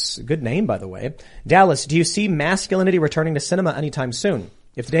says, good name by the way. Dallas, do you see masculinity returning to cinema anytime soon?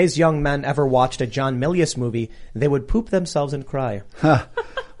 If today's young men ever watched a John Milius movie, they would poop themselves and cry.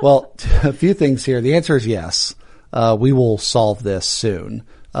 Well, a few things here. The answer is yes. We will solve this soon.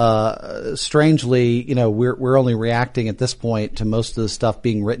 Strangely, we're only reacting at this point to most of the stuff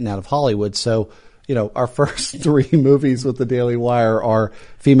being written out of Hollywood. So, our first 3 movies with the Daily Wire are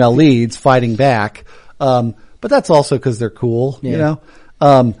female leads fighting back. But that's also because they're cool, In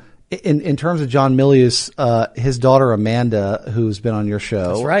terms of John Milius, his daughter Amanda, who's been on your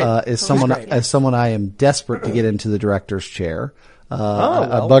show, That's right. is someone I am desperate to get into the director's chair.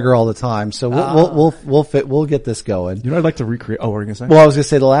 I bug her all the time, so we'll get this going. I'd like to recreate. Oh, what were you gonna say? Well, I was gonna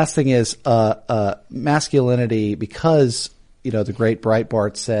say the last thing is masculinity, because the great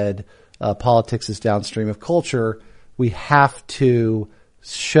Breitbart said politics is downstream of culture. We have to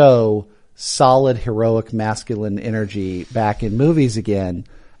show solid heroic masculine energy back in movies again.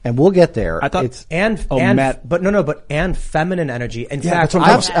 And we'll get there. I thought and feminine energy. In fact,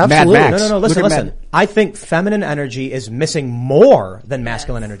 absolutely. Mad Max. No, listen. I think feminine energy is missing more than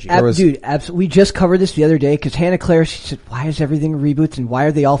masculine energy. Dude, absolutely. We just covered this the other day because Hannah Claire, she said, why is everything reboots and why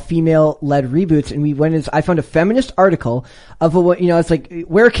are they all female-led reboots? And we went and I found a feminist article of it's like,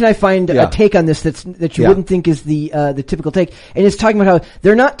 where can I find a take on this that you wouldn't think is the typical take? And it's talking about how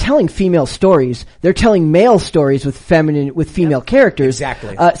they're not telling female stories. They're telling male stories with female characters.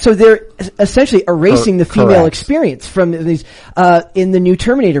 Exactly. So they're essentially erasing the female Correct. experience from these. In the new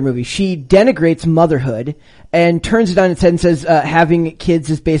Terminator movie, she denigrates motherhood and turns it on its head and says having kids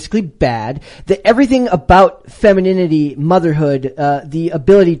is basically bad. That everything about femininity, motherhood, the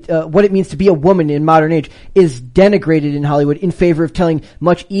ability, what it means to be a woman in modern age, is denigrated in Hollywood in favor of telling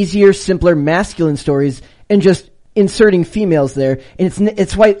much easier, simpler, masculine stories and just inserting females there. And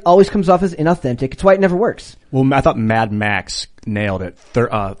it's why it always comes off as inauthentic. It's why it never works. Well, I thought Mad Max nailed it.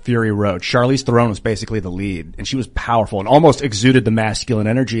 Fury Road. Charlize Theron was basically the lead, and she was powerful and almost exuded the masculine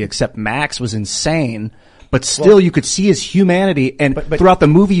energy, except Max was insane, but still you could see his humanity, and but throughout the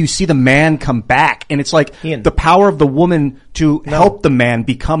movie you see the man come back, and it's like Ian, the power of the woman to help the man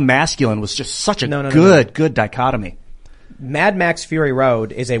become masculine was just such a good dichotomy. Mad Max Fury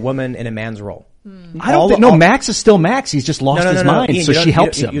Road is a woman in a man's role. I don't think, Max is still Max. He's just lost his mind, Ian, so she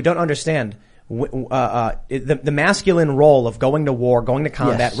helps him. You don't understand. The masculine role of going to war, going to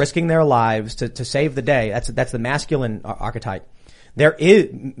combat, risking their lives to save the day. That's the masculine archetype.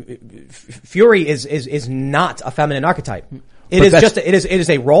 Fury is not a feminine archetype. It is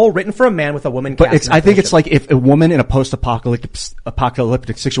a role written for a man with a woman. But I think it's like if a woman in a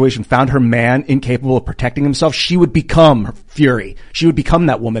post-apocalyptic situation found her man incapable of protecting himself, she would become Fury. She would become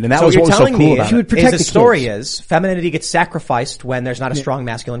that woman, and that was what was so cool about it. She would protect the story is femininity gets sacrificed when there's not a strong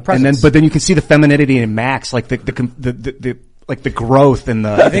masculine presence. But then you can see the femininity in Max, like the growth and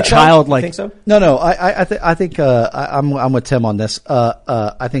the childlike. You think so? No. I think I'm with Tim on this.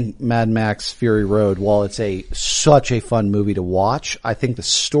 I think Mad Max Fury Road, while it's such a fun movie to watch, I think the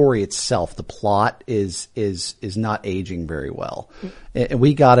story itself, the plot is not aging very well. And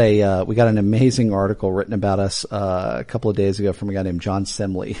we got an amazing article written about us a couple of days ago from a guy named John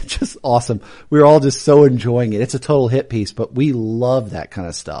Simley. Just awesome. We were all just so enjoying it. It's a total hit piece, but we love that kind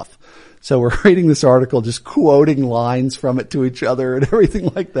of stuff. So we're reading this article, just quoting lines from it to each other and everything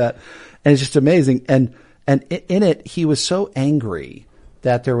like that. And it's just amazing. And in it, he was so angry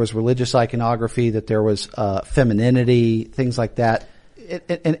that there was religious iconography, that there was, femininity, things like that.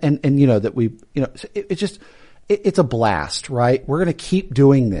 That it's a blast, right? We're going to keep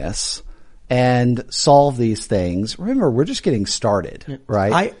doing this and solve these things. Remember, we're just getting started,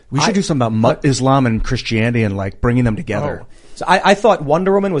 right? We should do something about Islam and Christianity and like bringing them together. So I thought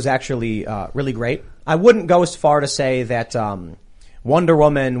Wonder Woman was actually really great. I wouldn't go as far to say that Wonder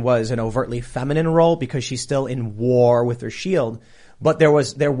Woman was an overtly feminine role because she's still in war with her shield, but there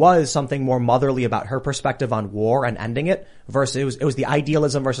was something more motherly about her perspective on war and ending it versus it was the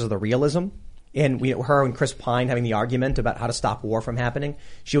idealism versus the realism. And her and Chris Pine having the argument about how to stop war from happening.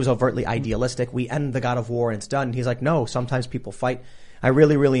 She was overtly idealistic. We end the God of War and it's done. And he's like, no, sometimes people fight. I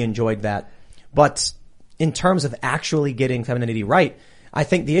really, really enjoyed that. But in terms of actually getting femininity right, I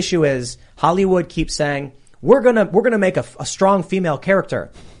think the issue is Hollywood keeps saying, we're gonna make a strong female character.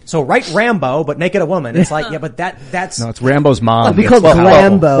 So write Rambo, but make it a woman. It's like, yeah, but that's... No, it's Rambo's mom. We called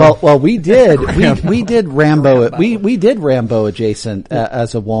Glambo. Well, we did Rambo. We did Rambo adjacent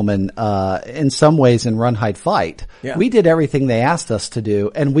as a woman, in some ways in Run, Hide, Fight. Yeah. We did everything they asked us to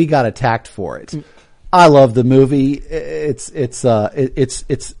do and we got attacked for it. I love the movie. It's a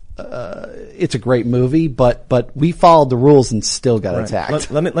great movie, but we followed the rules and still got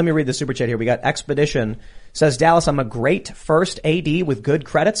attacked. Let me read the super chat here. We got Expedition says, Dallas, I'm a great first AD with good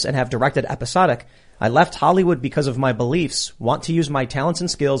credits and have directed episodic. I left Hollywood because of my beliefs, want to use my talents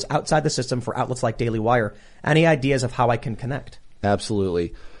and skills outside the system for outlets like Daily Wire. Any ideas of how I can connect?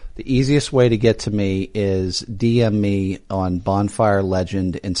 Absolutely. The easiest way to get to me is DM me on Bonfire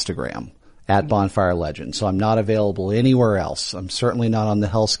Legend Instagram. at Bonfire Legend. So I'm not available anywhere else. I'm certainly not on the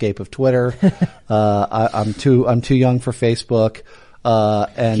hellscape of Twitter. I'm too young for Facebook.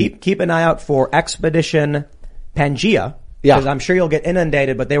 And keep an eye out for Expedition Pangea. Yeah. Because I'm sure you'll get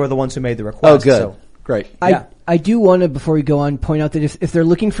inundated, but they were the ones who made the request. Oh, good. So. Great. I do want to, before we go on, point out that if they're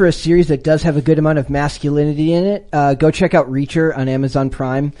looking for a series that does have a good amount of masculinity in it, go check out Reacher on Amazon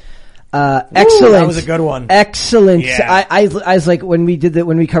Prime. Excellent. That was a good one. Excellent. Yeah. I was like, when we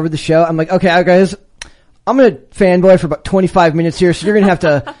covered the show, I'm like, okay, guys, I'm gonna fanboy for about 25 minutes here, so you're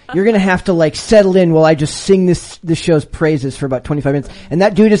gonna have to like settle in while I just sing this show's praises for about 25 minutes. And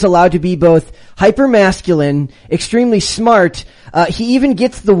that dude is allowed to be both hyper masculine, extremely smart. He even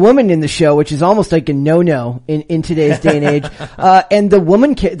gets the woman in the show, which is almost like a no-no in today's day and age. And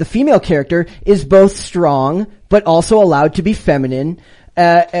the female character is both strong, but also allowed to be feminine,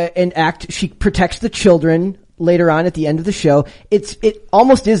 she protects the children. Later on at the end of the show, it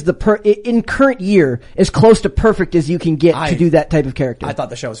almost is in current year as close to perfect as you can get to do that type of character. I thought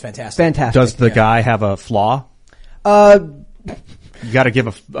the show was fantastic. Fantastic. Does the guy have a flaw? You got to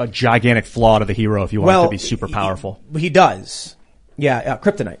give a gigantic flaw to the hero if you want it to be super powerful. He does. Yeah,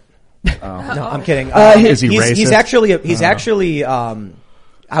 kryptonite. No, I'm kidding. Is he racist? He's actually. I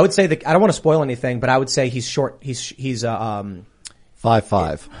would say that I don't want to spoil anything, but I would say he's short. He's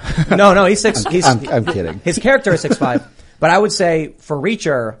 5'5". No, he's 6. I'm kidding. His character is 6'5", but I would say for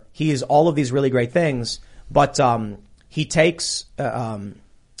Reacher, he is all of these really great things, but he takes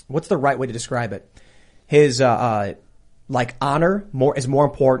what's the right way to describe it? His like honor is more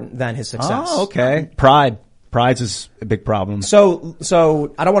important than his success. Oh, okay. Pride is a big problem. So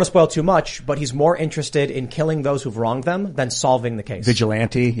I don't want to spoil too much, but he's more interested in killing those who've wronged them than solving the case.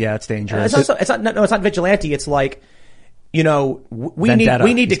 Vigilante, yeah, it's dangerous. It's not vigilante. It's like, we Vendetta.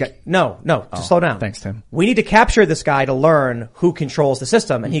 need to, just slow down. Thanks, Tim. We need to capture this guy to learn who controls the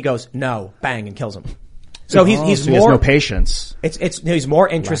system. And he goes, no, bang, and kills him. So he has no patience. He's more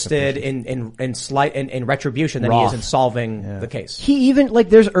interested in retribution than he is in solving the case. He even, like,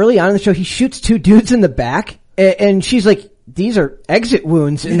 there's early on in the show, he shoots two dudes in the back and she's like, these are exit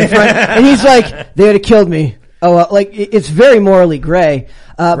wounds in the front. And he's like, they would have killed me. Oh, it's very morally gray.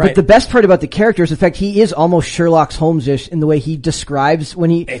 Right. But the best part about the character is the fact he is almost Sherlock Holmes-ish in the way he describes when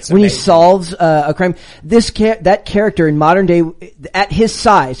he solves a crime. That character in modern day, at his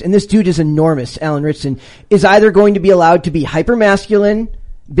size, and this dude is enormous, Alan Ritchson, is either going to be allowed to be hyper-masculine,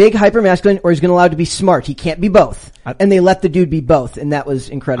 or he's going to allowed to be smart. He can't be both. And they let the dude be both, and that was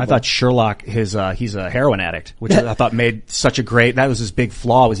incredible. I thought Sherlock, he's a heroin addict, which I thought made such that was his big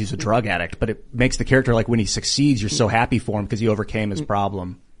flaw, was he's a drug addict, but it makes the character, like, when he succeeds, you're so happy for him because he overcame his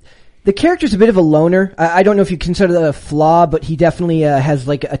problem. The character's a bit of a loner. I don't know if you consider that a flaw, but he definitely has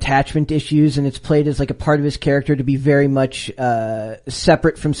like attachment issues, and it's played as like a part of his character to be very much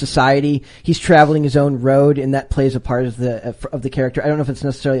separate from society. He's traveling his own road, and that plays a part of the character. I don't know if it's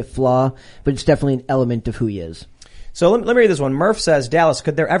necessarily a flaw, but it's definitely an element of who he is. So let me read this one. Murph says, Dallas,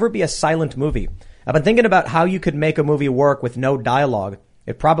 could there ever be a silent movie? I've been thinking about how you could make a movie work with no dialogue.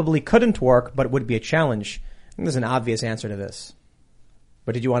 It probably couldn't work, but it would be a challenge. I think there's an obvious answer to this.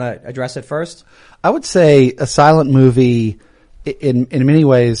 But did you want to address it first? I would say a silent movie, in many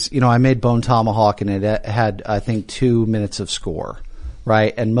ways, I made Bone Tomahawk and it had, I think, 2 minutes of score,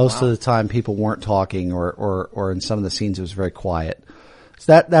 right? And most of the time people weren't talking or in some of the scenes it was very quiet.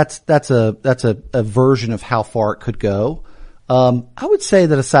 So that's a version of how far it could go. I would say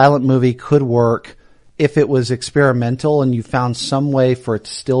that a silent movie could work if it was experimental and you found some way for it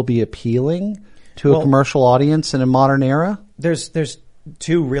to still be appealing to a commercial audience in a modern era. There's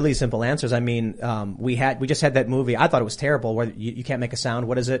two really simple answers. I mean, we just had that movie. I thought it was terrible where you can't make a sound.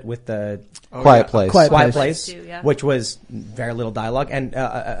 What is it with the Quiet Place? Quiet Place, too, yeah. Which was very little dialogue. And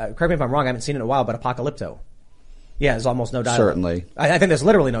correct me if I'm wrong. I haven't seen it in a while, but Apocalypto. Yeah, there's almost no dialogue. Certainly. I think there's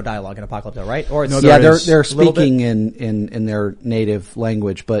literally no dialogue in Apocalypto, right? Or it's, they're speaking in their native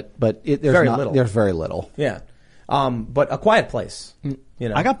language, but there's very little. There's very little. Yeah. But A Quiet Place.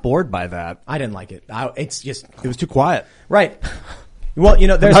 I got bored by that. I didn't like it. It was too quiet. Right. Well,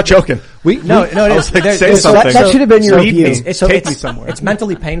 there's I'm not joking. Say something. That should have been your review. Take me somewhere. It's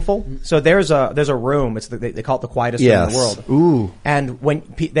mentally painful. So there's a room. They call it the quietest room in the world. Ooh. And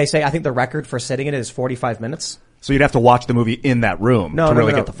when they say, I think the record for sitting in it is 45 minutes. So you'd have to watch the movie in that room to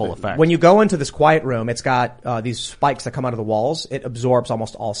really get the full effect. When you go into this quiet room, it's got these spikes that come out of the walls. It absorbs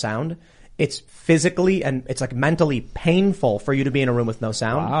almost all sound. It's physically and it's like mentally painful for you to be in a room with no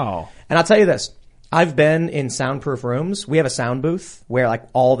sound. Wow. And I'll tell you this. I've been in soundproof rooms. We have a sound booth where like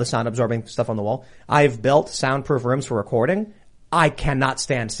all the sound absorbing stuff on the wall. I've built soundproof rooms for recording. I cannot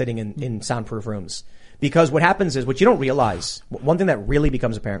stand sitting in soundproof rooms because what happens is what you don't realize, one thing that really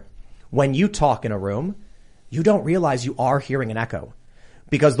becomes apparent when you talk in a room, you don't realize you are hearing an echo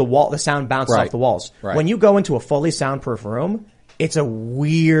because the sound bounces off the walls. Right. When you go into a fully soundproof room, it's a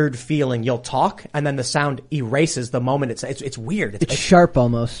weird feeling. You'll talk and then the sound erases the moment it's weird. It's sharp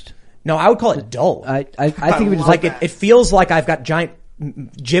almost. No, I would call it dull. I think of it as like it feels like I've got giant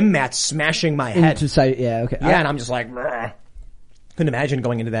gym mats smashing my head. Yeah, okay. Yeah, and I'm just like, brr. Couldn't imagine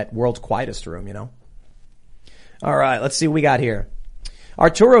going into that world's quietest room, you know? All right, let's see what we got here.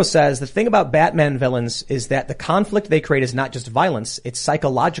 Arturo says, the thing about Batman villains is that the conflict they create is not just violence, it's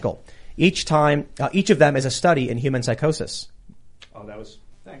psychological. Each of them is a study in human psychosis. Oh,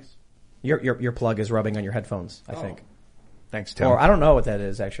 thanks. Your plug is rubbing on your headphones, I think. Thanks, Tim. Or I don't know what that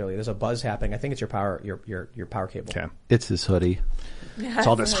is actually. There's a buzz happening. I think it's your power cable. Okay. It's his hoodie. It's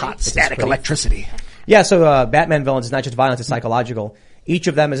all this hot static electricity. Yeah, so Batman villains is not just violence, it's psychological. Each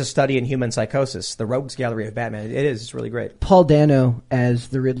of them is a study in human psychosis. The Rogues Gallery of Batman. It is. It's really great. Paul Dano as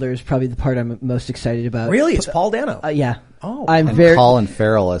the Riddler is probably the part I'm most excited about. Really? It's Paul Dano? Yeah. Oh. And Colin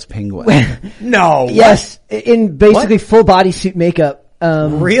Farrell as Penguin. No. Yes. In basically full bodysuit makeup.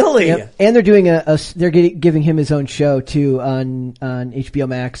 Really? Yep. And they're doing they're giving him his own show too on HBO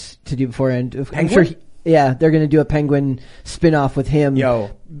Max to do beforehand. I'm sure they're going to do a Penguin spin-off with him. Yo.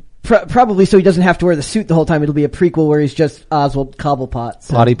 Probably so he doesn't have to wear the suit the whole time. It'll be a prequel where he's just Oswald Cobblepot.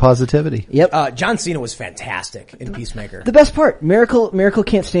 So. Body positivity. Yep. John Cena was fantastic in Peacemaker. The best part, Miracle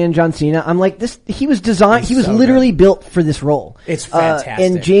can't stand John Cena. I'm like, he was designed, he was so literally built for this role. It's fantastic.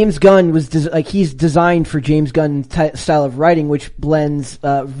 And James Gunn was, he's designed for James Gunn's style of writing, which blends,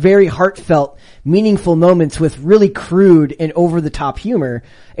 very heartfelt, meaningful moments with really crude and over-the-top humor.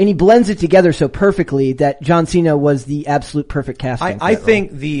 And he blends it together so perfectly that John Cena was the absolute perfect casting. I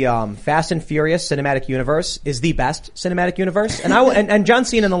think the Fast and Furious cinematic universe is the best cinematic universe. And and John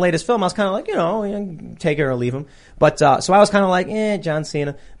Cena in the latest film, I was kind of like, take it or leave him. But so I was kind of like, John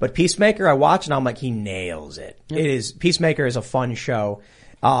Cena. But Peacemaker, I watched and I'm like, he nails it. Yep. Peacemaker is a fun show.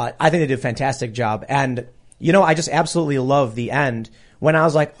 I think they did a fantastic job. And, I just absolutely love the end. When I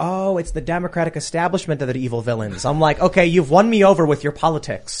was like, oh, it's the Democratic establishment that are the evil villains. I'm like, okay, you've won me over with your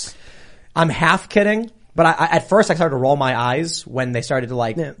politics. I'm half kidding, but at first I started to roll my eyes when they started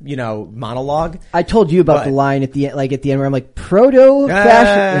to monologue. I told you about the line at the end, where I'm like,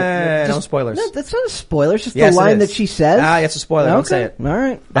 proto-fascist. No spoilers. No, that's not a spoiler. It's just the line that she says. It's a spoiler. Okay. Don't say it. All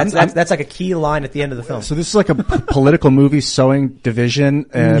right. That's like a key line at the end of the film. So this is like a political movie sowing division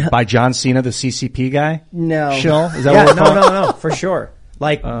by John Cena, the CCP guy? No. Shill? Is that what we're calling? No, for sure.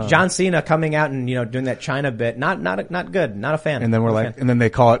 Like John Cena coming out and doing that China bit, not good, not a fan. And then and then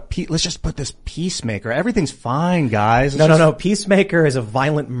they call it let's just put this Peacemaker. Everything's fine, guys. No. Peacemaker is a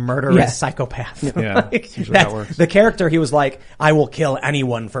violent murderous psychopath. Yeah, that's usually how it works. The character, he was like, I will kill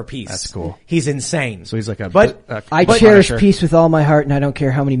anyone for peace. That's cool. He's insane. So he's like I cherish peace with all my heart, and I don't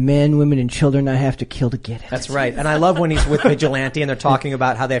care how many men, women, and children I have to kill to get it. That's right. And I love when he's with Vigilante and they're talking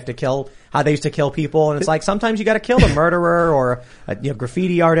about how they used to kill people, and it's like sometimes you got to kill a murderer or a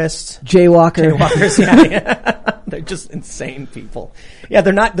graffiti artist, jaywalkers. Yeah. They're just insane people. Yeah,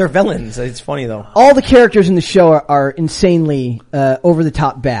 they're villains. It's funny though. All the characters in the show are insanely over the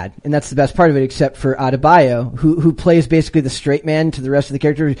top bad, and that's the best part of it. Except for Adebayo, who plays basically the straight man to the rest of the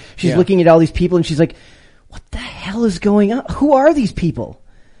characters. She's looking at all these people, and she's like, "What the hell is going on? Who are these people?"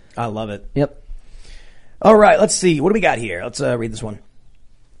 I love it. Yep. All right, let's see. What do we got here? Let's read this one.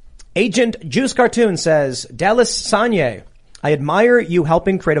 Agent Juice Cartoon says, Dallas Sanye, I admire you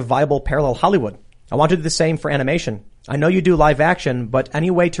helping create a viable parallel Hollywood. I want to do the same for animation. I know you do live action, but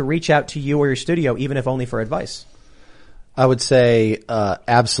any way to reach out to you or your studio, even if only for advice? I would say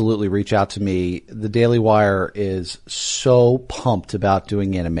absolutely reach out to me. The Daily Wire is so pumped about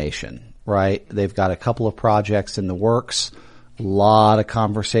doing animation, right? They've got a couple of projects in the works, a lot of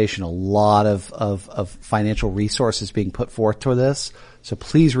conversation, a lot of financial resources being put forth to this. So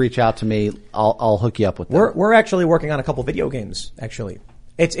please reach out to me. I'll hook you up with them. We're actually working on a couple video games, actually.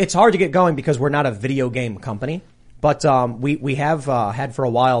 It's hard to get going because we're not a video game company, but we have had for a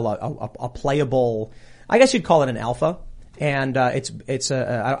while a playable, I guess you'd call it an alpha. And I don't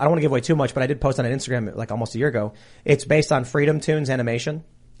want to give away too much, but I did post on Instagram like almost a year ago. It's based on Freedom Toons animation.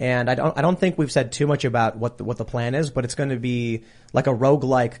 And I don't think we've said too much about what the plan is, but it's going to be like a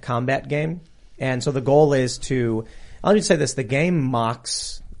roguelike combat game. And so the goal is let me say this, the game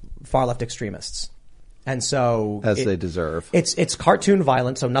mocks far left extremists. And so as they deserve. It's cartoon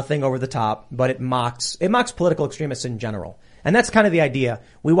violent, so nothing over the top, but it mocks political extremists in general. And that's kind of the idea.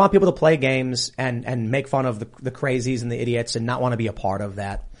 We want people to play games and make fun of the crazies and the idiots and not want to be a part of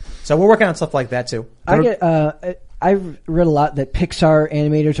that. So we're working on stuff like that too. I've read a lot that Pixar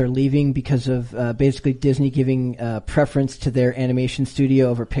animators are leaving because of basically Disney giving preference to their animation studio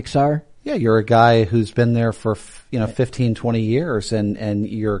over Pixar. Yeah, you're a guy who's been there for 15, 20 years, and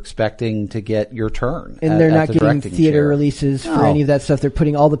you're expecting to get your turn. And they're not getting theater chair. Releases for any of that stuff. They're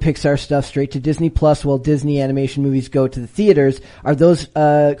putting all the Pixar stuff straight to Disney Plus, while Disney animation movies go to the theaters. Are those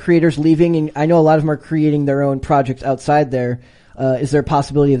creators leaving? And I know a lot of them are creating their own projects outside there. Is there a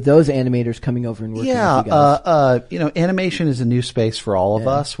possibility of those animators coming over and working with you guys? Animation is a new space for all of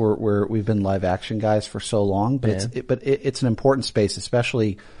us. We've been live action guys for so long, but it's an important space,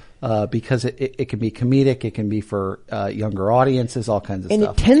 especially because it can be comedic, it can be for younger audiences, all kinds of stuff.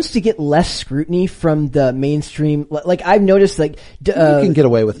 And it tends to get less scrutiny from the mainstream. Like I've noticed, you can get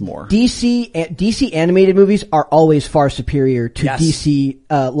away with more. DC animated movies are always far superior to Yes. DC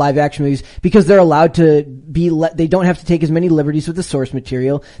live action movies because they're allowed to be. They don't have to take as many liberties with the source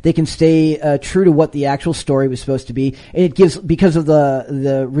material. They can stay true to what the actual story was supposed to be, and it gives, because of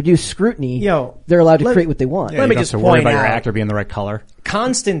the reduced scrutiny. They're allowed to create what they want. Let me just point about your out, actor being the right color.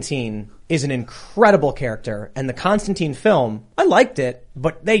 Constantine is an incredible character, and the Constantine film, I liked it,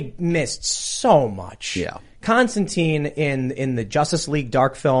 but they missed so much. Yeah. Constantine in the Justice League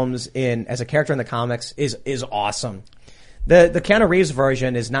Dark films as a character in the comics is awesome. The Keanu Reeves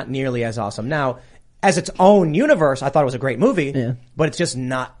version is not nearly as awesome. Now, as its own universe, I thought it was a great movie, but it's just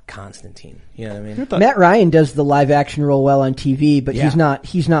not Constantine. You know what I mean? Matt Ryan does the live action role well on TV, but he's not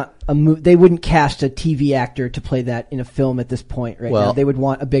they wouldn't cast a TV actor to play that in a film at this point now. They would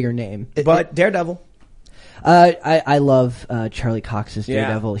want a bigger name. But Daredevil. I love Charlie Cox's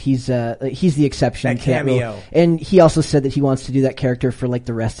Daredevil. He's the exception. That cameo. And he also said that he wants to do that character for like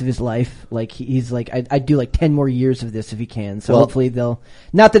the rest of his life. Like he's like, I'd do like 10 more years of this if he can. So hopefully they'll,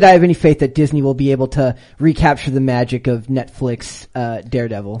 not that I have any faith that Disney will be able to recapture the magic of Netflix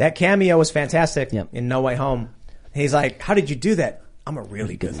Daredevil. That cameo was fantastic in No Way Home. He's like, how did you do that? I'm a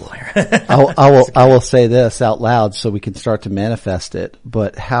really good lawyer. I will say this out loud so we can start to manifest it.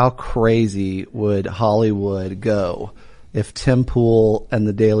 But how crazy would Hollywood go if Tim Pool and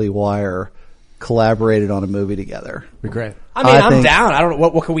the Daily Wire collaborated on a movie together? Be great. I mean, I'm down. I don't know.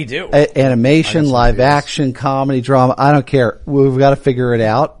 What can we do? Animation, live action, comedy, drama. I don't care. We've got to figure it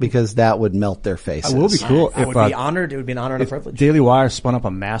out because that would melt their faces. It will be cool. I would be honored. It would be an honor and a privilege. Daily Wire spun up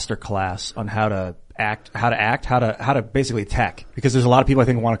a master class on how to basically tech, because there's a lot of people I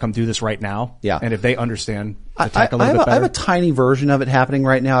think want to come do this right now. Yeah. And if they understand the tech a little bit better. I have a tiny version of it happening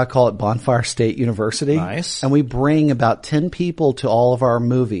right now. I call it Bonfire State University. Nice. And we bring about 10 people to all of our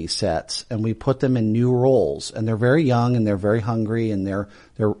movie sets and we put them in new roles, and they're very young and they're very hungry and they're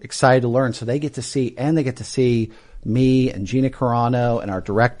excited to learn. So they get to see me and Gina Carano and our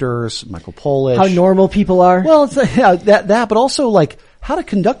directors, Michael Polish. How normal people are. Well, it's that, but also like how to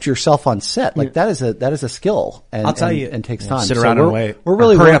conduct yourself on set. Like that is a skill, and I'll tell you, and takes time. Sit around and wait. We're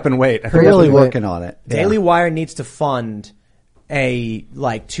really hurry up and wait. We're really working on it. Daily Wire needs to fund a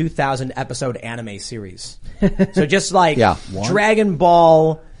 2,000 episode anime series. So just Dragon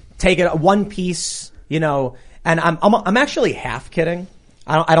Ball, take it One Piece, and I'm actually half kidding.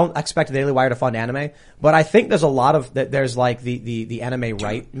 I don't expect Daily Wire to fund anime, but I think there's a lot of there's like the anime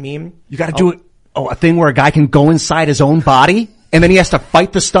right meme. You got to do it. A thing where a guy can go inside his own body, and then he has to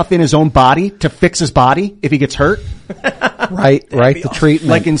fight the stuff in his own body to fix his body if he gets hurt. Right. The treatment.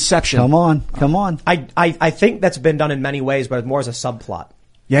 Like Inception. Come on. I think that's been done in many ways, but more as a subplot.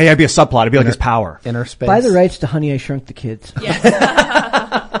 Yeah, it'd be a subplot. It'd be like his power. Inner space. Buy the rights to Honey, I Shrunk the Kids.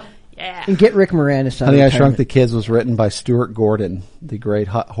 Yeah. And get Rick Moranis on Honey, I Shrunk the Kids was written by Stuart Gordon, the great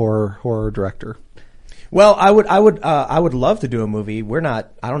horror director. Well, I would love to do a movie. I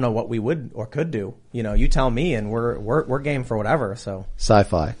don't know what we would or could do. You tell me, and we're game for whatever. So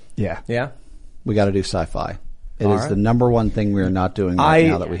sci-fi. Yeah. We got to do sci-fi. It is the number one thing we are not doing right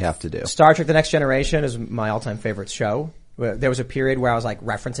now that we have to do. Star Trek: The Next Generation is my all-time favorite show. There was a period where I was like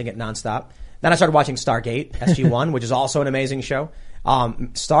referencing it nonstop. Then I started watching Stargate SG-1, which is also an amazing show.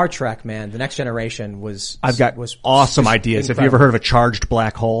 Star Trek, man, The Next Generation was awesome ideas. Incredible. Have you ever heard of a charged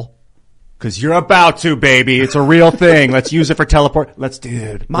black hole? Because you're about to, baby. It's a real thing. Let's use it for teleport. We're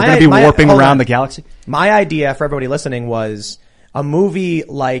going to be warping around the galaxy. My idea for everybody listening was a movie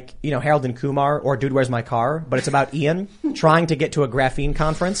like, Harold and Kumar or Dude, Where's My Car? But it's about Ian trying to get to a graphene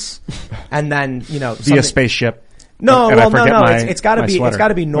conference and then, via spaceship. No. It's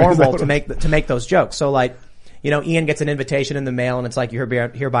gotta be normal to make those jokes. So like, Ian gets an invitation in the mail and it's like, you're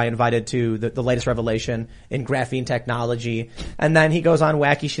hereby invited to the latest revelation in graphene technology. And then he goes on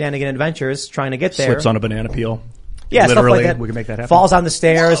wacky shenanigan adventures trying to get there. Slips on a banana peel. Yeah, literally, stuff like that. We can make that happen. Falls on the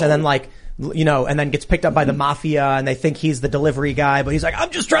stairs and then like, and then gets picked up by the mafia and they think he's the delivery guy, but he's like,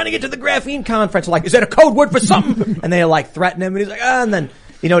 I'm just trying to get to the graphene conference. Like, is that a code word for something? And they like threaten him and he's like, and then,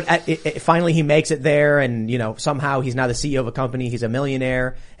 finally he makes it there and, somehow he's now the CEO of a company. He's a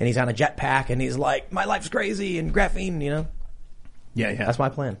millionaire and he's on a jetpack and he's like, my life's crazy and graphene, Yeah. That's my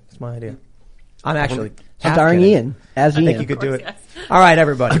plan. That's my idea. I'm actually starring Ian as Ian. I think you could do it. Yes. All right,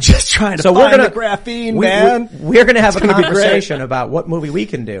 everybody. I'm just trying to find the graphene, man. We're going to have a conversation about what movie we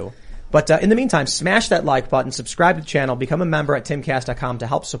can do. But in the meantime, smash that like button, subscribe to the channel, become a member at timcast.com to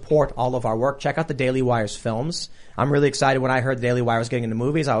help support all of our work. Check out the Daily Wire's films. I'm really excited. When I heard the Daily Wire was getting into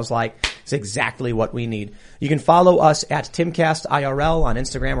movies, I was like, it's exactly what we need. You can follow us at Timcast IRL on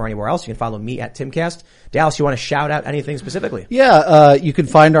Instagram or anywhere else. You can follow me at Timcast. Dallas, you want to shout out anything specifically? Yeah, you can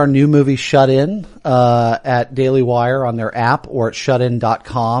find our new movie Shut In at Daily Wire on their app or at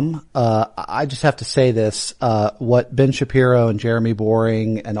shutin.com. I just have to say this, what Ben Shapiro and Jeremy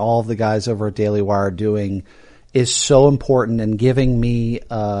Boring and all of the guys over at Daily Wire are doing is so important and giving me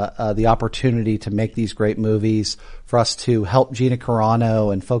the opportunity to make these great movies, for us to help Gina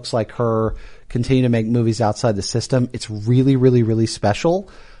Carano and folks like her continue to make movies outside the system. It's really, really, really special.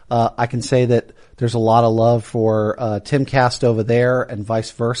 I can say that there's a lot of love for Timcast over there and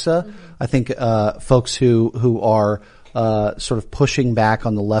vice versa. Mm-hmm. I think folks who are sort of pushing back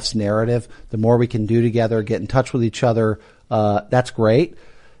on the left's narrative, the more we can do together, get in touch with each other, that's great.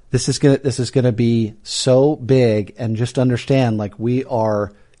 This is gonna be so big, and just understand, like, we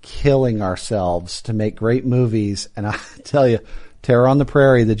are killing ourselves to make great movies. And I tell you, Terror on the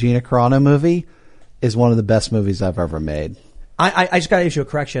Prairie, the Gina Carano movie, is one of the best movies I've ever made. I just gotta issue a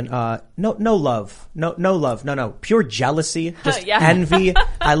correction. No love. No. Pure jealousy. Just envy.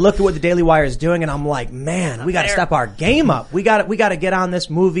 I look at what the Daily Wire is doing and I'm like, man, we gotta step our game up. We gotta get on this,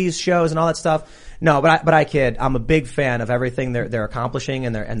 movies, shows, and all that stuff. No, but I kid. I'm a big fan of everything they're accomplishing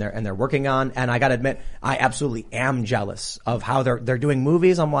and they're working on. And I gotta admit, I absolutely am jealous of how they're doing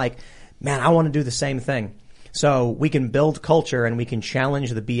movies. I'm like, man, I want to do the same thing. So we can build culture and we can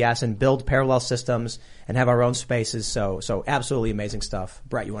challenge the BS and build parallel systems and have our own spaces. So absolutely amazing stuff.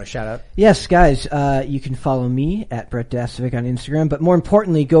 Brett, you want to shout out? Yes, guys. You can follow me at Brett Dasovic on Instagram, but more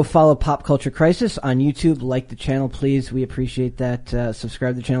importantly, go follow Pop Culture Crisis on YouTube. Like the channel, please. We appreciate that.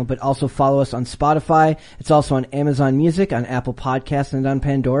 Subscribe to the channel, but also follow us on Spotify. It's also on Amazon Music, on Apple Podcasts, and on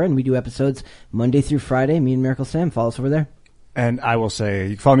Pandora. And we do episodes Monday through Friday. Me and Miracle Sam. Follow us over there. And I will say,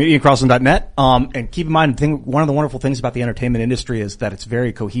 you can follow me at IanCarlson.net. And keep in mind, one of the wonderful things about the entertainment industry is that it's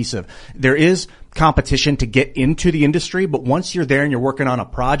very cohesive. There is competition to get into the industry, but once you're there and you're working on a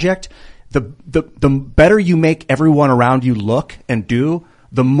project, the better you make everyone around you look and do,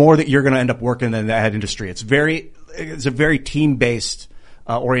 the more that you're going to end up working in that industry. It's a very team-based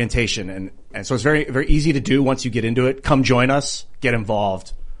orientation, and so it's very, very easy to do once you get into it. Come join us, get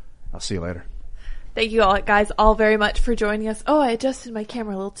involved. I'll see you later. Thank you all, guys, all very much for joining us. Oh, I adjusted my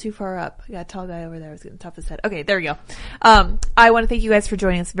camera a little too far up. I got a tall guy over there. I was getting tough as head. Okay, there we go. I want to thank you guys for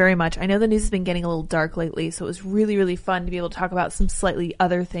joining us very much. I know the news has been getting a little dark lately, so it was really, really fun to be able to talk about some slightly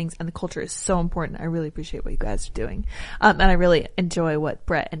other things, and the culture is so important. I really appreciate what you guys are doing. And I really enjoy what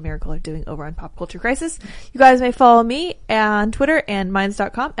Brett and Miracle are doing over on Pop Culture Crisis. You guys may follow me on Twitter and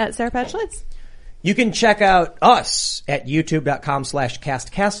minds.com at Sarah Patch-Lids. You can check out us at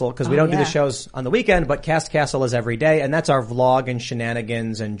youtube.com/castcastle, because we don't do the shows on the weekend, but Cast Castle is every day, and that's our vlog and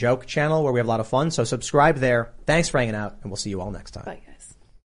shenanigans and joke channel where we have a lot of fun. So subscribe there. Thanks for hanging out, and we'll see you all next time. Bye, guys.